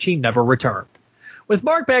which he never returned. With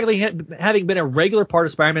Mark Bagley having been a regular part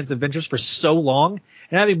of Spider-Man's adventures for so long,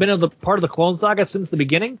 and having been part of the Clone Saga since the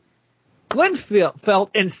beginning, Glenn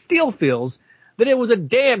felt and still feels that it was a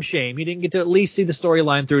damn shame he didn't get to at least see the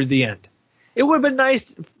storyline through to the end. It would have been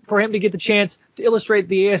nice for him to get the chance to illustrate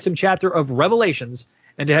the ASM chapter of Revelations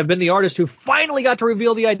and to have been the artist who finally got to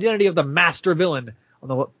reveal the identity of the master villain on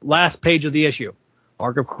the last page of the issue.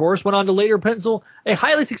 Mark, of course, went on to later pencil a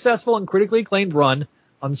highly successful and critically acclaimed run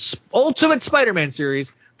on Ultimate Spider-Man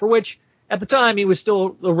series, for which, at the time, he was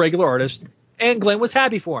still a regular artist, and Glenn was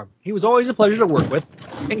happy for him. He was always a pleasure to work with,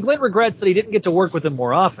 and Glenn regrets that he didn't get to work with him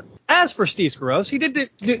more often. As for Steve Scroce, he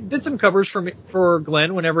did some covers for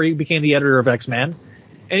Glenn whenever he became the editor of X-Men,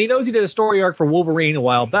 and he knows he did a story arc for Wolverine a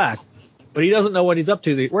while back, but he doesn't know what he's up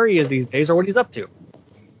to, where he is these days, or what he's up to.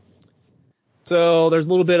 So there's a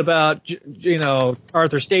little bit about,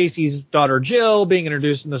 Arthur Stacy's daughter Jill being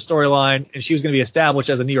introduced in the storyline, and she was going to be established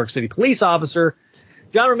as a New York City police officer.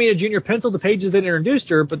 John Romita Jr. penciled the pages that introduced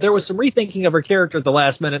her, but there was some rethinking of her character at the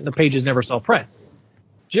last minute, and the pages never saw print.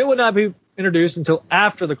 Jill would not be introduced until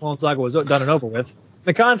after the Clone Saga was done and over with.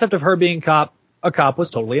 The concept of her being a cop was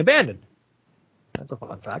totally abandoned. That's a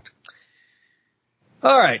fun fact.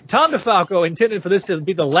 All right, Tom DeFalco intended for this to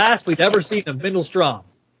be the last we've ever seen of Bindle Strom.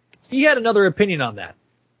 He had another opinion on that.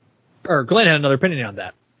 Or Glenn had another opinion on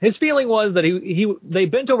that. His feeling was that they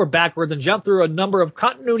bent over backwards and jumped through a number of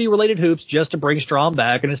continuity-related hoops just to bring Strom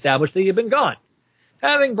back and establish that he had been gone.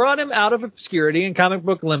 Having brought him out of obscurity and comic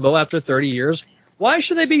book limbo after 30 years, why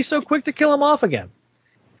should they be so quick to kill him off again?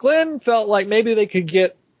 Glenn felt like maybe they could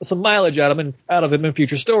get some mileage out of him in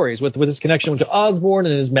future stories. With his connection to Osborn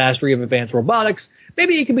and his mastery of advanced robotics,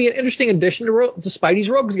 maybe he could be an interesting addition to Spidey's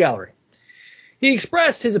Rogues Gallery. He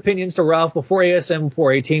expressed his opinions to Ralph before ASM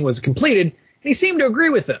 418 was completed, and he seemed to agree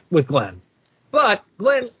with Glenn. But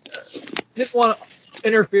Glenn didn't want to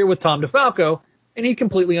interfere with Tom DeFalco, and he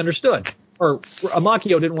completely understood. Or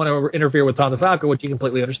Macchio didn't want to interfere with Tom DeFalco, which he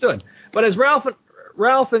completely understood. But as Ralph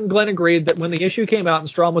and Glenn agreed that when the issue came out and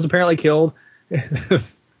Strom was apparently killed,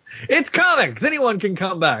 it's comics. Anyone can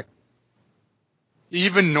come back.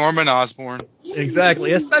 Even Norman Osborn.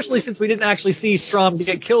 Exactly, especially since we didn't actually see Strom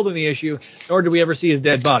get killed in the issue, nor did we ever see his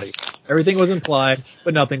dead body. Everything was implied,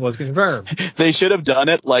 but nothing was confirmed. They should have done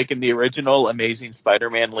it like in the original Amazing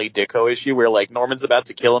Spider-Man Lee Ditko issue, where like Norman's about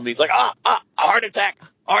to kill him, and he's like, heart attack,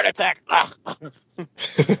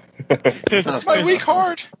 My weak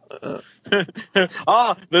heart.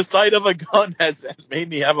 The sight of a gun has made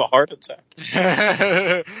me have a heart attack.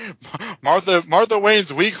 Martha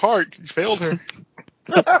Wayne's weak heart failed her.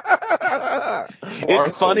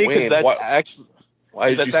 It's funny because that's actually.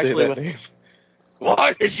 Why did you say that name?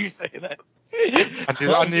 Why did you say that?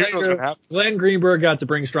 I knew it was going to happen. Glenn Greenberg got to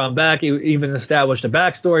bring Strom back. He even established a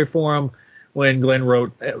backstory for him when Glenn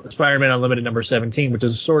wrote Spider-Man Unlimited number 17, which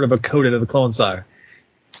is sort of a coded of the Clone Saga.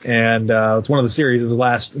 And it's one of the series'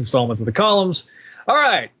 last installments of the columns. All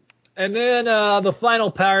right. And then the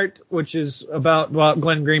final part, which is about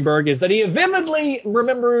Glenn Greenberg, is that he vividly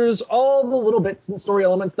remembers all the little bits and story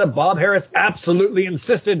elements that Bob Harris absolutely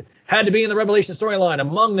insisted had to be in the Revelation storyline.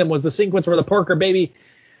 Among them was the sequence where the Parker baby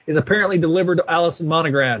is apparently delivered to Alison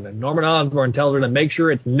Monaghan, and Norman Osborn tells her to make sure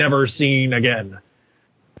it's never seen again.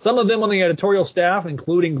 Some of them on the editorial staff,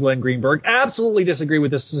 including Glenn Greenberg, absolutely disagree with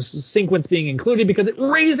this sequence being included because it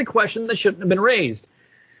raised a question that shouldn't have been raised.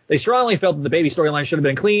 They strongly felt that the baby storyline should have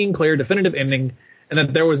been a clean, clear, definitive ending, and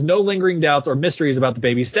that there was no lingering doubts or mysteries about the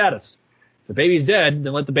baby's status. If the baby's dead,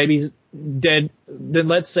 then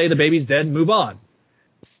let's say the baby's dead and move on.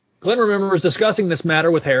 Glenn remembers discussing this matter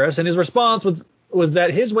with Harris, and his response was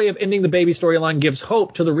that his way of ending the baby storyline gives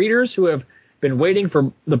hope to the readers who have been waiting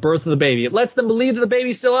for the birth of the baby. It lets them believe that the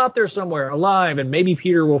baby's still out there somewhere, alive, and maybe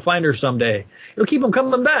Peter will find her someday. It'll keep them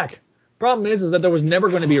coming back. Problem is that there was never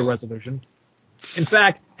going to be a resolution. In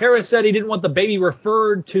fact, Harris said he didn't want the baby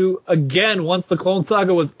referred to again once the Clone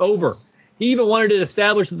Saga was over. He even wanted it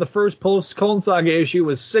established that the first post-Clone Saga issue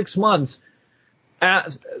was 6 months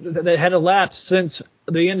that had elapsed since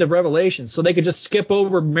the end of Revelations, so they could just skip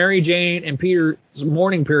over Mary Jane and Peter's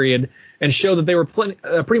mourning period and show that they were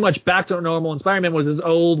pretty much back to normal, and Spider-Man was his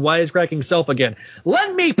old, wisecracking self again.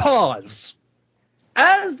 Let me pause.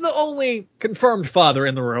 As the only confirmed father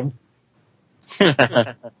in the room,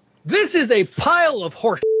 this is a pile of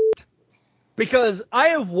horse shit, because I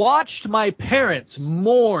have watched my parents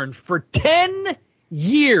mourn for 10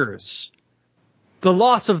 years the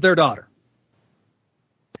loss of their daughter.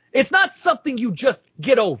 It's not something you just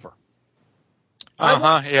get over. I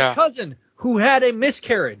watched a cousin who had a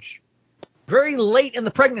miscarriage very late in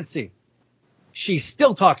the pregnancy. She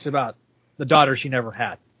still talks about the daughter she never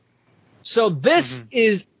had. So this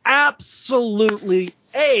is absolutely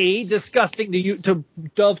A, disgusting to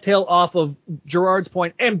dovetail off of Gerard's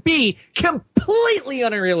point, and B, completely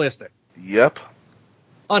unrealistic. Yep.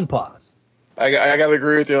 Unpause. I gotta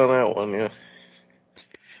agree with you on that one, yeah.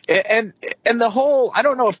 And the whole, I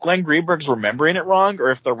don't know if Glenn Greenberg's remembering it wrong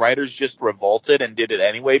or if the writers just revolted and did it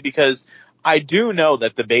anyway, because I do know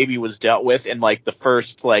that the baby was dealt with in like the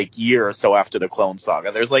first like year or so after the Clone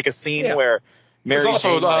Saga. There's like a scene where Mary There's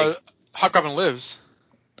also Jane, Hobgoblin Lives.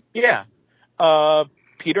 Yeah.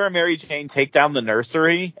 Peter and Mary Jane take down the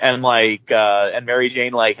nursery, and and Mary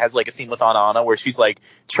Jane has a scene with Aunt Anna where she's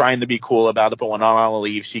trying to be cool about it, but when Aunt Anna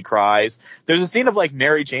leaves, she cries. There's a scene of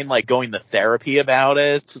Mary Jane going to therapy about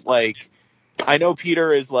it. I know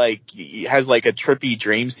Peter has a trippy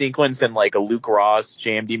dream sequence in a Luke Ross,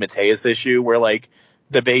 JMD Mateus issue where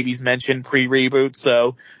the baby's mentioned pre-reboot.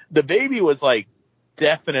 So the baby was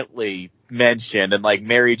definitely mentioned, and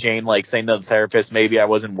Mary Jane saying to the therapist, maybe I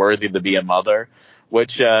wasn't worthy to be a mother,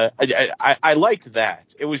 which I liked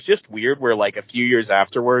that. It was just weird where a few years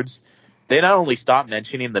afterwards they not only stopped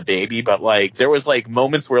mentioning the baby, but there was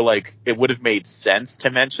moments where it would have made sense to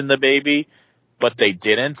mention the baby, but they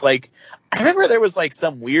didn't. I remember there was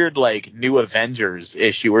some weird New Avengers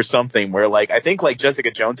issue or something where I think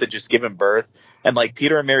Jessica Jones had just given birth, and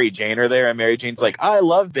Peter and Mary Jane are there, and Mary Jane's I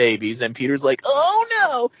love babies, and Peter's oh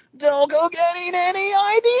no, don't go getting any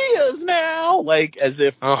ideas now, as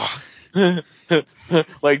if they're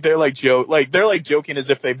joking as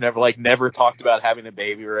if they've never talked about having a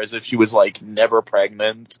baby, or as if she was never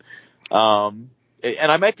pregnant. And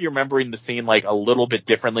I might be remembering the scene a little bit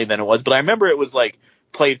differently than it was, but I remember it was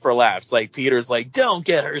played for laughs. Peter's don't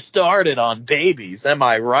get her started on babies. Am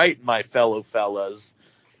I right, my fellow fellas?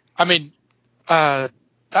 I mean, I'd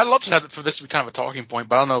love to have for this to be kind of a talking point,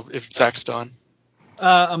 but I don't know if Zach's done.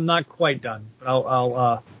 I'm not quite done, but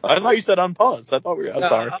I'll I thought you said unpause. I thought we were. I'm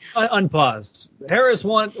sorry. Unpause. Harris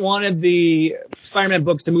wanted the Spider-Man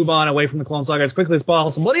books to move on away from the Clone Saga as quickly as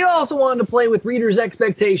possible, but he also wanted to play with readers'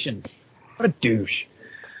 expectations. What a douche.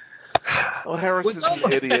 Well, Harris is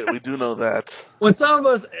an idiot. We do know that. When some of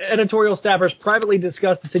us editorial staffers privately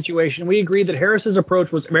discussed the situation, we agreed that Harris's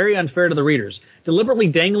approach was very unfair to the readers, deliberately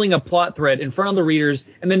dangling a plot thread in front of the readers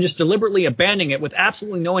and then just deliberately abandoning it with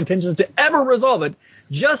absolutely no intentions to ever resolve it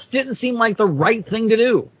just didn't seem like the right thing to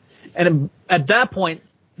do. And at that point,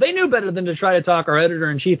 they knew better than to try to talk our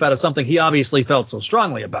editor-in-chief out of something he obviously felt so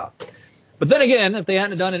strongly about. But then again, if they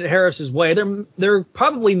hadn't done it Harris's way, there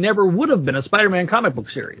probably never would have been a Spider-Man comic book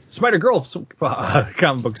series, Spider-Girl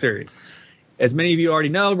comic book series. As many of you already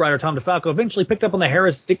know, writer Tom DeFalco eventually picked up on the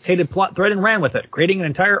Harris-dictated plot thread and ran with it, creating an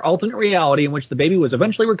entire alternate reality in which the baby was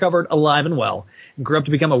eventually recovered alive and well, and grew up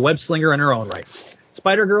to become a web-slinger in her own right.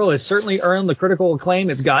 Spider-Girl has certainly earned the critical acclaim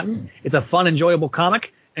it's gotten. It's a fun, enjoyable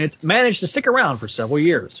comic, and it's managed to stick around for several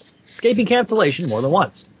years, escaping cancellation more than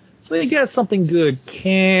once. So I guess something good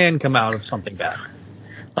can come out of something bad.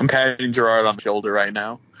 I'm patting Gerard on the shoulder right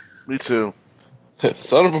now. Me too.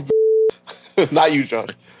 Son of a not you, John.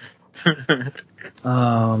 Can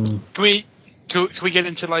we get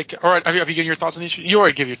into like? All right, have you given your thoughts on the issue? You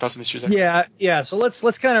already gave your thoughts on the issues. Yeah. So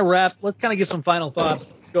let's kind of wrap. Let's kind of give some final thoughts.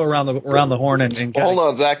 Let's go around the horn and Well, hold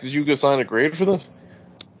on, Zach. Did you go sign a grade for this?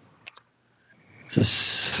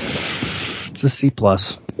 It's a C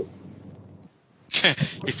plus.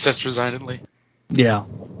 He says resignedly. Yeah.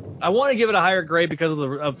 I want to give it a higher grade because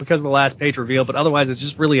of the last page reveal, but otherwise it's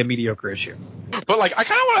just really a mediocre issue. But like, I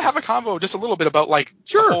kind of want to have a convo just a little bit about like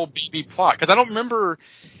the whole BB plot, because I don't remember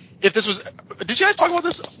if this was. Did you guys talk about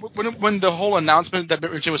this when the whole announcement that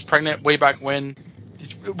Mary Jane was pregnant way back when?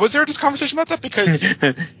 Was there this conversation about that? Because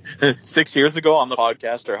 6 years ago on the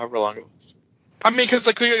podcast, or however long it was. I mean, because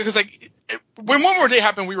when One More Day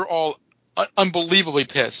happened, we were all unbelievably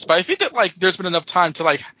pissed. But I think that like there's been enough time to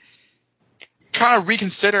like kind of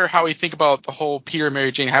reconsider how we think about the whole Peter and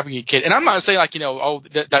Mary Jane having a kid. And I'm not saying like,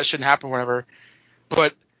 that shouldn't happen or whatever,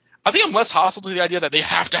 but I think I'm less hostile to the idea that they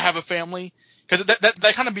have to have a family, because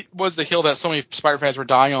that kind of was the hill that so many Spider fans were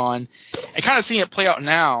dying on, and kind of seeing it play out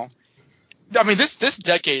now. I mean, this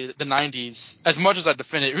decade, the 90s, as much as I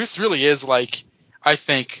defend it, this really is like, I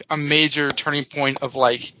think, a major turning point of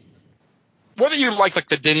like, whether you like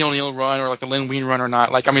the Denny O'Neil run or like the Len Wein run or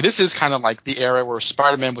not, like, I mean, this is kind of like the era where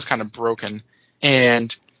Spider-Man was kind of broken.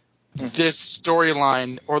 And this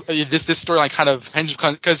storyline, or this storyline kind of hinges,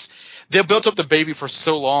 because they built up the baby for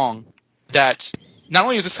so long that not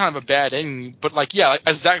only is this kind of a bad ending, but like, yeah, like,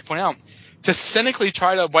 as Zach pointed out, to cynically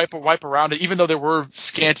try to wipe around it, even though there were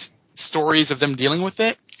scant stories of them dealing with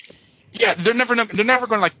it. Yeah, they're never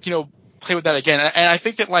going to play with that again. And I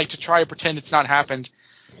think that like to try to pretend it's not happened,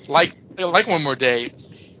 like One More Day,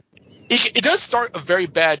 it does start a very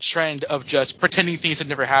bad trend of just pretending things had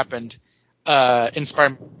never happened in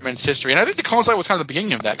Spider-Man's history. And I think the Clone Saga was kind of the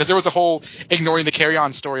beginning of that, because there was a whole ignoring the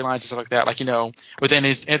carry-on storylines and stuff like that, like, with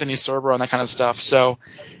Anthony Servo and that kind of stuff. So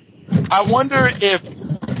I wonder if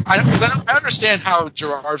I understand how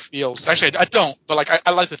Gerard feels. Actually, I don't, but like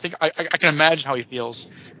I like to think I can imagine how he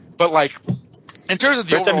feels. But like in terms of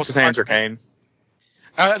the overall Cassandra Cain.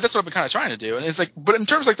 That's what I've been kind of trying to do. And it's like, but in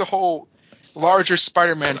terms of like the whole larger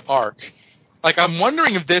Spider-Man arc, like I'm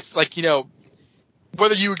wondering if this, like,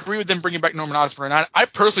 whether you agree with them bringing back Norman Osborn or not. I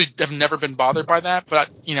personally have never been bothered by that, but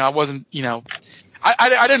I wasn't,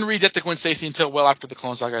 I didn't read Death to Gwen Stacy until well after the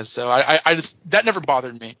Clone Saga, so I just, that never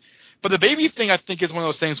bothered me. But the baby thing, I think, is one of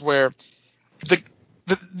those things where the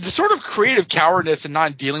sort of creative cowardice in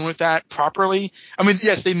not dealing with that properly. I mean,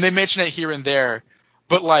 yes, they mention it here and there,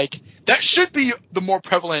 but like that should be the more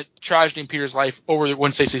prevalent tragedy in Peter's life over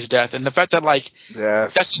Gwen Stacy's death, and the fact that like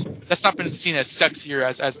that's not been seen as sexier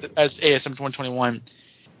as ASM 121.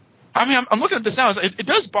 I mean, I'm looking at this now. It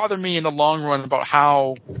does bother me in the long run about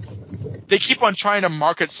how they keep on trying to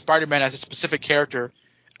market Spider-Man as a specific character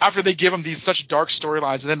after they give him these such dark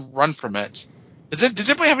storylines and then run from it. Does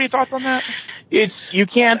anybody have any thoughts on that? You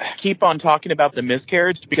can't keep on talking about the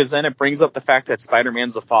miscarriage, because then it brings up the fact that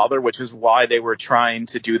Spider-Man's the father, which is why they were trying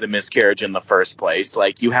to do the miscarriage in the first place.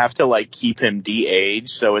 Like, you have to like keep him de-aged,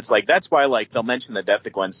 so it's like that's why like they'll mention the death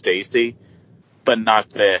of Gwen Stacy, but not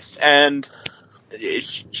this. And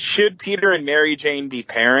should Peter and Mary Jane be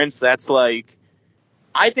parents? That's like,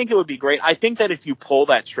 I think it would be great. I think that if you pull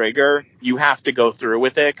that trigger, you have to go through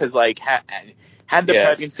with it, because like had the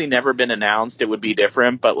pregnancy never been announced, it would be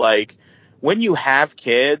different. But like when you have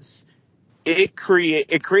kids, it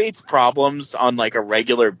creates problems on like a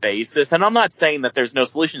regular basis. And I'm not saying that there's no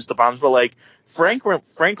solutions to problems, but like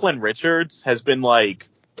Franklin Richards has been like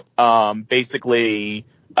basically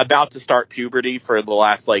about to start puberty for the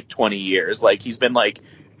last like 20 years. Like he's been like,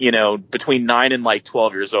 between 9 and like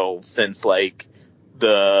 12 years old since like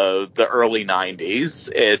the early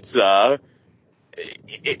 90s. It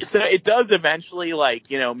does eventually like,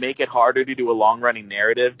 make it harder to do a long running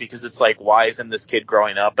narrative, because it's like, why isn't this kid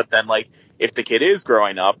growing up? But then like, if the kid is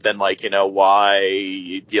growing up, then like,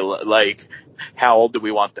 why like, how old do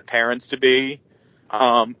we want the parents to be?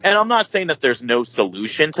 And I'm not saying that there's no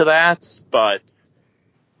solution to that, but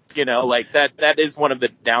like that is one of the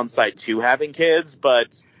downside to having kids.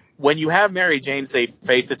 But when you have Mary Jane say,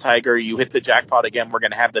 face a tiger, you hit the jackpot again, we're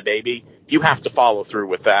going to have the baby, you have to follow through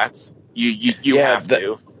with that. You have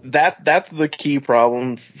to. That's the key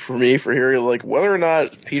problem for me for here. Like, whether or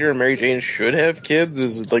not Peter and Mary Jane should have kids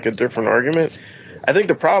is like a different argument. I think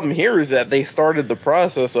the problem here is that they started the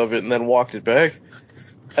process of it and then walked it back.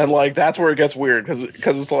 And like, that's where it gets weird, because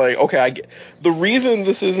it's like, okay, the reason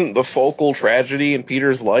this isn't the focal tragedy in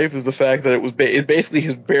Peter's life is the fact that it basically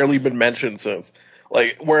has barely been mentioned since.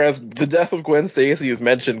 Like, whereas the death of Gwen Stacy is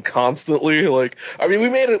mentioned constantly. Like, I mean,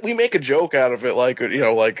 we make a joke out of it, like, you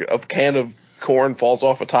know, like a can of corn falls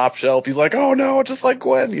off a top shelf. He's like, oh no, just like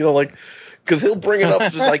Gwen, you know, like, because he'll bring it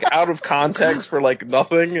up just like out of context for like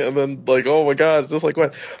nothing, and then like, oh my god, it's just like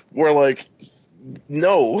Gwen. Where like,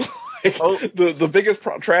 no. The biggest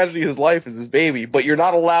tragedy of his life is his baby, but you're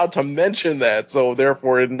not allowed to mention that, so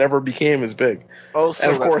therefore it never became as big. Also,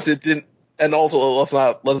 and of course it didn't. And also,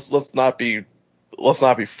 let's not be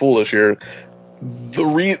foolish here.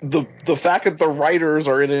 The fact that the writers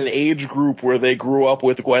are in an age group where they grew up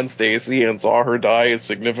with Gwen Stacy and saw her die is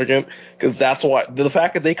significant, because that's why the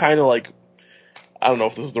fact that they kind of like, I don't know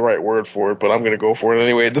if this is the right word for it, but I'm going to go for it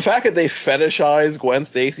anyway. The fact that they fetishize Gwen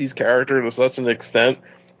Stacy's character to such an extent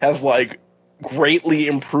has like greatly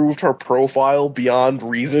improved her profile beyond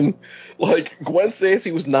reason. Like, Gwen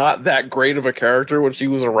Stacy was not that great of a character when she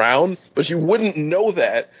was around, but you wouldn't know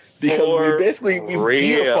that because we've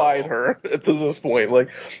deified her to this point. Like,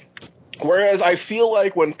 whereas I feel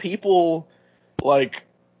like when people like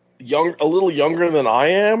a little younger than I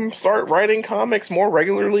am start writing comics more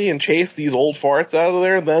regularly and chase these old farts out of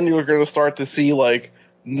there, then you're going to start to see like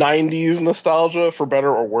 90s nostalgia, for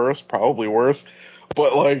better or worse, probably worse.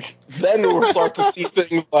 But like, then we'll start to see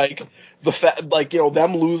things like like, you know,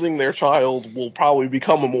 them losing their child will probably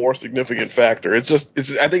become a more significant factor. I think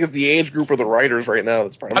it's the age group of the writers right now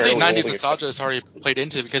that's primarily. I think 90s nostalgia has already played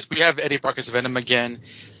into it, because we have Eddie Brock's Venom again.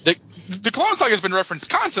 The Clone Saga has been referenced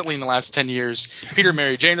constantly in the last 10 years. Peter and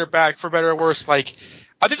Mary Jane are back, for better or worse. Like,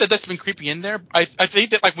 I think that's been creeping in there. I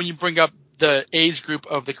think that, like, when you bring up the age group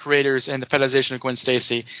of the creators and the fetishization of Gwen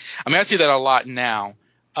Stacy, I mean, I see that a lot now.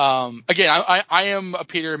 Again, I am a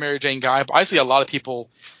Peter and Mary Jane guy, but I see a lot of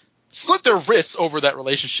people slit their wrists over that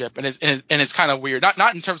relationship, and it's kind of weird.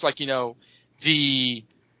 Not in terms, like, you know, the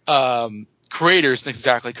creators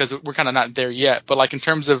exactly, because we're kind of not there yet, but like in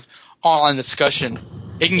terms of online discussion,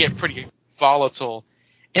 it can get pretty volatile.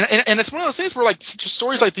 And it's one of those things where, like,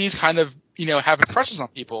 stories like these kind of, you know, have impressions on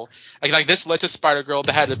people. Like this led to Spider-Girl,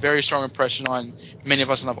 that had a very strong impression on many of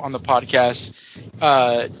us on the podcast.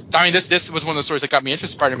 I mean, this was one of the stories that got me into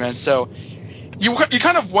Spider-Man. So you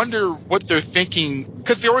kind of wonder what they're thinking,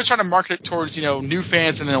 because they're always trying to market it towards, you know, new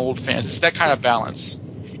fans and then old fans. It's that kind of balance.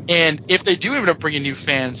 And if they do end up bringing new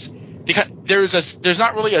fans, there's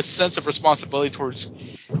not really a sense of responsibility towards,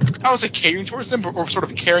 I would say, catering towards them, or sort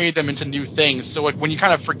of carrying them into new things. So, like, when you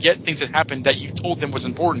kind of forget things that happened that you told them was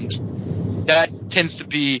important, that tends to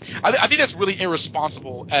be, I think that's really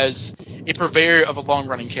irresponsible as a purveyor of a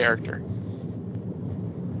long-running character.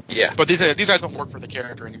 Yeah. But these guys don't work for the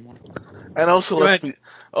character anymore. And also,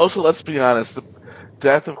 let's be honest. The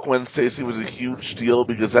death of Gwen Stacy was a huge deal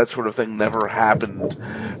because that sort of thing never happened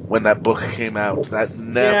when that book came out. That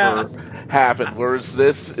never happened. Whereas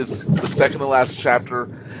this is the second to last chapter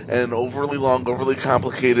and an overly long, overly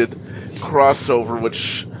complicated crossover,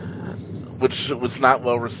 which was not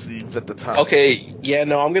well received at the time. Okay, yeah,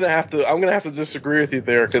 no, I'm gonna have to disagree with you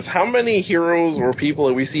there, because how many heroes or people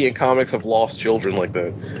that we see in comics have lost children like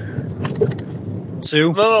that?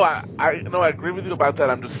 Sue? No, I agree with you about that.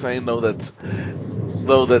 I'm just saying that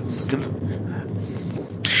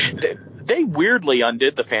they weirdly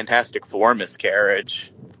undid the Fantastic Four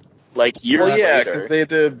miscarriage, like years later. Because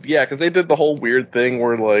they did the whole weird thing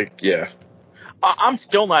where, like, yeah. I'm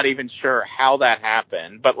still not even sure how that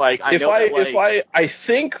happened, but like I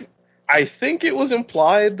think it was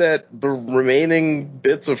implied that the remaining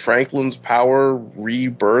bits of Franklin's power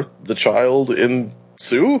rebirthed the child in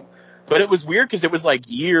Sue. But it was weird because it was like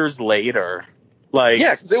years later. Like,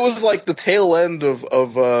 yeah, because it was like the tail end of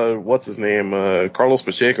what's his name, Carlos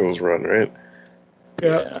Pacheco's run, right?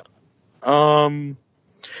 Yeah.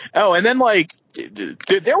 Oh, and then, like,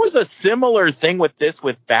 there was a similar thing with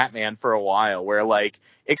Batman for a while, where, like,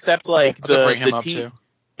 except like the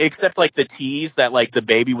tease that, like, the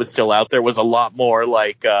baby was still out there was a lot more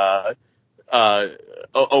like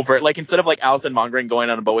over, like, instead of like Alison Mongrain going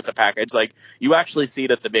on a boat with a package, like, you actually see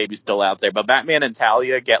that the baby's still out there. But Batman and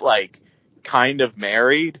Talia get, like, kind of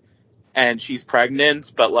married, and she's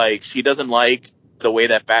pregnant, but, like, she doesn't like the way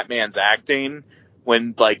that Batman's acting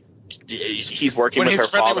when, like, he's working with her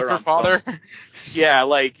father. Like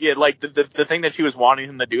the thing that she was wanting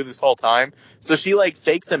him to do this whole time. So she, like,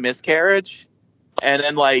 fakes a miscarriage, and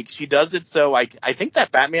then, like, she does it. So I think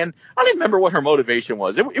that Batman, I don't even remember what her motivation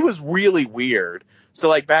was. It was really weird. So,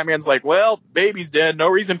 like, Batman's like, well, baby's dead. No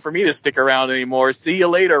reason for me to stick around anymore. See you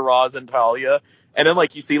later, Roz and Talia. And then,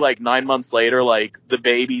 like, you see, like, 9 months later, like, the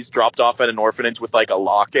baby's dropped off at an orphanage with, like, a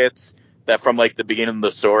locket that from, like, the beginning of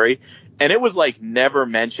the story. and it was like never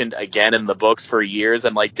mentioned again in the books for years.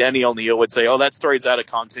 And like Denny O'Neil would say, "Oh, that story's out of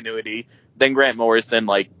continuity." Then Grant Morrison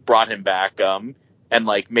like brought him back, and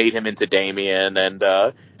like made him into Damien, and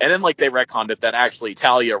then like they retconned it that actually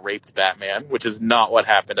Talia raped Batman, which is not what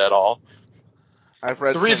happened at all. I've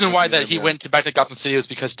read The reason why that he Batman. went back to Gotham City was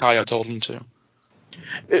because Talia told him to.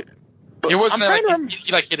 It wasn't like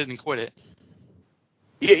he like hit it and quit it.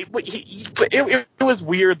 Yeah, but it was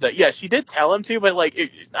weird that she did tell him to, but like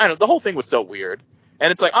I don't know, the whole thing was so weird.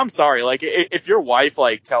 And it's like, I'm sorry, like if your wife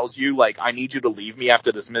like tells you like I need you to leave me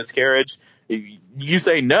after this miscarriage, you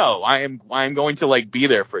say no. I am going to like be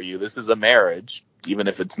there for you. This is a marriage, even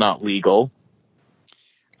if it's not legal.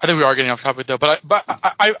 I think we are getting off topic though, but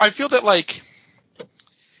I feel that like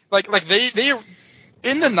they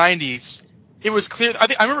in the 90s, it was clear.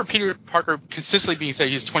 I remember Peter Parker consistently being said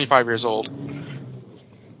he's 25 years old.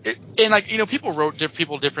 And like people wrote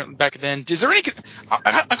people different back then. Is there any? I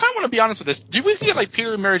kind of want to be honest with this. Do we feel like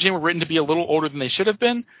Peter and Mary Jane were written to be a little older than they should have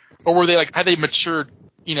been, or were they like had they matured,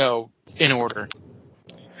 in order?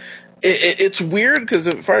 It's weird because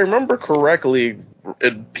if I remember correctly,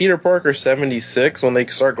 Peter Parker 76 when they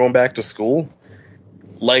start going back to school,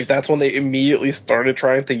 like that's when they immediately started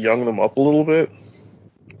trying to young them up a little bit.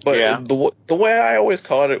 But the way I always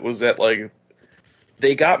caught it was that like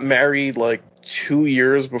they got married like 2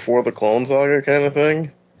 years before the Clone Saga kind of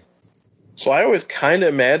thing. So I always kind of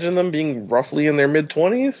imagine them being roughly in their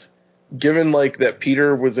mid-20s, given like that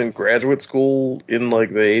Peter was in graduate school in like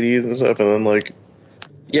the 80s and stuff, and then like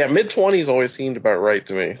mid-20s always seemed about right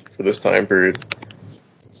to me for this time period.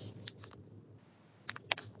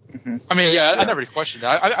 I mean, I never questioned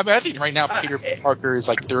that. I think right now Peter Parker is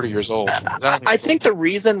like 30 years old. I think the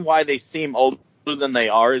reason why they seem older than they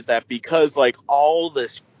are is that because like all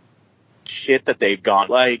this shit that they've gone,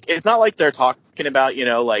 like it's not like they're talking about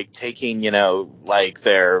like taking like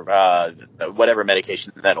their whatever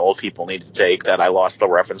medication that old people need to take that I lost the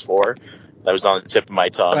reference for, that was on the tip of my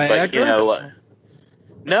tongue. But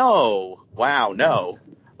no,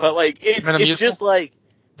 but like it's just like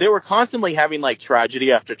they were constantly having like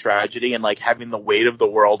tragedy after tragedy and like having the weight of the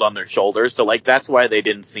world on their shoulders, so like that's why they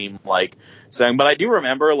didn't seem like saying. But I do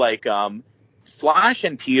remember like Flash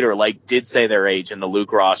and Peter like did say their age in the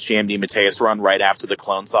Luke Ross, JMD Mateus run right after the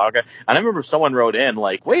Clone Saga, and I remember someone wrote in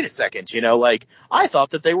like, wait a second, like I thought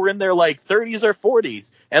that they were in their like 30s or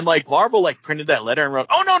 40s, and like Marvel like printed that letter and wrote,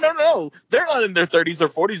 oh no, they're not in their 30s or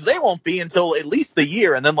 40s, they won't be until at least the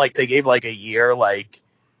year, and then like they gave like a year, like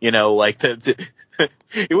like to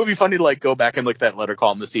it would be funny to like go back and look at that letter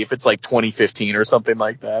column to see if it's like 2015 or something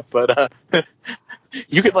like that, but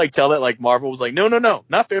you could like tell that like Marvel was like, no,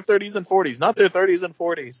 not their 30s and 40s, not their 30s and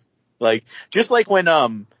 40s. Like just like when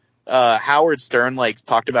Howard Stern like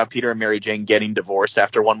talked about Peter and Mary Jane getting divorced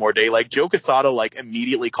after One More Day, like Joe Quesada like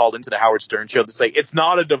immediately called into the Howard Stern show to say it's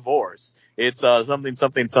not a divorce, it's something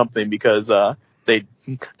because they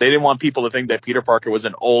didn't want people to think that Peter Parker was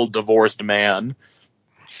an old divorced man.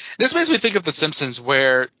 This makes me think of The Simpsons,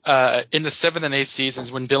 where in the 7th and 8th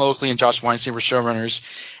seasons, when Bill Oakley and Josh Weinstein were showrunners,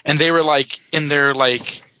 and they were like in their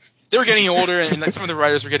like they were getting older, and like some of the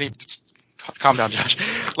writers were getting. Calm down, Josh.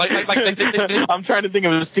 Like they, I'm trying to think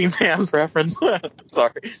of a Steve Ham's reference.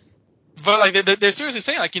 Sorry, but like they're seriously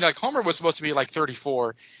saying like Homer was supposed to be like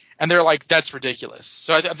 34, and they're like that's ridiculous.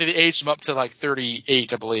 So I think they aged him up to like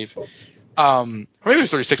 38, I believe. Or maybe it was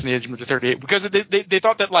 36 and they aged him to 38 because they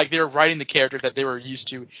thought that like they were writing the character that they were used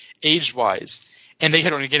to age wise, and they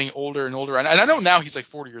had only getting older and older. And I know now he's like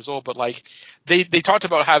 40 years old, but like they talked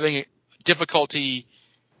about having difficulty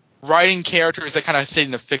writing characters that kind of stayed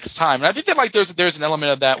in a fixed time. And I think that like there's an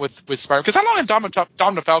element of that with Spider-Man, because how long has Dom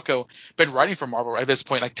DeFalco been writing for Marvel at this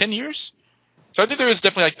point? Like 10 years. So I think there is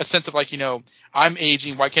definitely like a sense of like I'm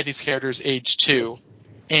aging. Why can't these characters age too?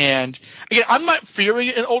 And again, I'm not fearing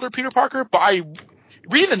an older Peter Parker, but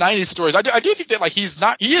reading the 90s stories, I do think that like he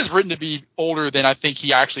is written to be older than I think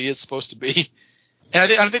he actually is supposed to be. And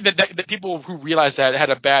I think that people who realized that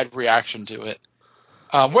had a bad reaction to it.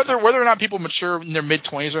 Whether or not people mature in their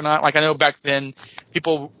mid-20s or not, like I know back then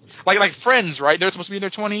people like Friends, right? They're supposed to be in their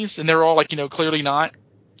 20s, and they're all like clearly not.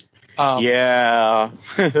 Yeah.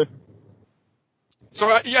 So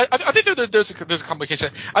I think there's a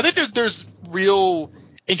complication. I think there's real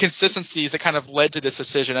inconsistencies that kind of led to this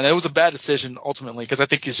decision, and it was a bad decision ultimately because I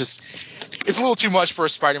think it's a little too much for a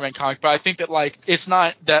Spider-Man comic. But I think that like it's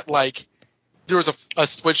not that like there was a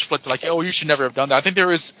switch flipped like, oh, you should never have done that. I think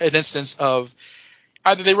there is an instance of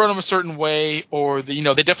either they wrote him a certain way or they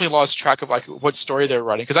definitely lost track of like what story they were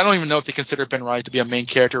writing, because I don't even know if they consider Ben Reilly to be a main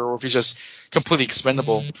character or if he's just completely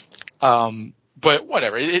expendable. But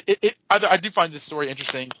whatever. I do find this story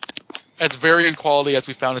interesting. as varying quality as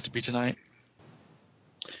we found it to be tonight.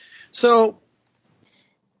 So,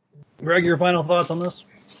 Greg, your final thoughts on this?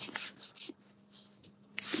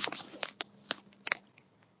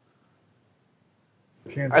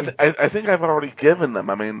 I think I've already given them.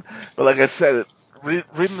 I mean, but like I said,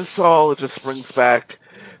 reading this all, it just brings back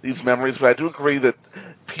these memories. But I do agree that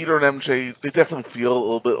Peter and MJ, they definitely feel a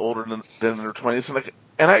little bit older than in their 20s.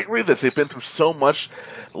 And I agree with this. They've been through so much.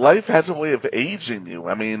 Life has a way of aging you.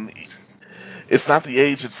 I mean, it's not the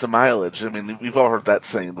age, it's the mileage. I mean, we've all heard that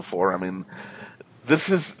saying before. I mean,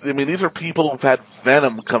 these are people who've had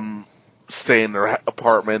Venom come stay in their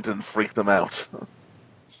apartment and freak them out.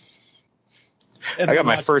 I got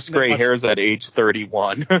my first gray hairs at age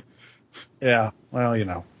 31. Yeah, well, you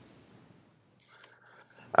know.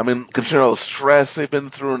 I mean, consider all the stress they've been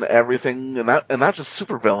through and everything, and not just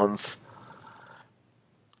supervillains.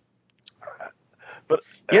 But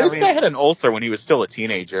yeah, this guy had an ulcer when he was still a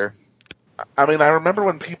teenager. I mean, I remember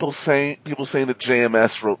when people saying that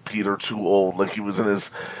JMS wrote Peter too old, like he was in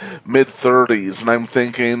his mid-30s, and I'm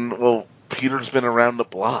thinking, well, Peter's been around the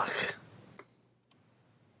block.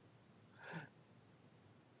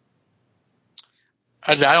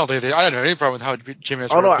 I don't have any problem with how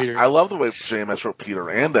JMS wrote Peter. I love the way JMS wrote Peter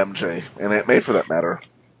and MJ, and Aunt May for that matter.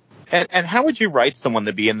 And how would you write someone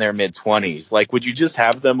to be in their mid-20s? Like, would you just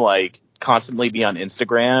have them, like, constantly be on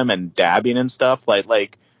Instagram and dabbing and stuff?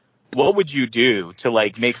 Like, what would you do to,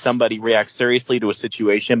 like, make somebody react seriously to a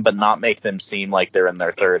situation but not make them seem like they're in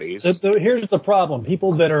their 30s? Here's the problem.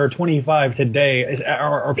 People that are 25 today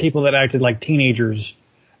are people that acted like teenagers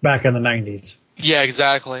back in the 90s. Yeah,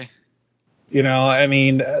 exactly. You know, I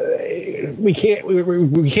mean, we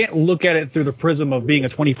can't look at it through the prism of being a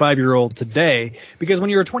 25-year-old today, because when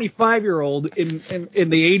you're a 25-year-old in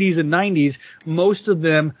the 80s and 90s, most of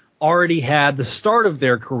them already had the start of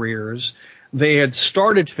their careers. They had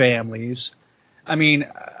started families. I mean,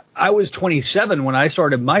 I was 27 when I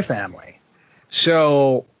started my family,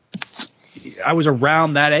 so I was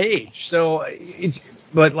around that age. So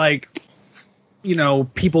but like, you know,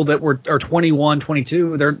 people that are 21,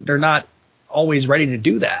 22, they're not always ready to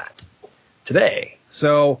do that today.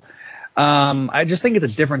 So I just think it's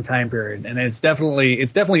a different time period, and it's definitely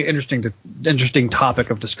an interesting topic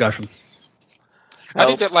of discussion. I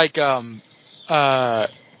think that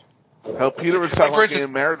how Peter was talking about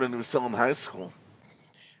getting married when he was still in high school.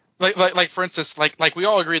 Like for instance, like we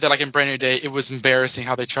all agree that like in Brand New Day, it was embarrassing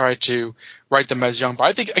how they tried to write them as young. But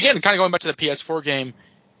I think, again, kind of going back to the PS4 game,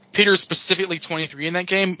 Peter's specifically 23 in that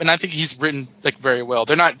game, and I think he's written like very well.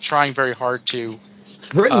 They're not trying very hard to.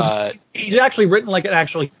 He's actually written like an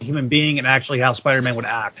actual human being, and actually how Spider-Man would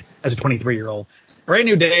act as a 23-year-old. Brand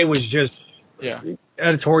New Day was just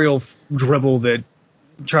editorial drivel that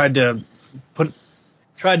tried to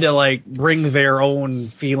like bring their own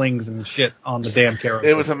feelings and shit on the damn character.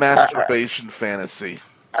 It was a masturbation fantasy.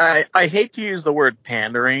 I hate to use the word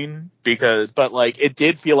pandering but like it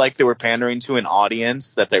did feel like they were pandering to an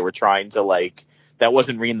audience that they were trying to like that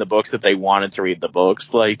wasn't reading the books that they wanted to read the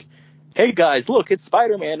books. Like, hey guys, look, it's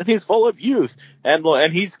Spider-Man and he's full of youth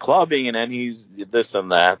and he's clubbing and he's this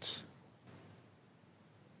and that.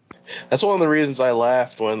 That's one of the reasons I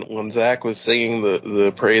laughed when Zach was singing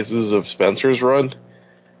the praises of Spencer's run.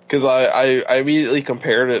 Because I immediately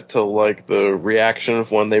compared it to, like, the reaction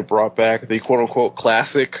of when they brought back the quote-unquote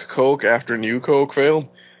classic Coke after New Coke failed.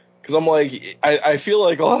 Because I'm like, I feel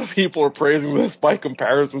like a lot of people are praising this by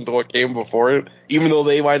comparison to what came before it, even though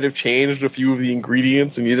they might have changed a few of the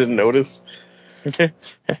ingredients and you didn't notice.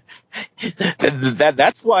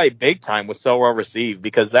 That's why Big Time was so well received,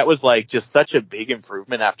 because that was like just such a big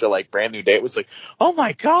improvement after like Brand New Day. It was like, oh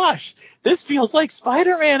my gosh, this feels like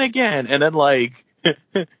Spider-Man again. And then like,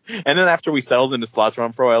 and then after we settled into Slots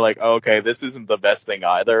Run Pro, I like, oh, okay, this isn't the best thing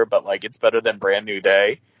either, but like it's better than Brand New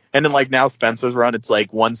Day. And then like now Spencer's run, it's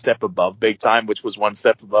like one step above Big Time, which was one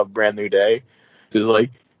step above Brand New Day. Because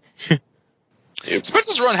like.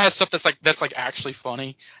 Spencer's run has stuff that's actually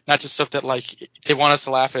funny, not just stuff that like they want us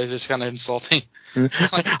to laugh at. It's just kind of insulting.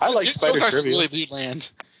 I like Spider Trivia. Really do land.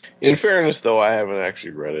 In fairness, though, I haven't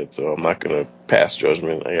actually read it, so I'm not going to pass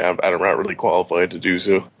judgment. I'm not really qualified to do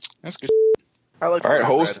so. That's good. I like. All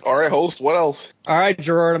right, host. What else? All right,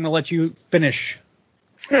 Gerard, I'm going to let you finish.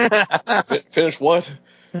 Finish what?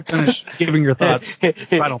 Finish giving your thoughts.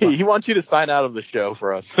 Final thoughts. He wants you to sign out of the show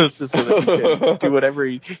for us, so that he can do whatever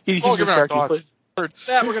he's just thoughts. With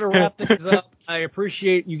that, we're going to wrap things up. I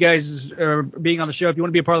appreciate you guys being on the show. If you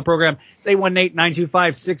want to be a part of the program, it's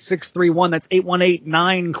 818-925-6631. That's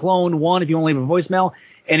 818-9-CLONE-1 if you want to leave a voicemail.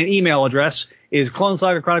 And an email address is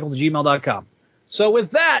clonesagachronicles@gmail.com. So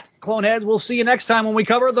with that, Cloneheads, we'll see you next time when we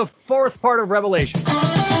cover the fourth part of Revelation.